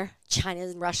nightmare. China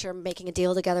and Russia are making a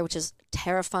deal together, which is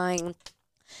terrifying.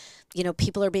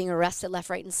 People are being arrested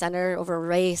left, right, and center over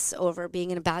race, over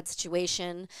being in a bad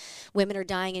situation. Women are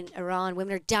dying in Iran.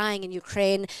 Women are dying in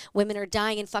Ukraine. Women are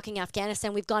dying in fucking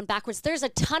Afghanistan. We've gone backwards. There's a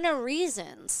ton of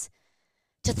reasons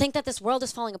to think that this world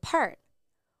is falling apart.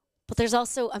 But there's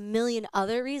also a million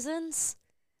other reasons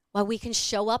why we can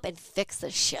show up and fix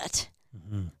this shit.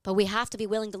 But we have to be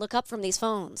willing to look up from these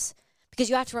phones, because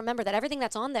you have to remember that everything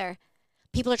that's on there,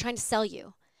 people are trying to sell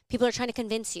you. People are trying to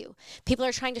convince you. People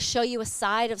are trying to show you a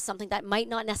side of something that might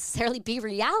not necessarily be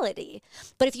reality.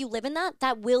 But if you live in that,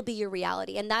 that will be your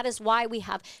reality. And that is why we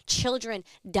have children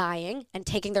dying and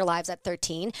taking their lives at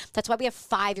 13. That's why we have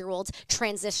 5-year-olds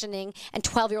transitioning and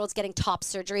 12-year-olds getting top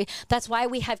surgery. That's why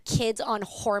we have kids on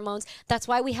hormones. That's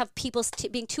why we have people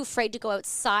being too afraid to go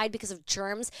outside because of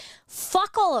germs.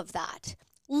 Fuck all of that.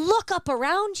 Look up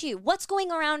around you. What's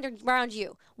going around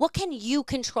you? What can you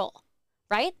control?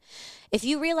 Right? If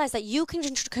you realize that you can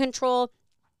control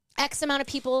X amount of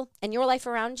people in your life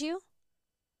around you,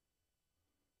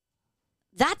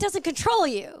 that doesn't control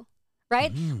you,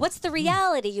 right? What's the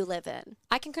reality you live in?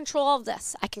 I can control all of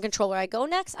this. I can control where I go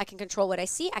next. I can control what I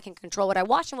see. I can control what I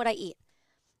watch and what I eat.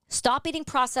 Stop eating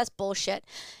processed bullshit.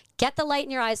 Get the light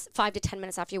in your eyes 5 to 10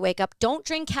 minutes after you wake up. Don't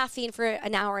drink caffeine for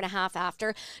an hour and a half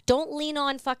after. Don't lean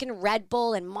on fucking Red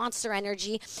Bull and Monster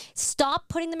Energy. Stop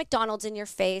putting the McDonald's in your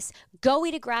face. Go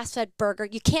eat a grass-fed burger.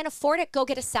 You can't afford it, go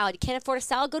get a salad. You can't afford a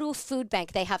salad, go to a food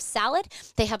bank. They have salad.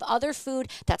 They have other food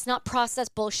that's not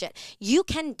processed bullshit. You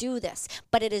can do this,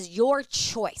 but it is your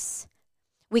choice.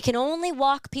 We can only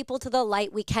walk people to the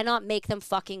light. We cannot make them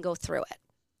fucking go through it.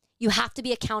 You have to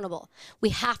be accountable. We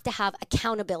have to have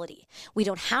accountability. We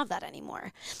don't have that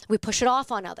anymore. We push it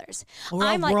off on others.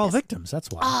 Well, we're all victims. That's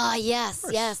why. Ah, yes,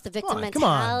 the victim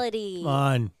mentality. Come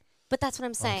on. But that's what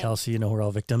I'm saying. Kelsie, you know we're all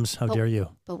victims. How dare you?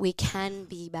 But we can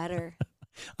be better.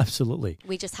 Absolutely.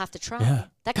 We just have to try. Yeah.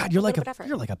 That God, you're like a pastor,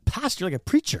 you're like a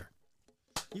preacher.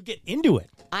 You get into it.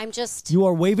 You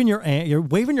are waving your hands.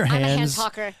 I'm a hand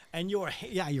talker. And you're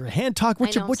a hand talker.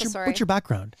 What's your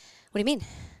background? What do you mean?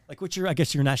 Like, what's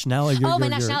your nationality? My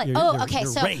nationality. Okay.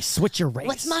 So race. What's your race?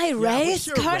 What's my race,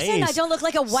 Carson? I don't look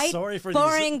like a white,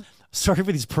 boring. Sorry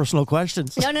for these personal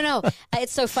questions. No.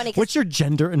 It's so funny. What's your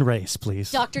gender and race,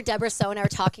 please? Dr. Deborah So and I were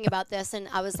talking about this, and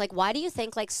I was like, why do you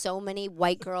think like so many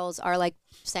white girls are like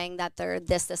saying that they're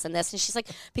this, this, and this? And she's like,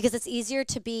 because it's easier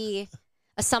to be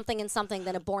a something and something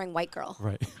than a boring white girl.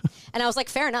 Right. And I was like,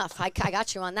 fair enough. I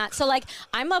got you on that. So like,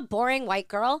 I'm a boring white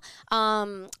girl.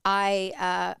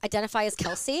 I identify as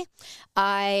Kelsie.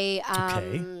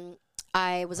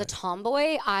 I was a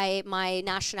tomboy. My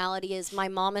nationality is, my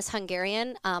mom is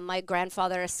Hungarian. My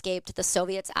grandfather escaped the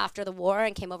Soviets after the war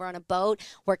and came over on a boat,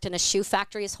 worked in a shoe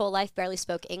factory his whole life, barely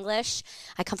spoke English.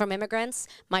 I come from immigrants.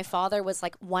 My father was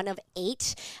like one of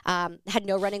 8, had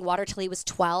no running water till he was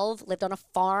 12, lived on a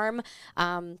farm.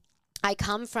 I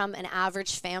come from an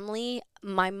average family.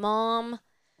 My mom,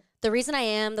 the reason I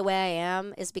am the way I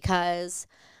am is because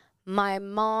my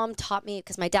mom taught me,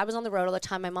 because my dad was on the road all the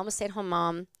time. My mom was a stay-at-home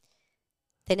mom.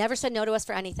 They never said no to us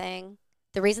for anything.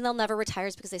 The reason they'll never retire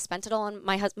is because they spent it all on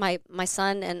my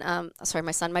son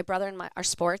and my brother and our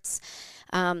sports.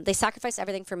 They sacrificed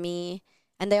everything for me,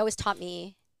 and they always taught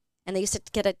me. And they used to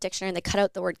get a dictionary and they cut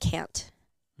out the word can't.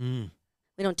 We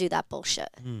don't do that bullshit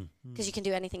because you can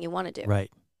do anything you want to do. Right.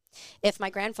 If my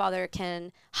grandfather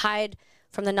can hide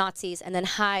from the Nazis and then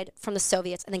hide from the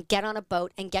Soviets and then get on a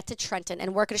boat and get to Trenton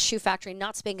and work at a shoe factory,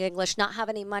 not speak English, not have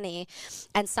any money,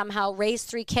 and somehow raise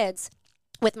 3 kids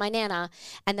with my Nana,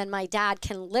 and then my dad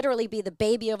can literally be the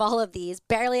baby of all of these,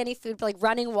 barely any food, like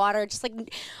running water, just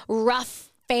like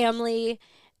rough family,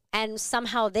 and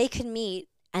somehow they can meet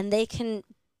and they can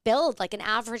build like an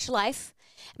average life.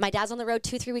 My dad's on the road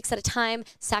 2-3 weeks at a time,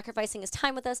 sacrificing his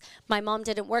time with us. My mom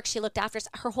didn't work. She looked after us.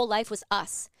 Her whole life was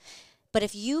us. But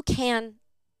if you can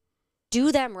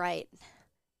do them right?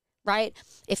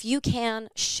 If you can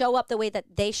show up the way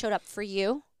that they showed up for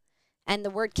you, and the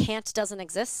word can't doesn't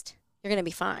exist, you're going to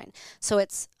be fine. So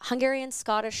it's Hungarian,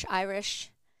 Scottish,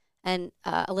 Irish, and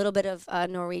a little bit of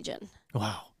Norwegian.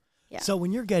 Wow. Yeah. So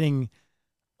when you're getting,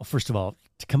 well, first of all,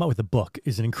 to come out with a book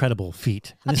is an incredible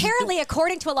feat. Apparently,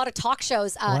 according to a lot of talk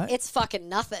shows, it's fucking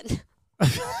nothing.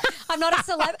 I'm not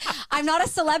a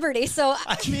celebrity, so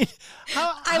I mean,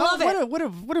 I love it.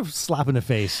 What a slap in the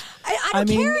face. I don't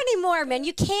care anymore, man.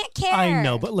 You can't care. I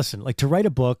know, but listen, like to write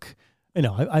a book, you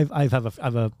know, I have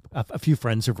a few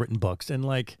friends who've written books, and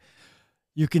like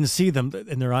you can see them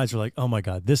in their eyes are like, oh my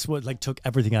God, this like took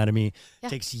everything out of me. Yeah. It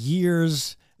takes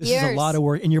years. This is a lot of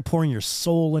work, and you're pouring your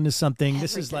soul into something. Everything.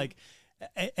 This is like,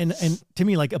 and to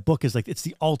me, like a book is like, it's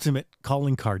the ultimate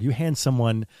calling card. You hand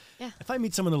someone, if I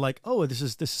meet someone, they're like, oh, this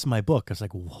is my book. I was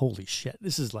like, well, holy shit.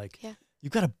 This is like,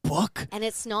 you've got a book. And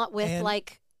it's not with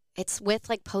it's with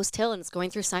like Post Hill, and it's going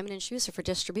through Simon & Schuster for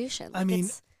distribution. Like, I mean,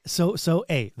 so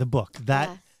the book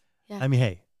that, I mean,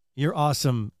 hey, you're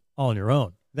awesome all on your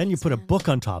own. Then you put a book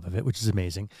on top of it, which is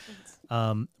amazing.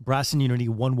 Brass and Unity,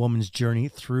 One Woman's Journey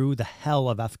Through the Hell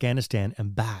of Afghanistan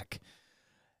and Back.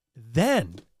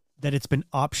 Then that it's been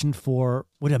optioned for,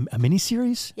 what, a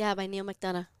miniseries? Yeah, by Neil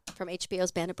McDonough from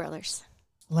HBO's Band of Brothers.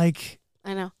 Like,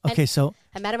 I know. okay, And so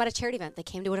I met him at a charity event. They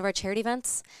came to one of our charity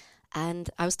events, and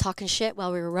I was talking shit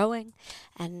while we were rowing,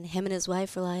 and him and his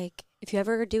wife were like, if you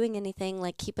ever are doing anything,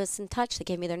 like, keep us in touch. They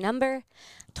gave me their number,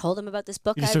 told them about this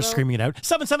book you just I start wrote. screaming it out.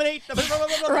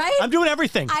 778. Right? I'm doing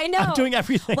everything. I know. I'm doing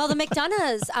everything. Well, the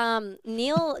McDonoughs,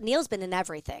 Neil's been in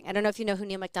everything. I don't know if you know who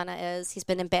Neil McDonough is. He's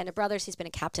been in Band of Brothers. He's been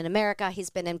in Captain America. He's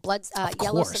been in of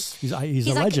Yellow. course. He's a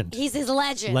like, legend. He's his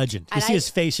legend. Legend. You And see his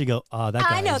face, you go, oh, that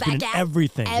guy. I know He's that been in guy.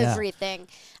 everything. Yeah. Everything.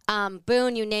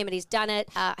 Boone, you name it, he's done it.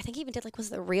 I think he even did, like, was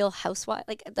the Real Housewife?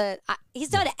 Like, he's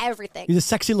done everything. He's a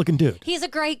sexy looking dude. He's a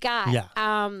great guy.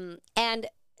 Yeah. And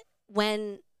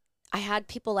when I had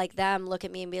people like them look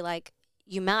at me and be like,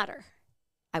 you matter,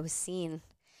 I was seen.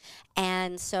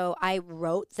 And so I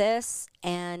wrote this,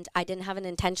 and I didn't have an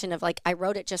intention of, like, I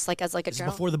wrote it just like as like a Is it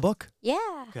journal. before the book?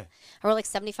 Yeah. Okay. I wrote like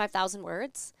 75,000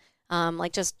 words,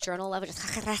 like just journal level,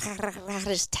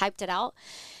 just typed it out.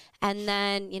 And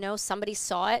then, somebody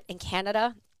saw it in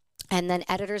Canada, and then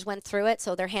editors went through it.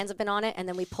 So their hands have been on it. And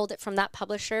then we pulled it from that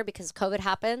publisher because COVID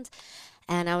happened.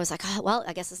 And I was like, oh, well,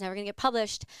 I guess it's never going to get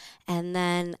published. And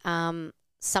then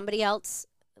somebody else,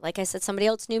 like I said, somebody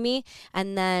else knew me,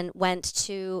 and then went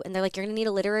to, and they're like, you're going to need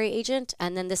a literary agent.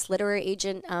 And then this literary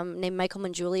agent named Michael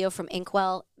Mangiulio from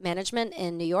Inkwell Management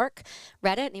in New York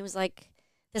read it, and he was like,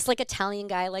 this like Italian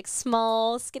guy, like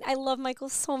small skin. I love Michael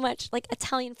so much, like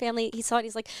Italian family. He saw it.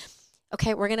 He's like,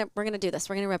 okay, we're gonna do this.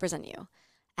 We're gonna represent you.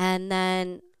 And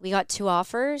then we got 2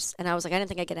 offers, and I was like, I didn't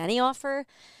think I'd get any offer,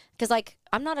 because like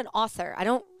I'm not an author. I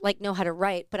don't like know how to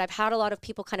write, but I've had a lot of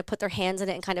people kind of put their hands in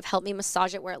it and kind of help me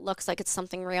massage it where it looks like it's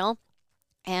something real.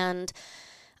 And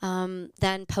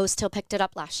then Post Hill picked it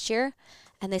up last year,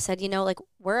 and they said, like,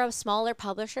 we're a smaller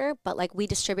publisher, but like we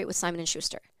distribute with Simon &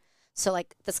 Schuster. So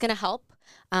like that's gonna help.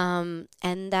 And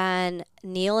then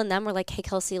Neil and them were like, hey,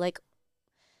 Kelsie, like,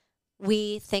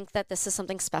 we think that this is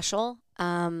something special.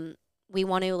 We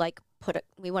want to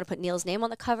put Neil's name on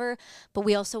the cover, but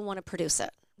we also want to produce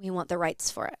it. We want the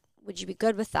rights for it. Would you be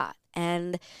good with that?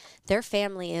 And their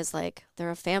family is like,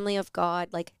 they're a family of God.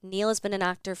 Like, Neil has been an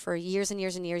actor for years and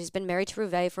years and years. He's been married to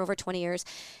Ruve for over 20 years.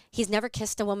 He's never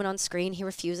kissed a woman on screen. He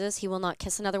refuses. He will not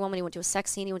kiss another woman. He won't do a sex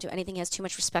scene. He won't do anything. He has too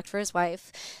much respect for his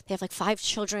wife. They have like 5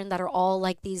 children that are all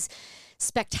like these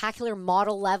spectacular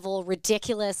model level,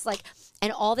 ridiculous, like,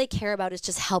 and all they care about is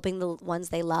just helping the ones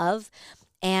they love.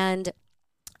 And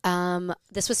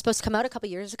this was supposed to come out a couple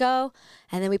years ago,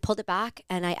 and then we pulled it back,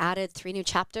 and I added 3 new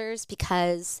chapters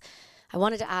because I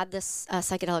wanted to add this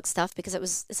psychedelic stuff because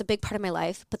it's a big part of my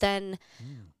life. But then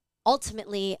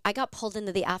ultimately I got pulled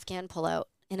into the Afghan pullout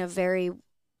in a very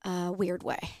weird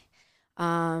way.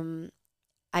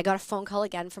 I got a phone call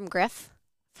again from Griff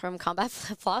from Combat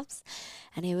Flip Flops,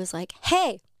 and he was like,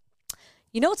 hey,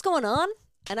 you know what's going on?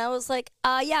 And I was like,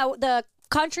 yeah, the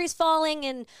country's falling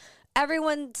and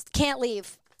everyone can't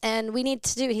leave. And we need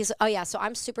to do, he's, oh yeah, so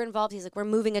I'm super involved. He's like, we're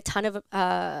moving a ton of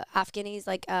Afghanis,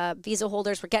 like visa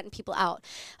holders. We're getting people out.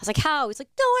 I was like, how? He's like,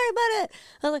 don't worry about it.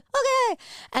 I was like, okay.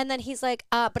 And then he's like,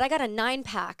 but I got a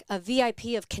 9-pack, a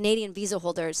VIP of Canadian visa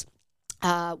holders.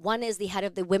 One is the head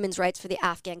of the women's rights for the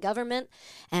Afghan government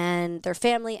and their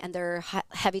family, and their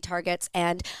heavy targets.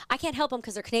 And I can't help them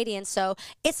because they're Canadian, so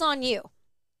it's on you.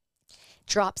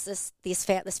 Drops this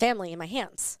family in my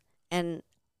hands. And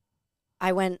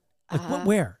I went, like,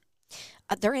 where?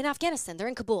 They're in Afghanistan. They're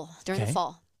in Kabul during the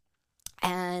fall.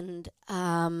 And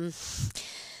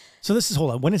so this is,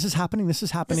 hold on, when is this happening? This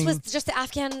is happening. This was just the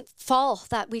Afghan fall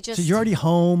that we just. So you're already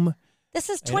home. This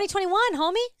is 2021,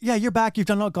 homie. Yeah, you're back. You've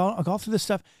done all through this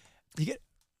stuff. You get.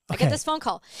 Okay. I get this phone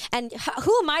call, and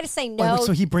who am I to say no? Wait,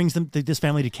 so he brings this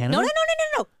family to Canada?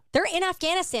 No. They're in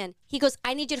Afghanistan. He goes,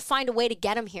 I need you to find a way to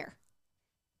get them here.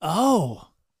 Oh.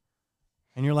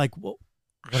 And you're like, well,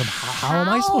 how am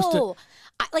I supposed to?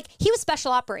 He was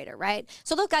special operator, right?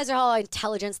 So those guys are all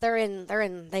intelligence.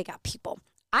 They got people.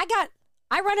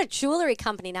 I run a jewelry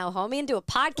company now, homie, and do a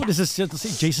podcast. What is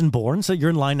this? Jason Bourne? So you're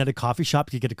in line at a coffee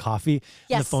shop, you get a coffee,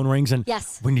 and the phone rings, and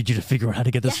we need you to figure out how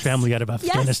to get this family out of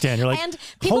Afghanistan. You're like, and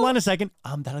hold on a second.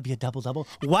 That'll be a double.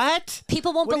 What?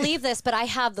 People won't believe this, but I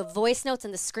have the voice notes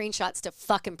and the screenshots to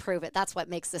fucking prove it. That's what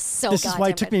makes this so This is why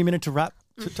it took me a minute to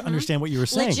to understand what you were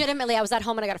saying. Legitimately, I was at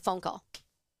home and I got a phone call.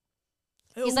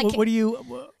 He's like, what do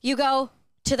you... You go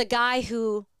to the guy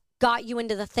who got you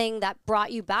into the thing that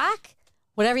brought you back.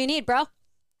 Whatever you need, bro.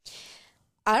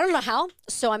 I don't know how.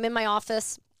 So I'm in my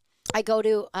office. I go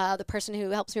to the person who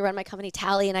helps me run my company,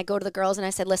 Tally, and I go to the girls and I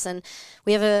said, listen,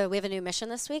 we have a new mission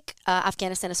this week.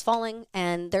 Afghanistan is falling,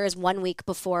 and there is 1 week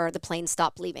before the planes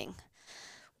stop leaving.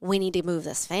 We need to move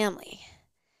this family.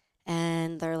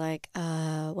 And they're like,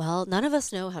 well, none of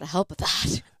us know how to help with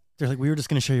that. They're like, we were just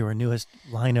going to show you our newest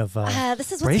line of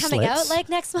this is what's coming out bracelets. like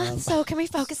next month. So can we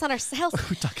focus on our sales?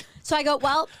 So I go,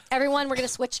 well, everyone, we're going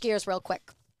to switch gears real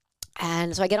quick.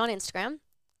 And so I get on Instagram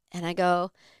and I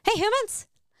go, hey, humans,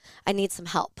 I need some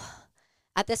help.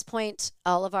 At this point,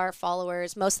 all of our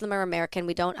followers, most of them are American.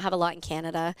 We don't have a lot in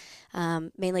Canada,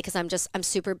 mainly because I'm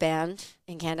super banned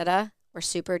in Canada. We're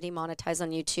super demonetized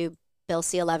on YouTube. Bill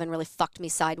C-11 really fucked me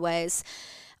sideways.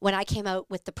 When I came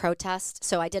out with the protest,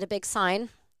 so I did a big sign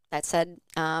that said,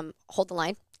 hold the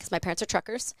line, because my parents are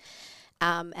truckers,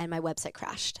 and my website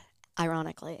crashed,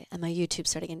 ironically, and my YouTube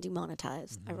started getting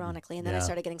demonetized, ironically, and then I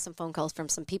started getting some phone calls from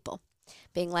some people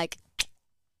being like,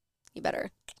 you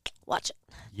better watch it.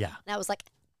 Yeah. And I was like,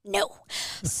 no.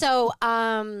 So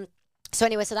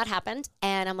anyway, so that happened.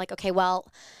 And I'm like, okay, well,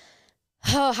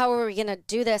 how are we going to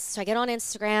do this? So I get on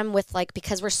Instagram with like,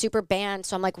 because we're super banned.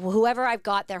 So I'm like, well, whoever I've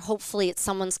got there, hopefully it's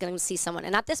someone's going to see someone.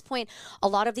 And at this point, a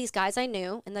lot of these guys I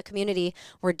knew in the community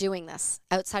were doing this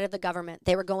outside of the government.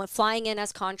 They were flying in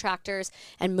as contractors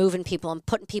and moving people and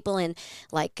putting people in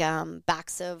like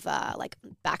backs of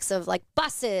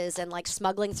buses and like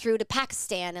smuggling through to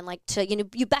Pakistan and like to,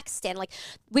 Uzbekistan. Like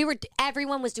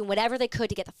everyone was doing whatever they could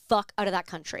to get the fuck out of that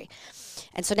country.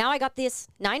 And so now I got these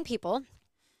 9 people.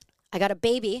 I got a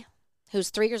baby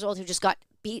who's 3 years old who just got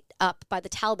beat up by the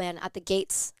Taliban at the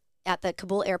gates at the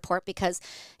Kabul airport because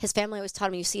his family always taught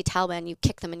him, you see a Taliban, you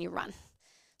kick them and you run.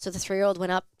 So the 3-year-old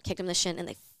went up, kicked him in the shin, and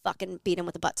they fucking beat him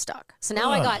with a buttstock. So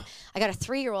now I got a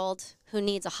 3-year-old who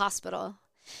needs a hospital,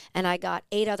 and I got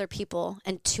 8 other people,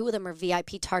 and 2 of them are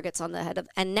VIP targets on the head of.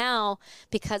 And now,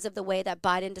 because of the way that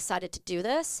Biden decided to do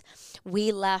this,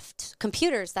 we left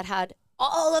computers that had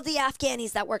all of the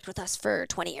Afghanis that worked with us for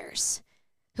 20 years.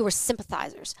 Who were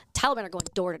sympathizers. Taliban are going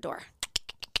door to door,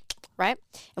 right?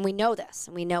 And we know this,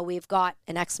 and we know we've got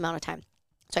an X amount of time.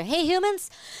 So, hey, humans,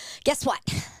 guess what?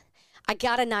 I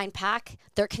got a 9-pack.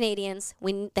 They're Canadians.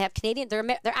 They have Canadian. They're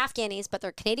Afghanis, but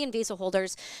they're Canadian visa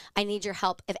holders. I need your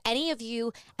help. If any of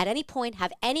you at any point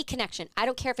have any connection, I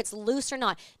don't care if it's loose or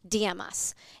not, DM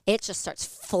us. It just starts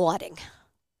flooding.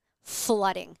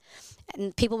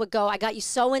 And people would go, I got you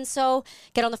so-and-so,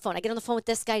 get on the phone. I get on the phone with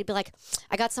this guy. He'd be like,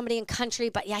 I got somebody in country,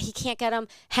 but yeah, he can't get him.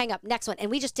 Hang up, next one.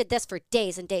 And we just did this for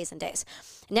days and days and days.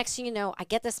 Next thing you know, I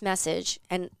get this message,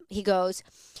 and he goes,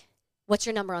 what's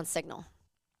your number on Signal?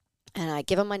 And I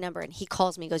give him my number, and he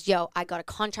calls me. He goes, yo, I got a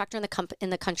contractor in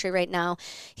the country right now.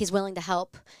 He's willing to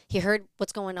help. He heard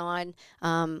what's going on.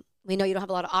 We know you don't have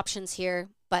a lot of options here,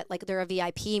 but like they're a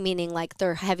VIP, meaning like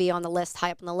they're heavy on the list,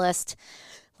 high up on the list.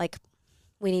 Like,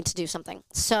 we need to do something.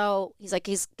 So he's like,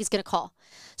 he's going to call.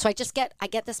 So I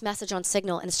get this message on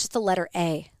Signal, and it's just the letter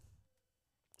A,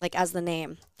 like as the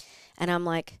name. And I'm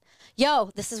like,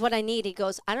 yo, this is what I need. He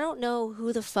goes, I don't know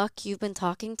who the fuck you've been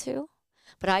talking to,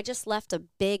 but I just left a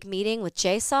big meeting with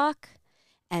JSOC,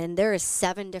 and there is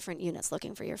 7 different units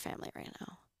looking for your family right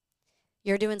now.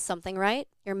 You're doing something right.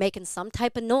 You're making some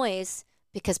type of noise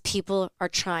because people are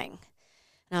trying.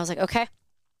 And I was like, okay.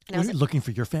 And I was like, looking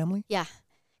for your family? Yeah.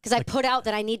 Because I put out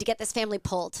that I need to get this family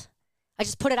pulled. I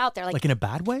just put it out there. Like in a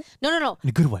bad way? No. In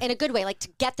a good way? In a good way. Like to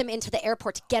get them into the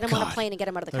airport, to get them on a plane and get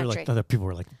them out of the country. Like other people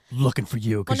were like looking for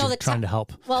you because you're trying to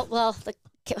help.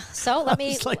 So let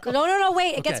me... Like, no,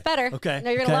 wait. It gets better. Okay.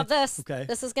 No, you're going to love this. Okay.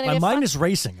 This is going to get fun. My mind is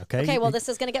racing, okay? Okay, well, this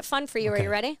is going to get fun for you. Okay. Are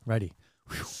you ready? Ready.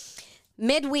 Whew.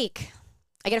 Midweek,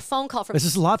 I get a phone call from... This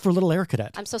is a lot for a little air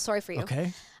cadet. I'm so sorry for you.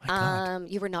 Okay.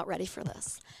 You were not ready for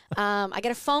this. I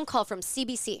get a phone call from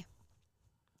CBC.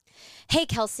 Hey,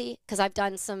 Kelsie, because I've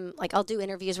done some, like, I'll do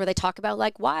interviews where they talk about,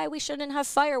 like, why we shouldn't have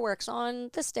fireworks on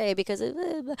this day because,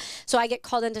 so I get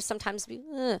called into sometimes, be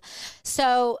a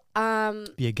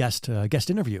guest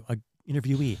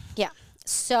interviewee. Yeah.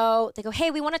 So they go,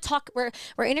 hey, we want to talk, we're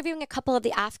interviewing a couple of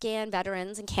the Afghan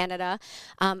veterans in Canada,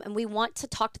 and we want to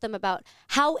talk to them about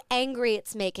how angry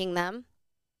it's making them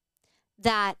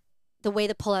that the way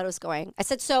the pullout is going. I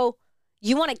said, so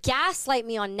you want to gaslight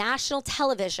me on national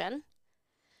television?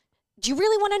 Do you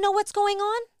really want to know what's going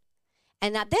on?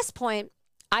 And at this point,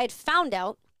 I had found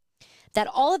out that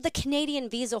all of the Canadian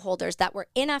visa holders that were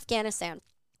in Afghanistan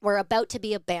were about to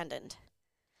be abandoned.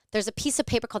 There's a piece of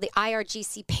paper called the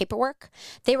IRGC paperwork.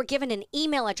 They were given an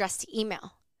email address to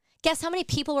email. Guess how many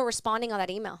people were responding on that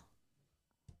email?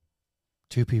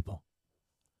 2 people.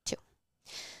 2.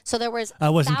 So there was I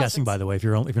wasn't guessing, by the way, if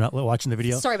you're not watching the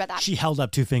video. Sorry about that. She held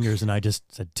up 2 fingers and I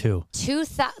just said 2.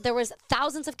 There was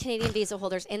thousands of Canadian visa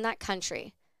holders in that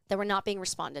country that were not being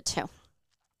responded to.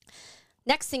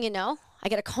 Next thing you know, I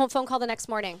get a phone call the next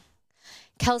morning.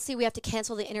 Kelsie, we have to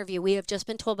cancel the interview. We have just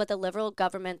been told by the Liberal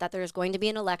government that there's going to be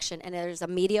an election and there's a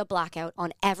media blackout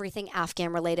on everything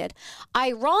Afghan related.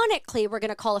 Ironically, we're going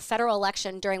to call a federal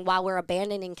election while we're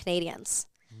abandoning Canadians.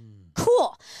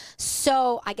 Cool.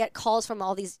 So I get calls from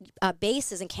all these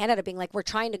bases in Canada being like, we're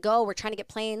trying to go. We're trying to get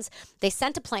planes. They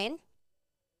sent a plane.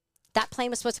 That plane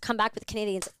was supposed to come back with the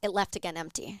Canadians. It left again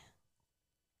empty.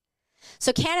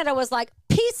 So Canada was like,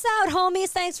 peace out, homies.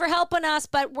 Thanks for helping us,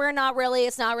 but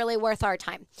it's not really worth our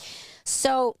time.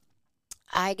 So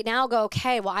I now go,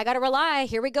 okay, well, I got to rely.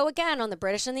 Here we go again on the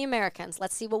British and the Americans.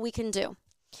 Let's see what we can do.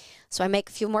 So I make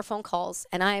a few more phone calls,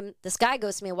 and this guy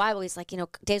goes to me a while. He's like,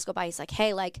 days go by. He's like,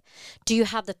 hey, do you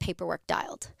have the paperwork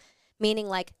dialed? Meaning,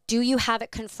 do you have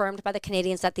it confirmed by the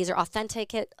Canadians that these are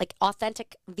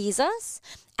authentic visas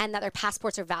and that their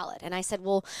passports are valid? And I said,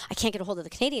 well, I can't get a hold of the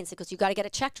Canadians. He goes, you got to get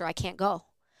it checked or I can't go.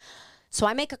 So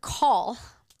I make a call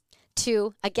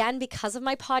to, again, because of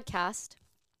my podcast,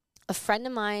 a friend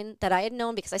of mine that I had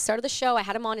known because I started the show. I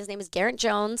had him on. His name is Garrett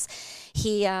Jones.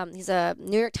 He's a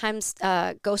New York Times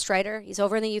ghostwriter. He's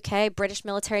over in the UK, British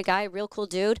military guy, real cool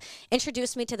dude.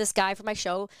 Introduced me to this guy for my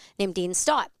show named Dean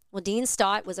Stott. Well, Dean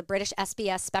Stott was a British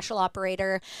SBS special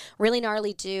operator, really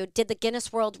gnarly dude, did the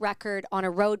Guinness World Record on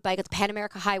a road bike at the Pan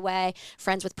America Highway,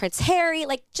 friends with Prince Harry,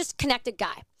 just connected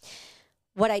guy.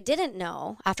 What I didn't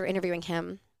know after interviewing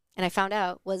him, and I found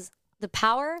out, was the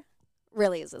power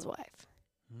really is his wife.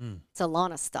 It's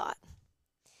Alana Stott.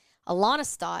 Alana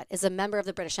Stott is a member of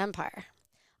the British Empire.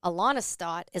 Alana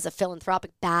Stott is a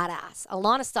philanthropic badass.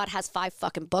 Alana Stott has 5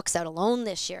 fucking books out alone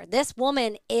this year. This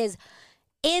woman is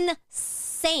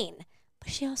insane. But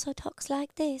she also talks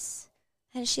like this.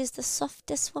 And she's the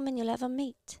softest woman you'll ever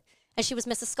meet. And she was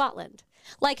Mrs. Scotland.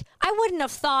 I wouldn't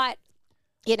have thought,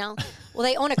 well,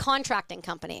 they own a contracting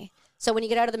company. So when you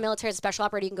get out of the military as a special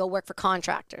operator, you can go work for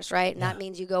contractors, right? And that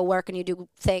means you go work and you do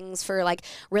things for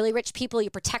really rich people.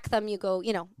 You protect them. You go,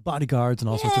 bodyguards and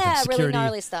all sorts of things. Security. Really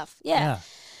gnarly stuff. Yeah.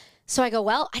 So I go,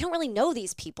 well, I don't really know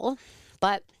these people,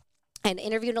 but I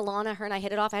interviewed Alana. Her and I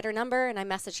hit it off. I had her number and I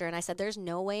messaged her and I said, there's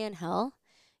no way in hell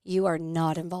you are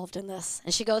not involved in this.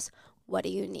 And she goes, what do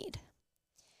you need?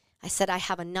 I said, I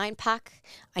have a 9-pack.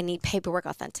 I need paperwork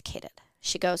authenticated.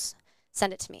 She goes,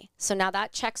 send it to me. So now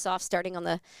that checks off starting on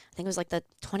I think it was the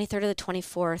 23rd or the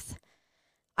 24th.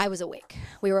 I was awake.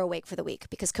 We were awake for the week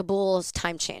because Kabul's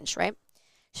time changed, right?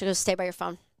 She goes, stay by your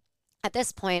phone. At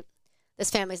this point,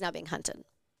 this family's now being hunted.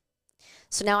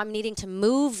 So now I'm needing to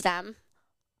move them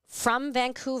from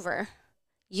Vancouver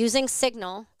using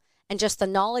Signal and just the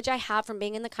knowledge I have from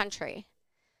being in the country,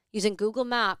 using Google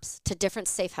Maps to different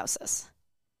safe houses.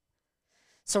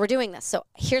 So we're doing this. So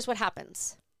here's what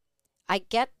happens. I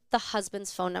get the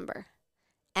husband's phone number.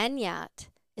 Enyat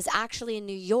is actually in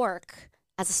New York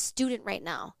as a student right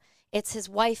now. It's his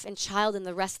wife and child and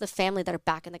the rest of the family that are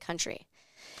back in the country.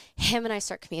 Him and I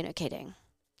start communicating.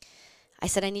 I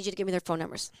said, I need you to give me their phone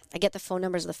numbers. I get the phone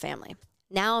numbers of the family.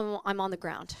 Now I'm on the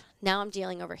ground. Now I'm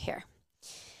dealing over here.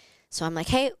 So I'm like,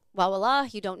 hey,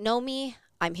 Wawala, you don't know me.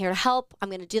 I'm here to help. I'm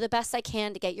going to do the best I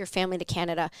can to get your family to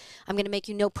Canada. I'm going to make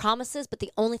you no promises, but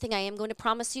the only thing I am going to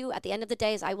promise you at the end of the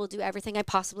day is I will do everything I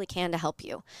possibly can to help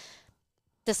you.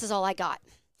 This is all I got.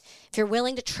 If you're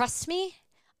willing to trust me,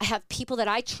 I have people that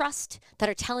I trust that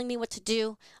are telling me what to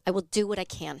do. I will do what I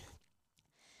can.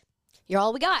 You're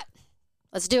all we got.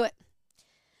 Let's do it.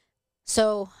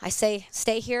 So I say,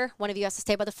 stay here. One of you has to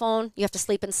stay by the phone. You have to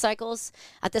sleep in cycles.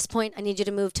 At this point, I need you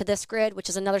to move to this grid, which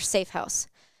is another safe house.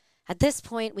 At this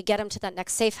point, we get them to that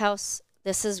next safe house.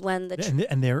 This is when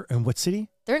And they're in what city?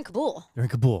 They're in Kabul. They're in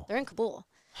Kabul. They're in Kabul.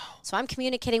 So I'm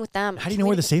communicating with them. How do you know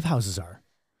where the safe houses are?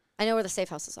 I know where the safe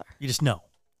houses are. You just know?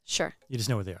 Sure. You just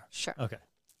know where they are? Sure. Okay.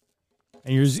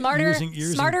 And you're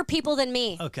smarter people than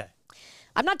me. Okay.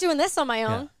 I'm not doing this on my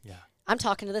own. Yeah. I'm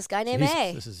talking to this guy named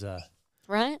A. This is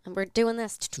right? And we're doing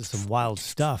this. This is some wild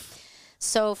stuff.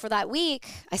 So for that week,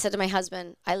 I said to my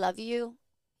husband, I love you,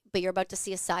 but you're about to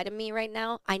see a side of me right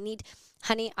now.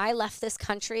 Honey, I left this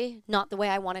country not the way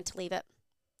I wanted to leave it.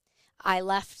 I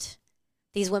left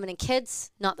these women and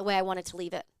kids not the way I wanted to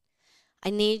leave it. I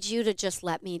need you to just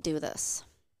let me do this.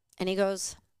 And he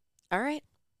goes, all right.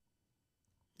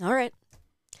 All right.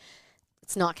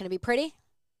 It's not going to be pretty.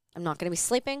 I'm not going to be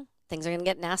sleeping. Things are going to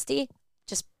get nasty.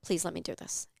 Just please let me do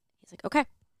this. He's like, okay.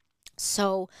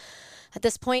 So at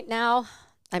this point now,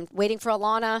 I'm waiting for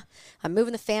Alana. I'm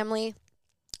moving the family,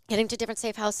 getting to a different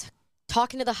safe house,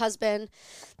 talking to the husband,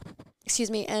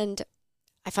 and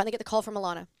I finally get the call from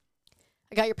Alana.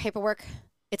 I got your paperwork.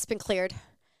 It's been cleared.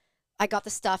 I got the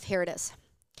stuff. Here it is.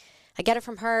 I get it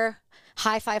from her,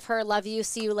 high five her, love you,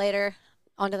 see you later,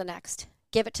 on to the next.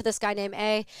 give it to this guy named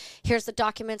A. Here's the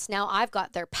documents. Now I've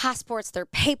got their passports, their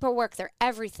paperwork, their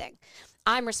everything.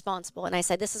 I'm responsible. And I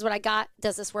said, this is what I got.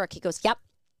 Does this work? He goes, yep.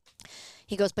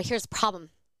 He goes, but here's the problem.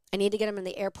 I need to get him in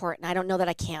the airport, and I don't know that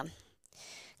I can.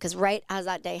 Because right as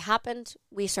that day happened,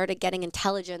 we started getting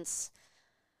intelligence.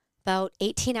 About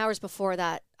 18 hours before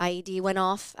that IED went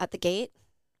off at the gate,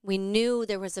 we knew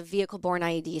there was a vehicle-borne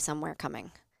IED somewhere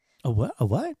coming. A what? A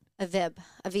what? A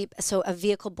VIB. So a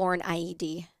vehicle-borne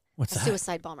IED. What's that? A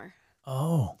suicide bomber.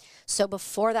 Oh. So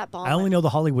before that bomb... I only know the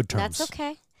Hollywood terms. That's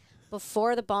okay.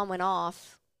 Before the bomb went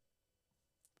off,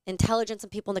 intelligence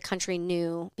and people in the country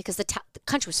knew, because the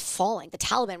country was falling. The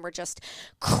Taliban were just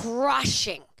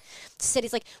crushing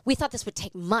cities. Like, we thought this would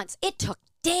take months. It took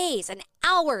days and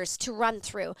hours to run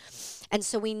through. And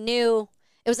so we knew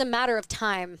it was a matter of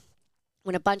time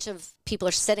when a bunch of people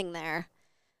are sitting there,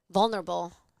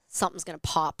 vulnerable, something's going to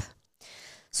pop.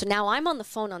 So now I'm on the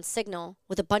phone on Signal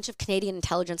with a bunch of Canadian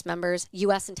intelligence members,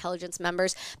 U.S. intelligence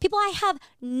members, people I have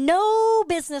no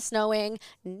business knowing,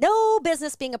 no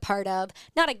business being a part of,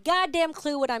 not a goddamn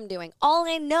clue what I'm doing. All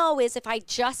I know is if I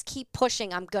just keep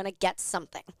pushing, I'm going to get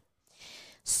something.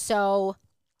 So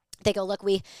they go, look,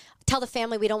 we tell the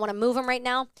family we don't want to move them right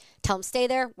now. Tell them stay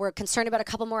there. We're concerned about a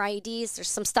couple more IEDs. There's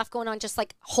some stuff going on. Just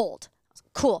like hold.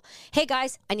 Cool. Hey,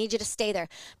 guys, I need you to stay there.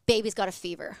 Baby's got a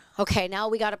fever. Okay, now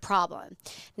we got a problem.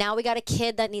 Now we got a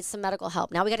kid that needs some medical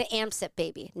help. Now we got an AMSIP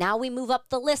baby. Now we move up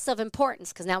the list of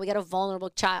importance because now we got a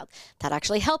vulnerable child. That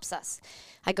actually helps us.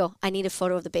 I go, I need a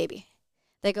photo of the baby.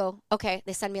 They go, okay.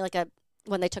 They send me like a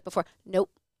one they took before. Nope.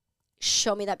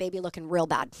 Show me that baby looking real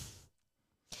bad.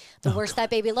 The worse that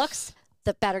baby looks,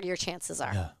 the better your chances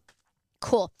are. Yeah.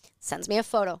 Cool. Sends me a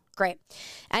photo. Great.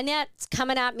 And yet it's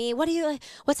coming at me.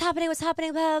 What's happening? What's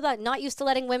happening? Blah, blah, blah. Not used to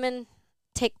letting women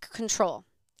take control.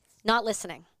 Not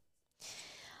listening.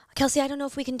 Kelsie, I don't know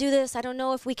if we can do this. I don't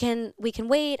know if we can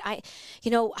wait.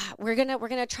 We're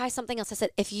gonna try something else. I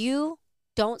said, if you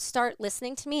don't start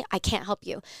listening to me, I can't help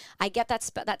you. I get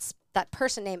that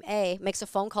person named A makes a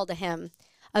phone call to him.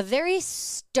 A very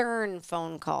stern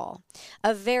phone call.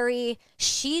 A very,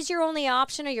 she's your only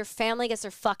option or your family gets their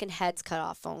fucking heads cut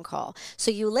off phone call.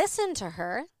 So you listen to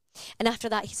her, and after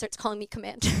that, he starts calling me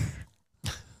Commander.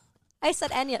 I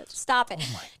said, Enya, stop it.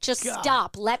 Oh Just God.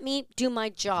 stop. Let me do my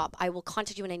job. I will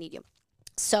contact you when I need you.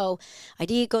 So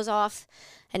ID goes off,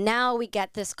 and now we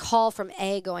get this call from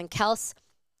A going, Kels,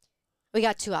 we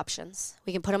got two options.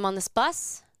 We can put him on this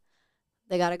bus.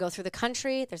 They got to go through the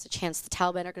country. There's a chance the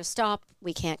Taliban are going to stop.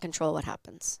 We can't control what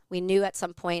happens. We knew at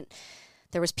some point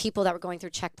there was people that were going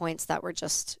through checkpoints that were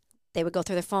just, they would go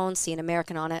through their phones, see an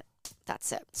American on it.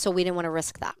 That's it. So we didn't want to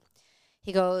risk that.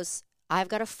 He goes, I've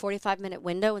got a 45-minute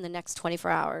window in the next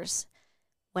 24 hours.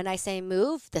 When I say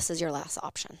move, this is your last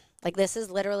option. Like, this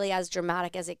is literally as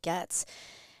dramatic as it gets.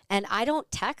 And I don't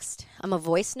text. I'm a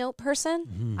voice note person.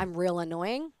 Mm-hmm. I'm real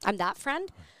annoying. I'm that friend.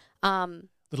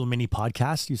 Little mini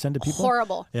podcast you send to people?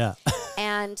 Horrible. Yeah.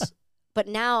 But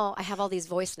now I have all these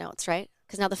voice notes, right?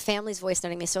 Because now the family's voice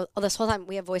noting me. So this whole time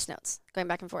we have voice notes going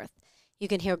back and forth. You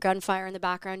can hear gunfire in the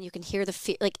background. You can hear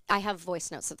the I have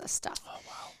voice notes of this stuff. Oh,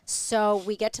 wow. So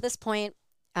we get to this point.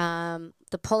 The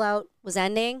pullout was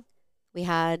ending. We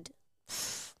had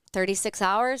 36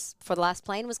 hours before the last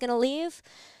plane was going to leave.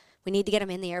 We need to get him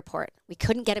in the airport. We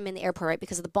couldn't get him in the airport, right?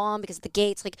 Because of the bomb, because of the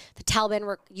gates. Like, the Taliban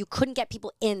were, you couldn't get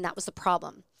people in. That was the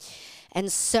problem.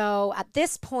 And so at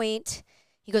this point,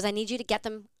 he goes, I need you to get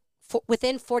them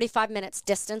within 45 minutes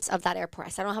distance of that airport. I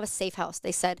said, I don't have a safe house.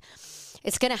 They said,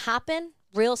 it's going to happen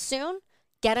real soon.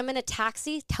 Get him in a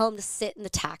taxi. Tell him to sit in the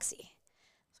taxi.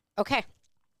 Okay.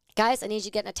 Guys, I need you to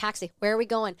get in a taxi. Where are we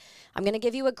going? I'm going to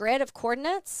give you a grid of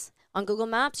coordinates on Google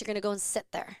Maps. You're going to go and sit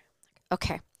there.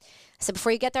 Okay. I said,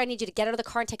 before you get there, I need you to get out of the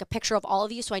car and take a picture of all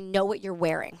of you so I know what you're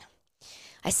wearing.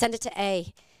 I send it to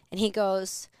A, and he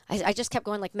goes, I just kept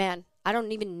going like, man, I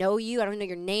don't even know you. I don't know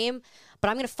your name, but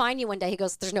I'm going to find you one day. He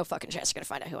goes, there's no fucking chance you're going to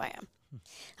find out who I am.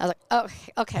 I was like, oh,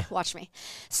 okay, watch me.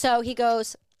 So he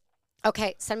goes,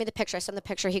 okay, send me the picture. I send the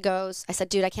picture. He goes, I said,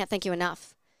 dude, I can't thank you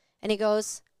enough. And he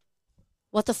goes,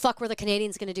 what the fuck were the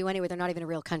Canadians going to do anyway? They're not even a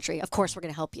real country. Of course we're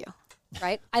going to help you,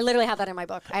 right? I literally have that in my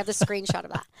book. I have the screenshot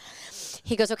of that.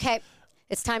 He goes, okay,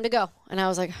 it's time to go. And I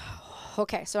was like,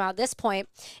 okay. So at this point,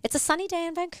 it's a sunny day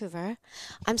in Vancouver.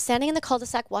 I'm standing in the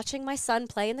cul-de-sac watching my son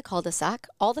play in the cul-de-sac.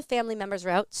 All the family members are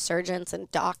out, surgeons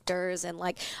and doctors and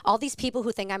like all these people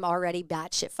who think I'm already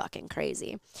batshit fucking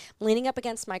crazy. I'm leaning up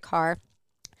against my car.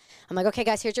 I'm like, okay,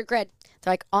 guys, here's your grid.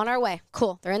 They're like, on our way.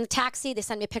 Cool. They're in the taxi. They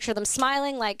send me a picture of them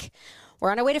smiling like,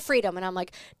 we're on our way to freedom. And I'm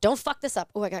like, don't fuck this up.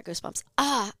 Oh, I got goosebumps.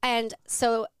 And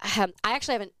so I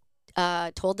actually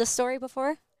haven't told this story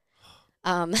before.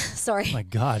 Sorry. Oh my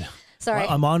God. Sorry.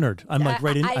 Well, I'm honored. I'm like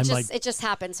right in. It just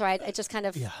happened. So I just kind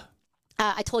of. Yeah.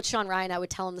 I told Sean Ryan I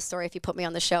would tell him the story if he put me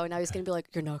on the show, and now he's going to be like,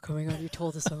 "You're not coming on. You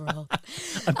told us so well."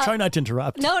 I'm trying not to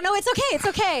interrupt. No, it's okay. It's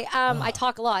okay. I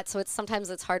talk a lot, so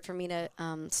sometimes it's hard for me to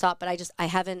stop. But I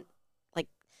haven't like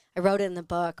I wrote it in the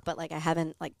book, but like I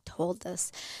haven't like told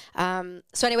this. So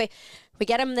anyway, we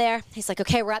get him there. He's like,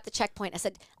 "Okay, we're at the checkpoint." I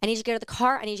said, "I need you to get out of the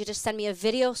car. I need you to send me a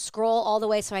video, scroll all the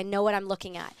way so I know what I'm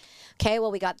looking at." Okay, well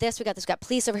we got this, we got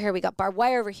police over here, we got barbed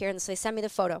wire over here, and so they send me the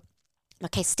photo.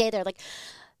 Okay, stay there. Like.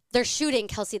 They're shooting,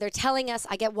 Kelsie. They're telling us,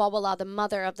 I get Wawala, the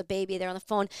mother of the baby, there on the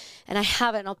phone, and I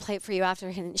have it, and I'll play it for you after.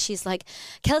 And she's like,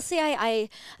 Kelsie,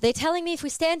 they're telling me if we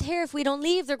stand here, if we don't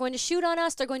leave, they're going to shoot on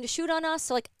us. They're going to shoot on us.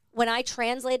 So, like, when I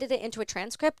translated it into a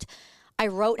transcript, I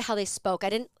wrote how they spoke. I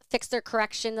didn't fix their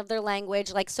correction of their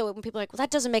language. Like, so when people are like, well, that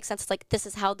doesn't make sense. It's like, this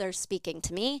is how they're speaking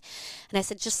to me. And I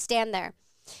said, just stand there.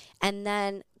 And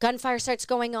then gunfire starts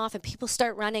going off, and people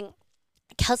start running.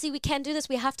 Kelsie, we can't do this.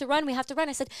 We have to run. We have to run.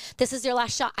 I said, this is your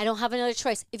last shot. I don't have another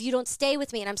choice. If you don't stay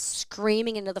with me, and I'm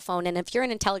screaming into the phone. And if you're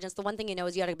in intelligence, the one thing you know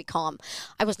is you got to be calm.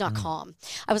 I was not calm.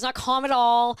 I was not calm at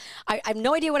all. I have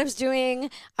no idea what I was doing.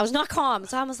 I was not calm.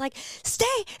 So I was like, stay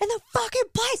in the fucking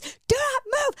place. Do not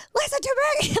move. Listen to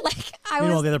me. Like I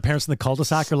was. The other parents in the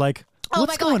cul-de-sac are like,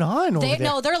 what's going on over there?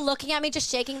 No, they're looking at me, just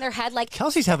shaking their head like.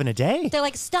 Kelsie's having a day. They're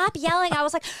like, stop yelling. I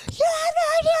was like, you're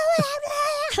not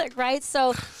yelling. Like, right?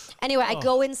 So. Anyway, I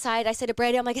go inside. I say to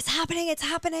Brady, I'm like, it's happening, it's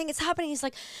happening, it's happening. He's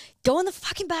like, go in the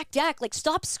fucking back deck. Like,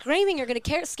 stop screaming. You're going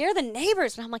to scare the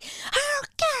neighbors. And I'm like, I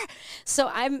don't care.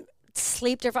 So I'm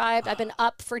sleep deprived. I've been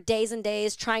up for days and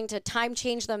days trying to time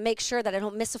change them, make sure that I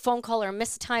don't miss a phone call or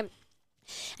miss a time.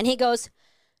 And he goes,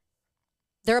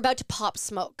 they're about to pop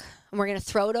smoke, and we're going to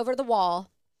throw it over the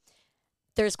wall.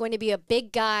 There's going to be a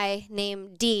big guy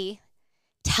named D.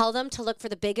 Tell them to look for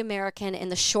the big American in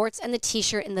the shorts and the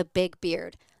T-shirt and the big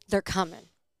beard. They're coming.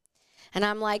 And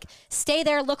I'm like, stay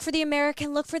there, look for the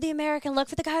American, look for the American, look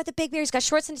for the guy with the big beard. He's got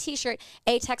shorts and a T-shirt.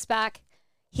 A texts back,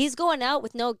 he's going out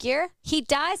with no gear. He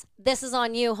dies. This is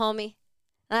on you, homie.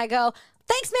 And I go,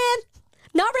 thanks, man.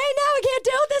 Not right now. I can't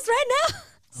do this right now.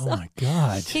 Oh, my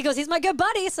God. He goes, he's my good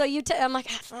buddy. So I'm like,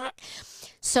 fuck.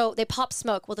 So they pop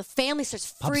smoke. Well, the family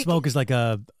starts freaking. Pop smoke is like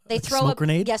a smoke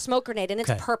grenade? Yeah, smoke grenade. And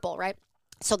it's purple, right?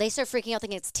 So they start freaking out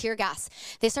thinking it's tear gas.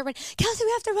 They start running, Kelsie,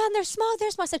 we have to run. There's smoke.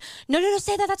 There's smoke. I said, no,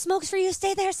 stay there. That smoke's for you.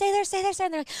 Stay there, stay there, stay there, stay there.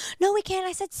 And they're like, no, we can't.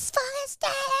 I said, fine, stay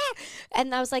there.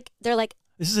 And I was like, they're like.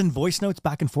 This is in voice notes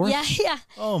back and forth? Yeah.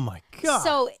 Oh, my God.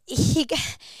 So he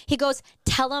goes,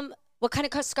 tell them what kind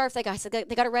of scarf they got. I said,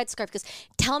 they got a red scarf. He goes,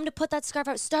 tell them to put that scarf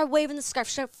out. Start waving the scarf.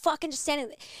 Start fucking just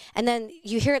standing. And then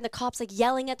you hear it, and the cops like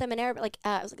yelling at them in Arabic, like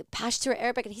it was like a Pashto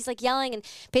Arabic, and he's like yelling, and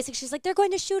basically she's like, they're going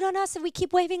to shoot on us if we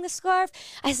keep waving the scarf.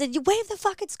 I said, you wave the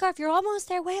fucking scarf. You're almost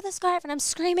there. Wave the scarf. And I'm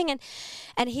screaming,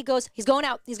 and he goes, he's going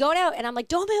out. And I'm like,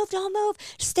 don't move.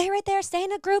 Just stay right there. Stay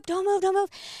in a group. Don't move.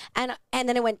 And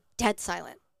then it went dead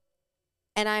silent.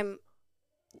 And I'm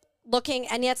looking,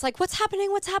 and yet it's like, what's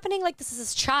happening? Like, this is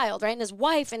his child, right? And his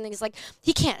wife, and he's like,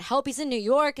 he can't help. He's in New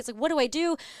York. It's like, what do I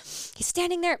do? He's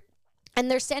standing there, and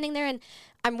they're standing there, and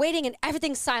I'm waiting, and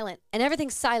everything's silent. And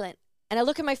I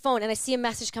look at my phone, and I see a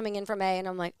message coming in from A, and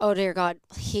I'm like, oh, dear God,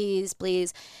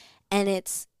 please. And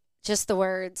it's just the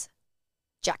words,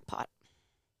 jackpot.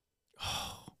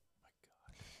 Oh,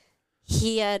 my God.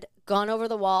 He had gone over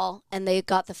the wall, and they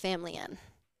got the family in.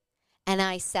 And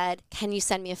I said, can you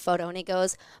send me a photo? And he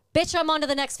goes, bitch, I'm on to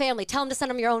the next family. Tell him to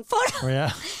send him your own photo. Oh,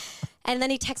 yeah. And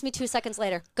then he texts me 2 seconds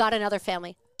later, got another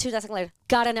family. 2 seconds later,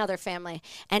 got another family.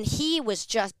 And he was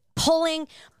just pulling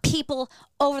people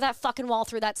over that fucking wall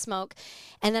through that smoke.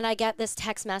 And then I get this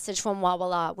text message from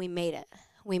Wawala, we made it.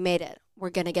 We're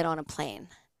going to get on a plane.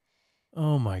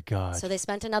 Oh, my God. So they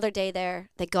spent another day there.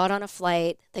 They got on a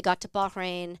flight. They got to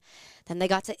Bahrain. Then they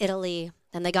got to Italy.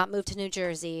 Then they got moved to New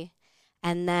Jersey.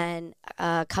 And then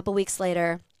a couple weeks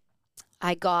later,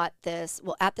 I got this.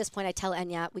 Well, at this point, I tell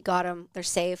Enya, we got them. They're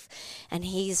safe. And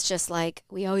he's just like,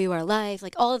 we owe you our life.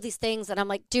 Like, all of these things. And I'm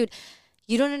like, dude,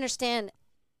 you don't understand.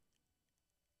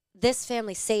 This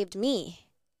family saved me.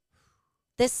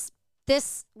 This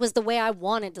was the way I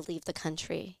wanted to leave the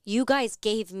country. You guys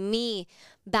gave me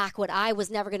back what I was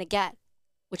never going to get,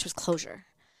 which was closure.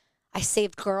 I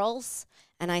saved girls.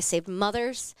 And I saved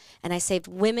mothers, and I saved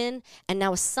women, and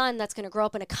now a son that's going to grow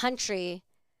up in a country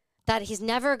that he's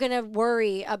never going to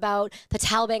worry about the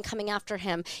Taliban coming after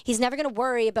him. He's never going to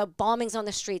worry about bombings on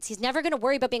the streets. He's never going to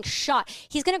worry about being shot.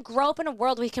 He's going to grow up in a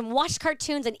world where he can watch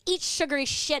cartoons and eat sugary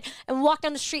shit and walk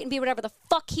down the street and be whatever the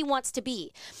fuck he wants to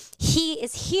be. He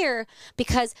is here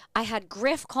because I had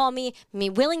Griff call me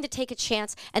willing to take a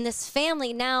chance, and this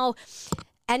family now.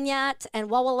 Enyat and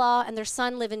Wawala and their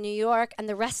son live in New York, and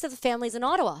the rest of the family's in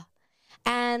Ottawa.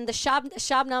 And the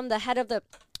Shabnam, the head of the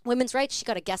women's rights, she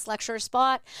got a guest lecturer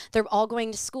spot. They're all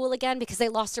going to school again because they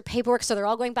lost their paperwork, so they're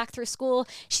all going back through school.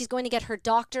 She's going to get her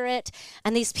doctorate,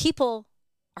 and these people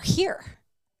are here.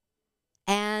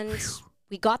 And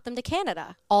we got them to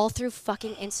Canada, all through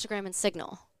fucking Instagram and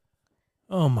Signal.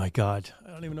 Oh my God.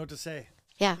 I don't even know what to say.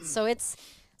 Yeah, so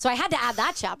I had to add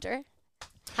that chapter.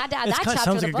 Had to add that chapter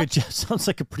sounds to like the book. sounds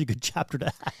like a pretty good chapter to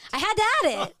add. I had to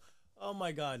add it. Oh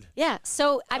my God. Yeah,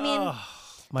 so I mean,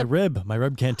 my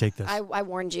rib can't take this. I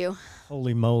warned you.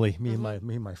 Holy moly, me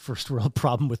and my first world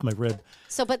problem with my rib.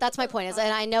 So, but that's my point is,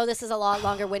 and I know this is a lot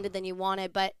longer winded than you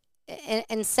wanted, but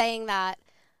in saying that,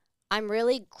 I'm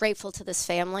really grateful to this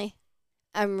family.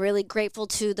 I'm really grateful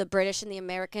to the British and the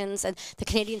Americans and the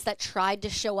Canadians that tried to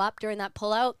show up during that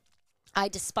pullout. I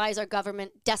despise our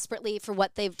government desperately for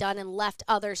what they've done and left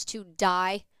others to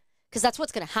die, because that's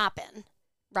what's going to happen,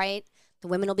 right? The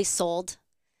women will be sold.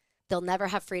 They'll never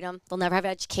have freedom. They'll never have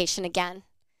education again.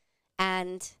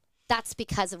 And that's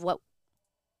because of what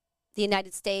the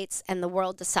United States and the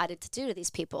world decided to do to these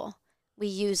people. We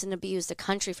used and abused the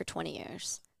country for 20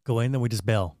 years. Go in, then we just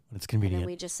bail when it's convenient. And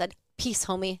then we just said, peace,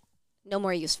 homie. No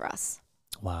more use for us.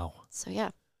 Wow. So,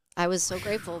 yeah, I was so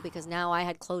grateful because now I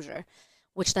had closure,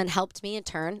 which then helped me in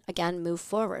turn, again, move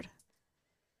forward.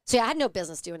 So, yeah, I had no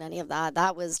business doing any of that.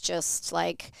 That was just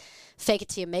like fake it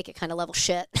till you make it kind of level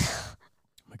shit. Oh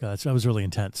my God, that was really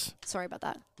intense. Sorry about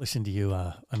that. Listen to you.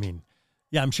 I mean,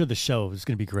 yeah, I'm sure the show is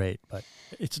going to be great, but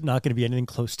it's not going to be anything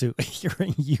close to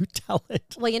hearing you tell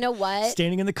it. Well, you know what?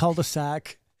 Standing in the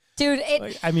cul-de-sac. Dude,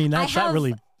 that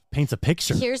really paints a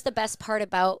picture. Here's the best part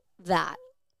about that.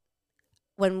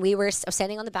 When I was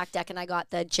standing on the back deck and I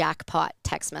got the jackpot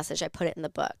text message, I put it in the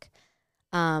book.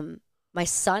 My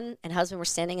son and husband were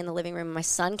standing in the living room. My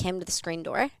son came to the screen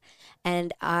door,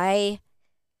 and I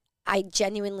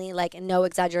genuinely, like, no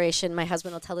exaggeration, my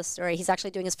husband will tell this story. He's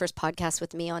actually doing his first podcast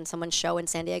with me on someone's show in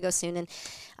San Diego soon.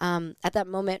 And at that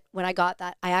moment when I got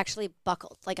that, I actually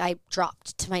buckled. Like, I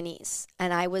dropped to my knees,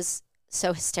 and I was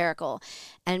so hysterical.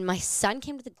 And my son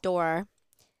came to the door,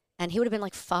 and he would have been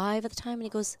like 5 at the time, and he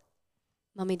goes,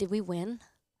 "Mommy, did we win?"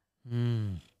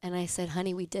 And I said,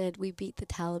 "Honey, we did. We beat the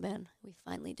Taliban. We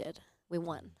finally did. We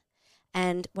won."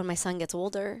 And when my son gets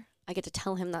older, I get to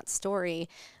tell him that story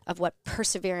of what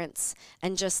perseverance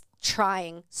and just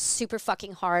trying super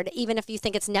fucking hard, even if you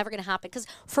think it's never going to happen. Because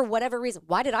for whatever reason,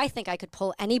 why did I think I could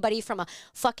pull anybody from a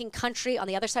fucking country on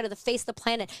the other side of the face of the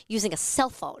planet using a cell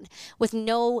phone with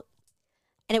no...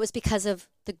 And it was because of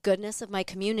the goodness of my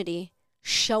community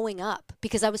showing up,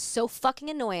 because I was so fucking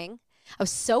annoying. I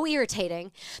was so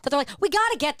irritating that they're like, "We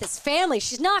got to get this family.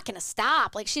 She's not going to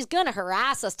stop. Like, she's going to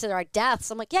harass us to our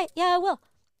deaths." I'm like, yeah, I will.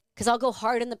 Because I'll go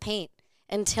hard in the paint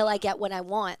until I get what I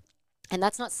want. And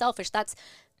that's not selfish. That's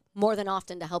more than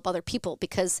often to help other people,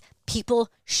 because people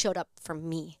showed up for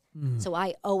me. So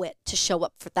I owe it to show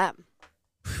up for them.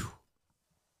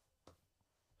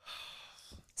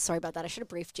 Sorry about that. I should have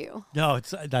briefed you. No,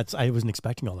 I wasn't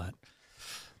expecting all that.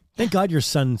 Thank God your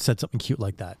son said something cute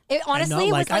like that. It honestly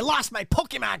and not was like, I lost my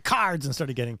Pokemon cards and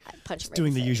started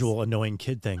doing the usual annoying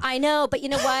kid thing. I know, but you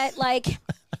know what? Like,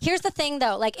 here's the thing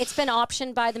though. Like, it's been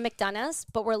optioned by the McDonoughs,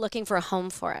 but we're looking for a home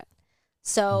for it.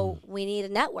 So we need a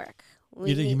network.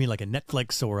 You mean like a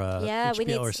Netflix or a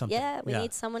HBO or something? Yeah, we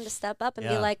need someone to step up and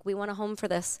be like, "We want a home for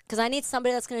this." Because I need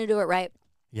somebody that's going to do it right.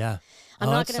 Yeah. I'm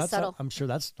not going to settle. I'm sure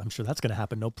that's going to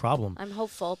happen. No problem. I'm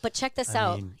hopeful. But check this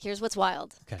out. Here's what's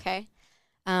wild. Okay.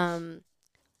 When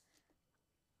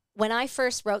I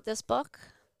first wrote this book,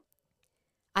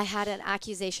 I had an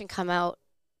accusation come out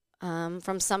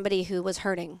from somebody who was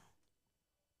hurting,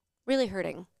 really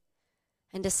hurting,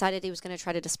 and decided he was going to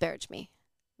try to disparage me,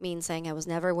 saying I was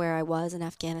never where I was in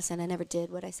Afghanistan. I never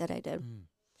did what I said I did.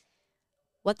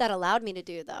 What that allowed me to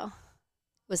do, though,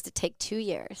 was to take 2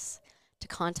 years to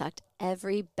contact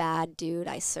every bad dude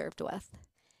I served with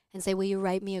and say, "Will you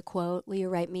write me a quote? Will you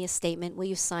write me a statement? Will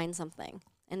you sign something?"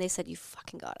 And they said, "You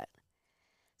fucking got it."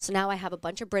 So now I have a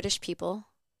bunch of British people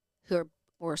who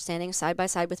were standing side by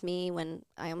side with me when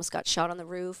I almost got shot on the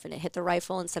roof and it hit the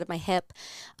rifle instead of my hip,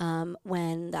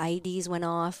 when the IEDs went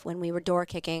off, when we were door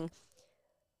kicking,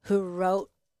 who wrote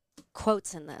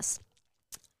quotes in this.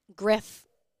 Griff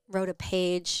wrote a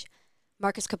page.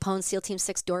 Marcus Capone, SEAL Team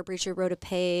 6 door breacher, wrote a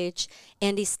page.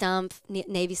 Andy Stump,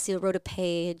 Navy SEAL, wrote a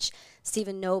page.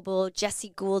 Stephen Noble,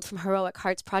 Jesse Gould from Heroic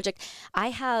Hearts Project. I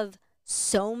have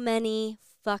so many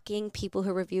fucking people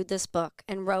who reviewed this book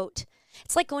and wrote.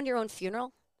 It's like going to your own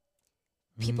funeral.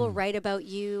 People write about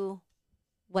you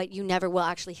what you never will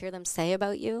actually hear them say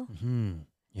about you.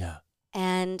 Yeah.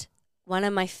 And One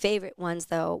of my favorite ones,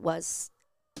 though, was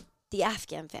the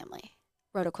Afghan family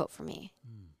wrote a quote for me,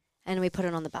 and we put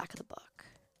it on the back of the book.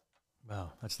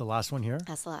 Wow, that's the last one here?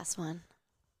 That's the last one.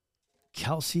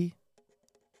 Kelsie,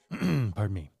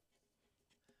 pardon me,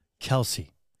 Kelsie,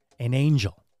 an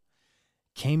angel,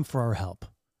 came for our help.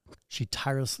 She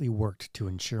tirelessly worked to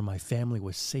ensure my family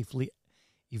was safely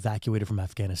evacuated from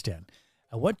Afghanistan.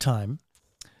 At what time,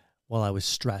 while I was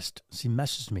stressed, she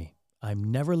messaged me,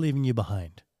 "I'm never leaving you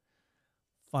behind."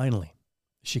 Finally,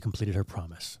 she completed her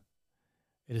promise.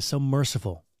 It is so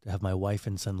merciful to have my wife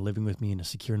and son living with me in a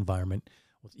secure environment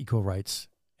with equal rights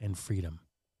and freedom.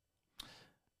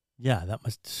 Yeah, that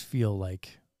must feel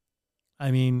like,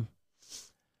 I mean,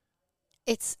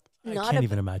 It's I not can't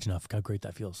even imagine how great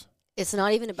that feels. it's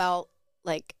not even about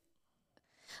like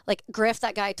Griff,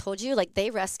 that guy I told you, like they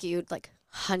rescued like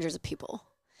hundreds of people.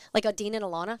 Like Adine and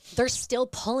Alana, they're still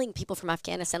pulling people from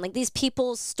Afghanistan. Like these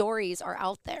people's stories are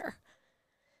out there.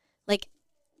 Like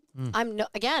I'm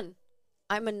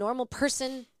a normal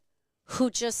person who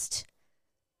just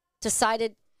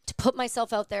decided to put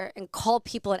myself out there and call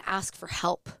people and ask for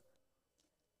help.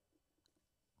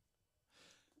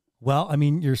 Well, I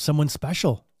mean, you're someone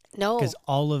special. No. Because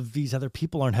all of these other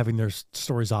people aren't having their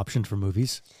stories optioned for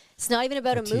movies. It's not even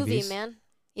about a movie, TVs. man.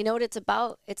 You know what it's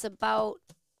about? It's about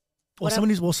someone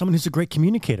who's a great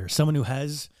communicator, someone who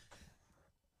has,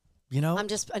 I'm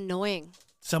just annoying.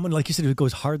 someone like you said who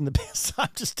goes hard in the pants. I'm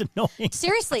just annoying.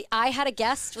 Seriously, I had a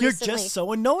guest You're recently. just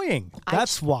so annoying.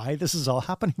 That's why this is all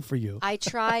happening for you. I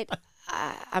tried.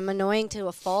 I'm annoying to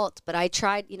a fault, but I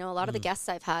tried. A lot of the guests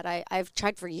I've had, I've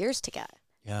tried for years to get.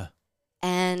 Yeah.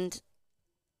 And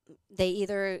they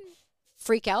either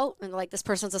freak out and like this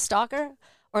person's a stalker,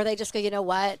 or they just go, you know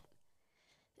what?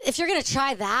 If you're gonna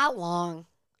try that long,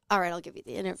 all right, I'll give you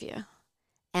the interview.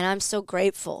 And I'm so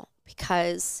grateful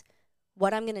because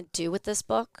what I'm gonna do with this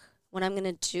book, what I'm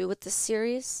gonna do with this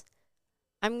series,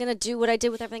 I'm gonna do what I did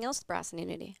with everything else with Brass and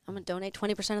Unity. I'm gonna donate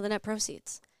 20% of the net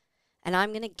proceeds. And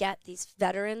I'm going to get these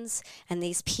veterans and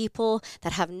these people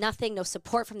that have nothing, no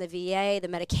support from the VA, the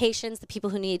medications, the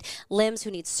people who need limbs, who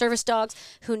need service dogs,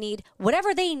 who need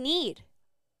whatever they need.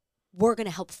 We're going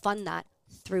to help fund that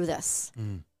through this.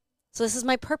 So this is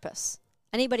my purpose.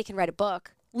 Anybody can write a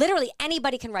book. Literally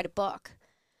anybody can write a book.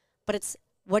 But it's,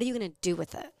 what are you going to do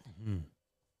with it?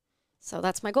 So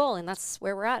that's my goal, and that's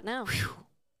where we're at now. Whew.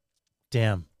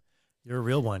 Damn. You're a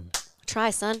real one. Try,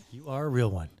 son. You are a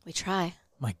real one. We try.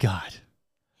 My God.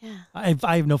 Yeah.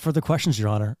 I have no further questions, Your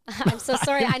Honor. I'm so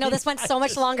sorry. I know this went so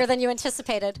much longer than you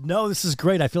anticipated. No, this is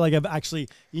great. I feel like I've actually,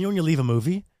 when you leave a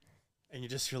movie and you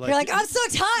just feel like, You're like, I'm so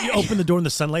tired. You open the door and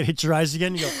the sunlight hits your eyes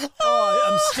again. You go,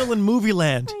 I'm still in movie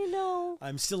land. I know.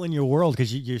 I'm still in your world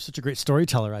because you're such a great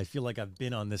storyteller. I feel like I've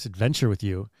been on this adventure with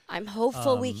you. I'm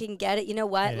hopeful we can get it. You know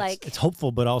what? Like it's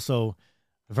hopeful, but also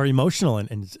very emotional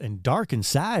and dark and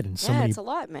sad and so many. it's a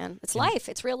lot, man. It's life.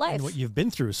 It's real life. And what you've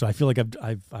been through. So I feel like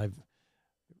I've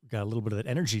got a little bit of that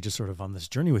energy just sort of on this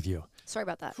journey with you. Sorry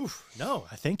about that. No,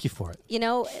 I thank you for it.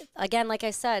 Again, like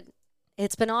I said,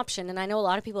 it's been optioned, and I know a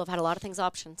lot of people have had a lot of things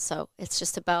optioned. So it's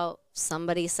just about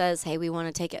somebody says, hey, we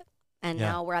want to take it. And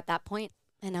now we're at that point,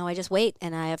 and now I just wait,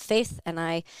 and I have faith,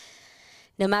 and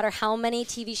no matter how many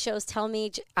TV shows tell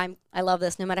me, I love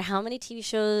this, no matter how many TV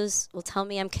shows will tell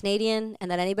me I'm Canadian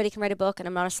and that anybody can write a book and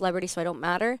I'm not a celebrity, so I don't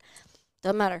matter,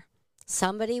 doesn't matter.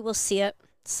 Somebody will see it,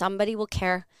 somebody will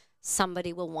care,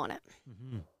 somebody will want it.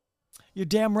 You're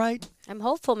damn right. I'm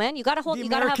hopeful, man. You got to hold. The You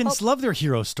got to have Americans hope. love their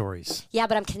hero stories. Yeah,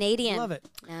 but I'm Canadian. Love it.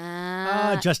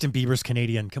 Justin Bieber's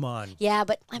Canadian. Come on. Yeah,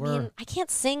 but I mean, I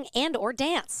can't sing and or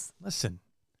dance. Listen.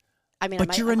 I mean,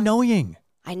 but you're annoying.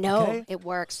 I know. Okay? It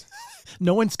works.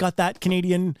 No one's got that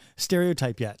Canadian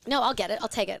stereotype yet. No, I'll get it. I'll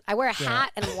take it. I wear a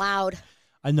hat and I'm loud.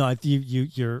 I know.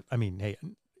 You're. I mean, hey,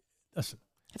 listen.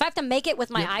 If I have to make it with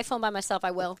my iPhone by myself,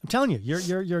 I will. I'm telling you,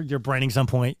 you're branding's on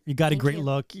point. You got a great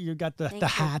look. You got the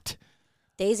hat.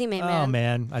 Daisy man. Oh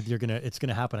man, it's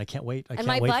gonna happen. I can't wait. I can't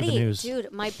wait for the news.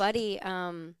 Dude, my buddy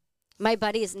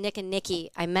is Nick and Nikki.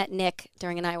 I met Nick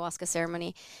during an ayahuasca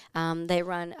ceremony. They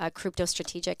run a Crypto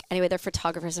Strategic. Anyway, they're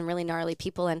photographers and really gnarly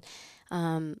people. And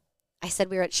I said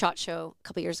we were at SHOT Show a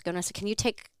couple years ago, and I said, can you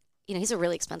take, he's a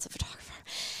really expensive photographer.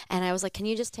 And I was like, can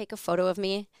you just take a photo of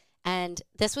me? And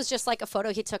this was just like a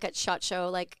photo he took at SHOT Show,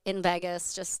 like in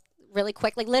Vegas, just really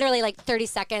quick, like literally like 30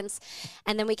 seconds.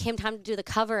 And then we came time to do the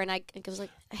cover, and I was like,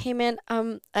 hey man,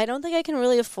 I don't think I can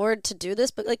really afford to do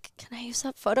this, but like, can I use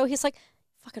that photo? He's like,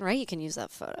 fucking right, you can use that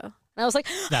photo. And I was like,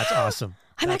 that's awesome.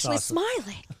 I'm actually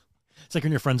smiling. It's like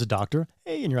when your friend's a doctor,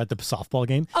 hey, and you're at the softball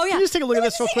game. Oh, yeah. Can you just take a look at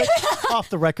this real quick? Off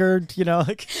the record, you know.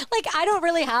 Like I don't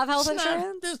really have health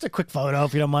insurance. Just a quick photo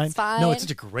if you don't mind. It's fine. No, it's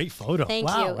such a great photo. Thank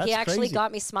wow, you. That's He actually crazy.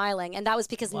 got me smiling, and that was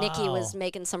because Nikki Wow. was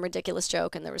making some ridiculous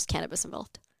joke, and there was cannabis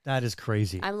involved. That is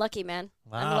crazy. I'm lucky, man.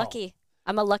 I'm Wow. lucky.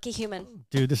 I'm a lucky human.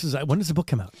 Dude, when does the book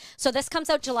come out? So this comes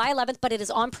out July 11th, but it is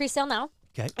on pre-sale now.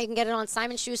 Okay. You can get it on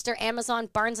Simon Schuster, Amazon,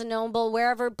 Barnes & Noble,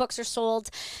 wherever books are sold.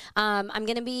 I'm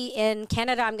going to be in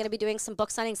Canada. I'm going to be doing some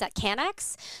book signings at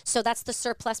CanX. So that's the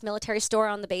surplus military store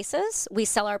on the bases. We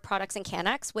sell our products in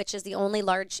CanX, which is the only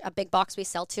big box we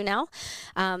sell to now.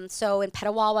 So in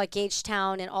Petawawa,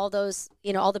 Gagetown, and all those,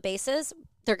 all the bases,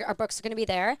 our books are going to be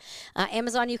there.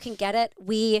 Amazon, you can get it.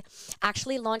 We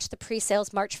actually launched the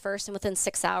pre-sales March 1st, and within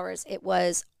 6 hours, it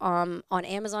was on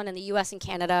Amazon in the U.S. and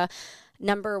Canada.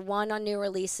 #1 on new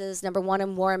releases, #1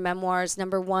 on war and memoirs,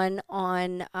 #1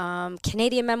 on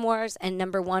Canadian memoirs, and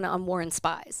 #1 on war and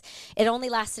spies. It only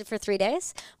lasted for 3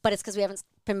 days, but it's because we haven't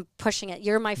been pushing it.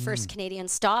 You're my first Canadian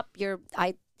stop.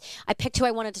 I picked who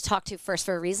I wanted to talk to first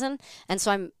for a reason, and so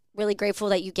I'm really grateful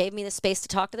that you gave me the space to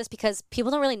talk to this because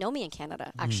people don't really know me in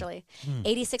Canada, actually.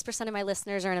 86% of my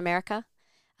listeners are in America.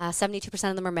 72%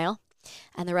 of them are male,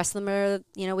 and the rest of them are,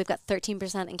 we've got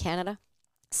 13% in Canada.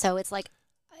 So it's like,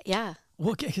 yeah.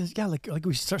 Well, yeah, like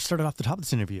we started off the top of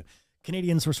this interview.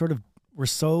 Canadians were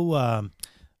so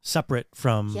separate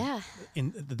from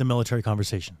in the military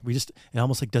conversation. It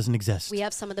almost like doesn't exist. We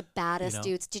have some of the baddest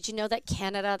dudes. Did you know that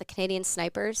Canada, the Canadian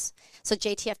snipers, so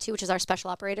JTF2, which is our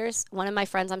special operators, one of my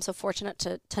friends I'm so fortunate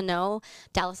to know,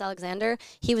 Dallas Alexander,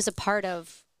 he was a part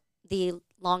of the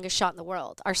longest shot in the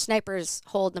world. Our snipers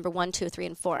hold #1, 2, 3,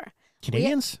 and 4.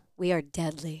 Canadians? We are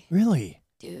deadly. Really?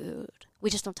 Dude. We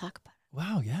just don't talk about it.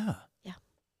 Wow, yeah. Yeah.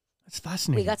 That's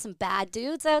fascinating. We got some bad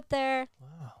dudes out there.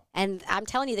 Wow. And I'm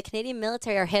telling you, the Canadian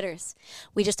military are hitters.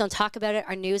 We just don't talk about it.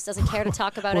 Our news doesn't care to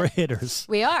talk about We're it. hitters.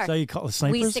 We are. So you call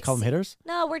snipers? Call them hitters?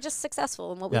 No, we're just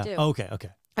successful in what we do. Okay.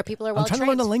 Our people are well I'm trying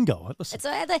trained. to learn the lingo. Listen,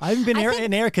 I haven't been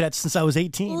an air cadet since I was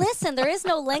 18. Listen, there is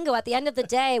no lingo. At the end of the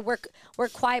day, we're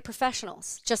quiet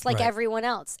professionals, just like Right. everyone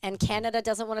else. And Canada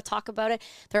doesn't want to talk about it.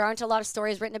 There aren't a lot of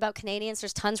stories written about Canadians.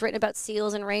 There's tons written about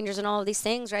SEALs and Rangers and all of these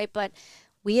things, right? But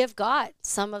we have got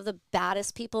some of the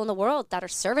baddest people in the world that are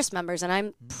service members, and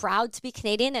I'm proud to be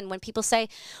Canadian. And when people say,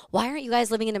 why aren't you guys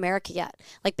living in America yet?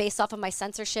 Like based off of my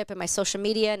censorship and my social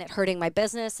media and it hurting my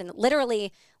business, and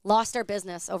literally lost our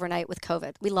business overnight with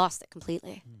COVID. We lost it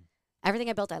completely. Everything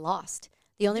I built, I lost.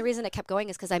 The only reason it kept going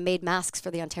is because I made masks for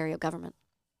the Ontario government.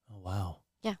 Oh, wow.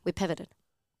 Yeah, we pivoted.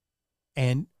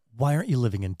 And why aren't you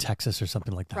living in Texas or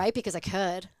something like that? Right, because I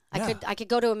could. Yeah. I could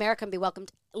go to America and be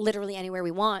welcomed literally anywhere we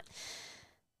want.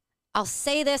 I'll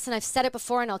say this, and I've said it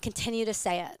before, and I'll continue to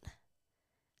say it.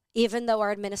 Even though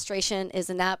our administration is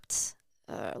inept,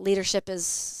 leadership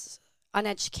is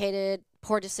uneducated,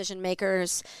 poor decision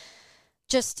makers,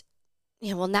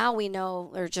 now we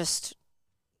know they're just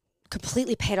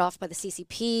completely paid off by the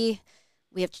CCP.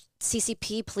 We have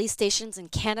CCP police stations in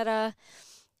Canada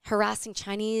harassing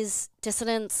Chinese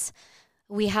dissidents.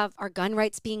 We have our gun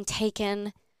rights being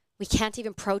taken. We can't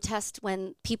even protest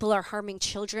when people are harming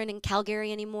children in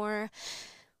Calgary anymore.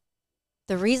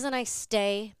 The reason I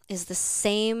stay is the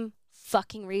same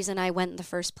fucking reason I went in the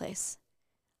first place.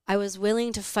 I was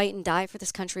willing to fight and die for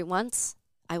this country once.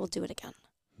 I will do it again.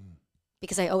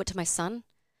 Because I owe it to my son.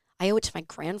 I owe it to my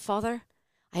grandfather.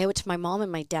 I owe it to my mom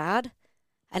and my dad.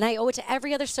 And I owe it to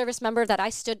every other service member that I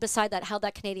stood beside that held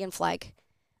that Canadian flag.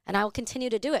 And I will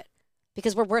continue to do it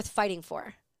because we're worth fighting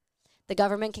for. The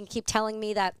government can keep telling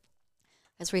me that.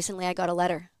 As recently, I got a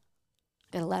letter.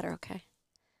 Okay?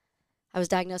 I was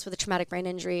diagnosed with a traumatic brain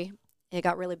injury. It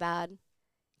got really bad.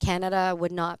 Canada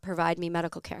would not provide me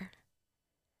medical care.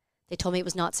 They told me it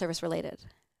was not service-related.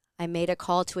 I made a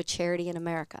call to a charity in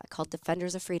America called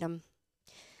Defenders of Freedom,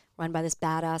 run by this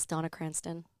badass Donna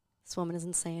Cranston. This woman is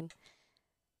insane.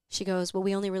 She goes, well,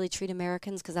 we only really treat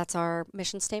Americans because that's our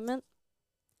mission statement.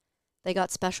 They got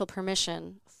special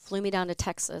permission, flew me down to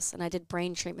Texas, and I did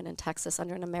brain treatment in Texas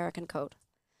under an American code.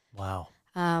 Wow.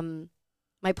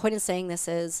 My point in saying this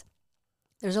is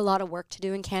there's a lot of work to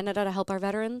do in Canada to help our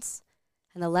veterans.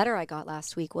 And the letter I got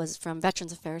last week was from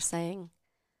Veterans Affairs saying,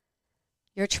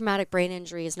 your traumatic brain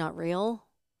injury is not real.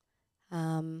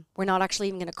 We're not actually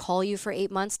even going to call you for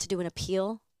 8 months to do an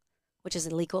appeal, which is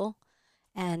illegal.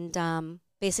 And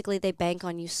basically they bank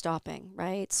on you stopping,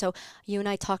 right? So you and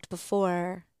I talked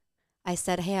before. I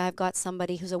said, hey, I've got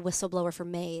somebody who's a whistleblower for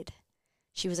MAID.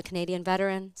 She was a Canadian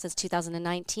veteran since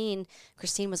 2019.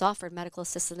 Christine was offered medical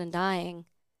assisted in dying.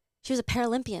 She was a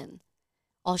Paralympian.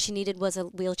 All she needed was a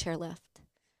wheelchair lift.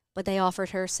 But they offered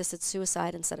her assisted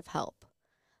suicide instead of help.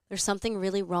 There's something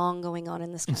really wrong going on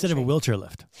in this country. Instead of a wheelchair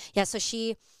lift. Yeah, so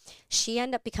she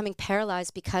ended up becoming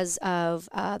paralyzed because of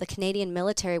the Canadian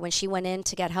military. When she went in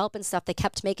to get help and stuff, they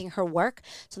kept making her work.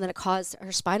 So then it caused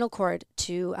her spinal cord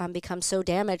to become so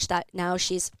damaged that now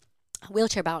she's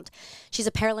wheelchair bound. She's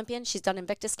a Paralympian. She's done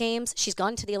Invictus Games. She's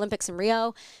gone to the Olympics in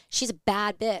Rio. She's a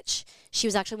bad bitch. She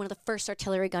was actually one of the first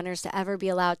artillery gunners to ever be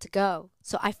allowed to go.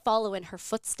 So I follow in her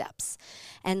footsteps.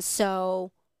 And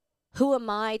so who am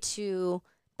I to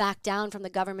back down from the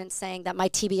government saying that my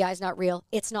TBI is not real?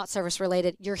 It's not service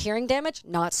related. Your hearing damage,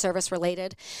 not service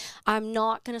related. I'm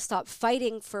not going to stop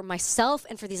fighting for myself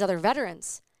and for these other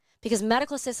veterans, because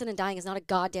medical assisted and dying is not a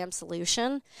goddamn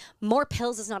solution. More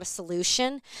pills is not a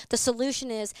solution. The solution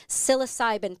is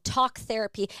psilocybin, talk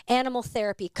therapy, animal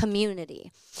therapy,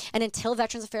 community. And until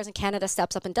Veterans Affairs in Canada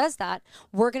steps up and does that,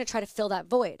 we're going to try to fill that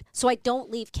void. So I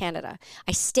don't leave Canada.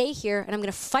 I stay here, and I'm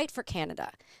going to fight for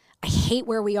Canada. I hate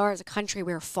where we are as a country.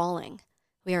 We are falling.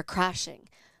 We are crashing.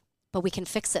 But we can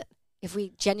fix it if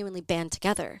we genuinely band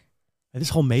together.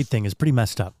 This whole maid thing is pretty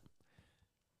messed up.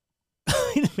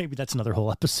 Maybe that's another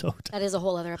whole episode. That is a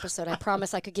whole other episode. I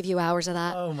promise I could give you hours of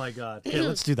that. Oh, my God. Okay,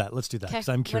 let's do that. Let's do that. Because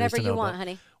I'm curious Whatever to know you want,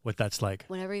 honey. what that's like.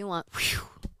 Whatever you want. Whew.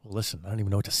 Well, listen, I don't even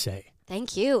know what to say.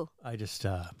 Thank you. I just...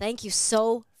 Thank you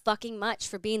so fucking much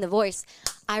for being the voice.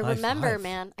 I remember, five.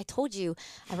 man. I told you.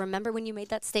 I remember when you made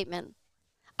that statement.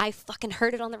 I fucking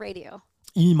heard it on the radio.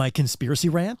 You mean my conspiracy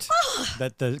rant?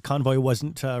 That the convoy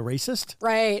wasn't racist?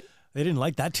 Right. They didn't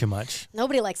like that too much.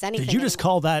 Nobody likes anything. Did you just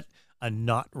call that a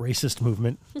not racist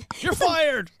movement? You're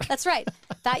fired! That's right.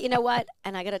 That, you know what?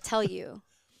 And I got to tell you,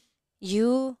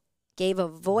 you gave a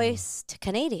voice to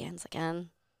Canadians again.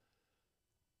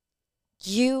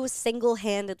 You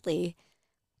single-handedly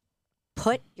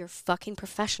put your fucking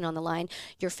profession on the line,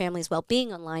 your family's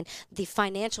well-being on the line, the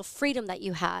financial freedom that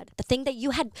you had, the thing that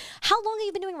you had. How long have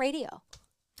you been doing radio?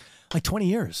 Like 20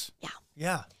 years. Yeah.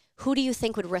 Yeah. Who do you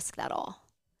think would risk that all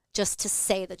just to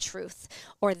say the truth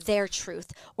or their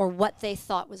truth or what they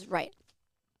thought was right?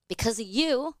 Because of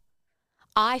you,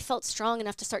 I felt strong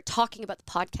enough to start talking about the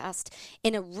podcast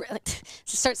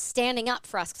to start standing up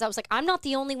for us, because I was like, I'm not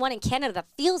the only one in Canada that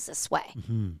feels this way.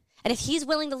 Mm-hmm. And if he's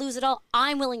willing to lose it all,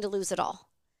 I'm willing to lose it all.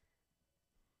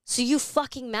 So you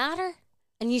fucking matter,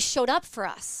 and you showed up for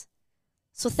us.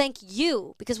 So thank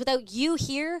you, because without you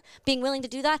here being willing to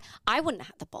do that, I wouldn't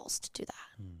have the balls to do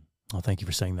that. Well, thank you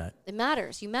for saying that. It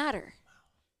matters. You matter.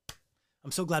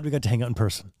 I'm so glad we got to hang out in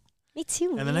person. Me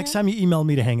too. And the next time you email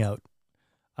me to hang out,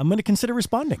 I'm going to consider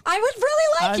responding. I would really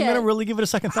like it. I'm going to really give it a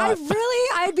second thought.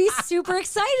 I'd be super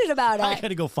excited about it. I got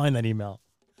to go find that email.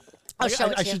 I'll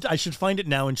show it to you. I should find it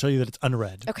now and show you that it's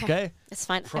unread. Okay? It's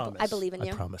fine. I believe in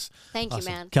you. I promise. Thank you,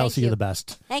 Awesome. man. Kelsie, you're the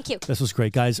best. Thank you. This was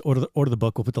great, guys. Order the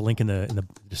book. We'll put the link in the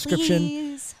description.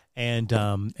 Please. And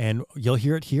you'll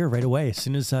hear it here right away as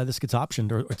soon as this gets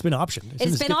optioned, or it's been optioned.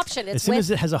 As soon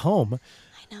as it has a home.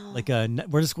 I know. Like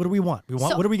what do we want?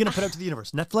 What are we going to put out to the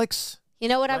universe? Netflix? You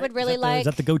know what I would really like? Is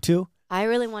that the go-to? I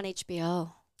really want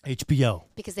HBO. HBO.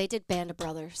 Because they did Band of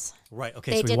Brothers. Right.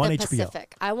 Okay. They so we did want the HBO.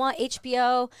 Pacific. I want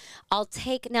HBO. I'll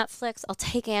take Netflix. I'll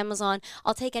take Amazon.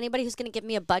 I'll take anybody who's going to give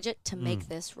me a budget to make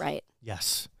this right.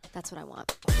 Yes. That's what I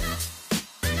want.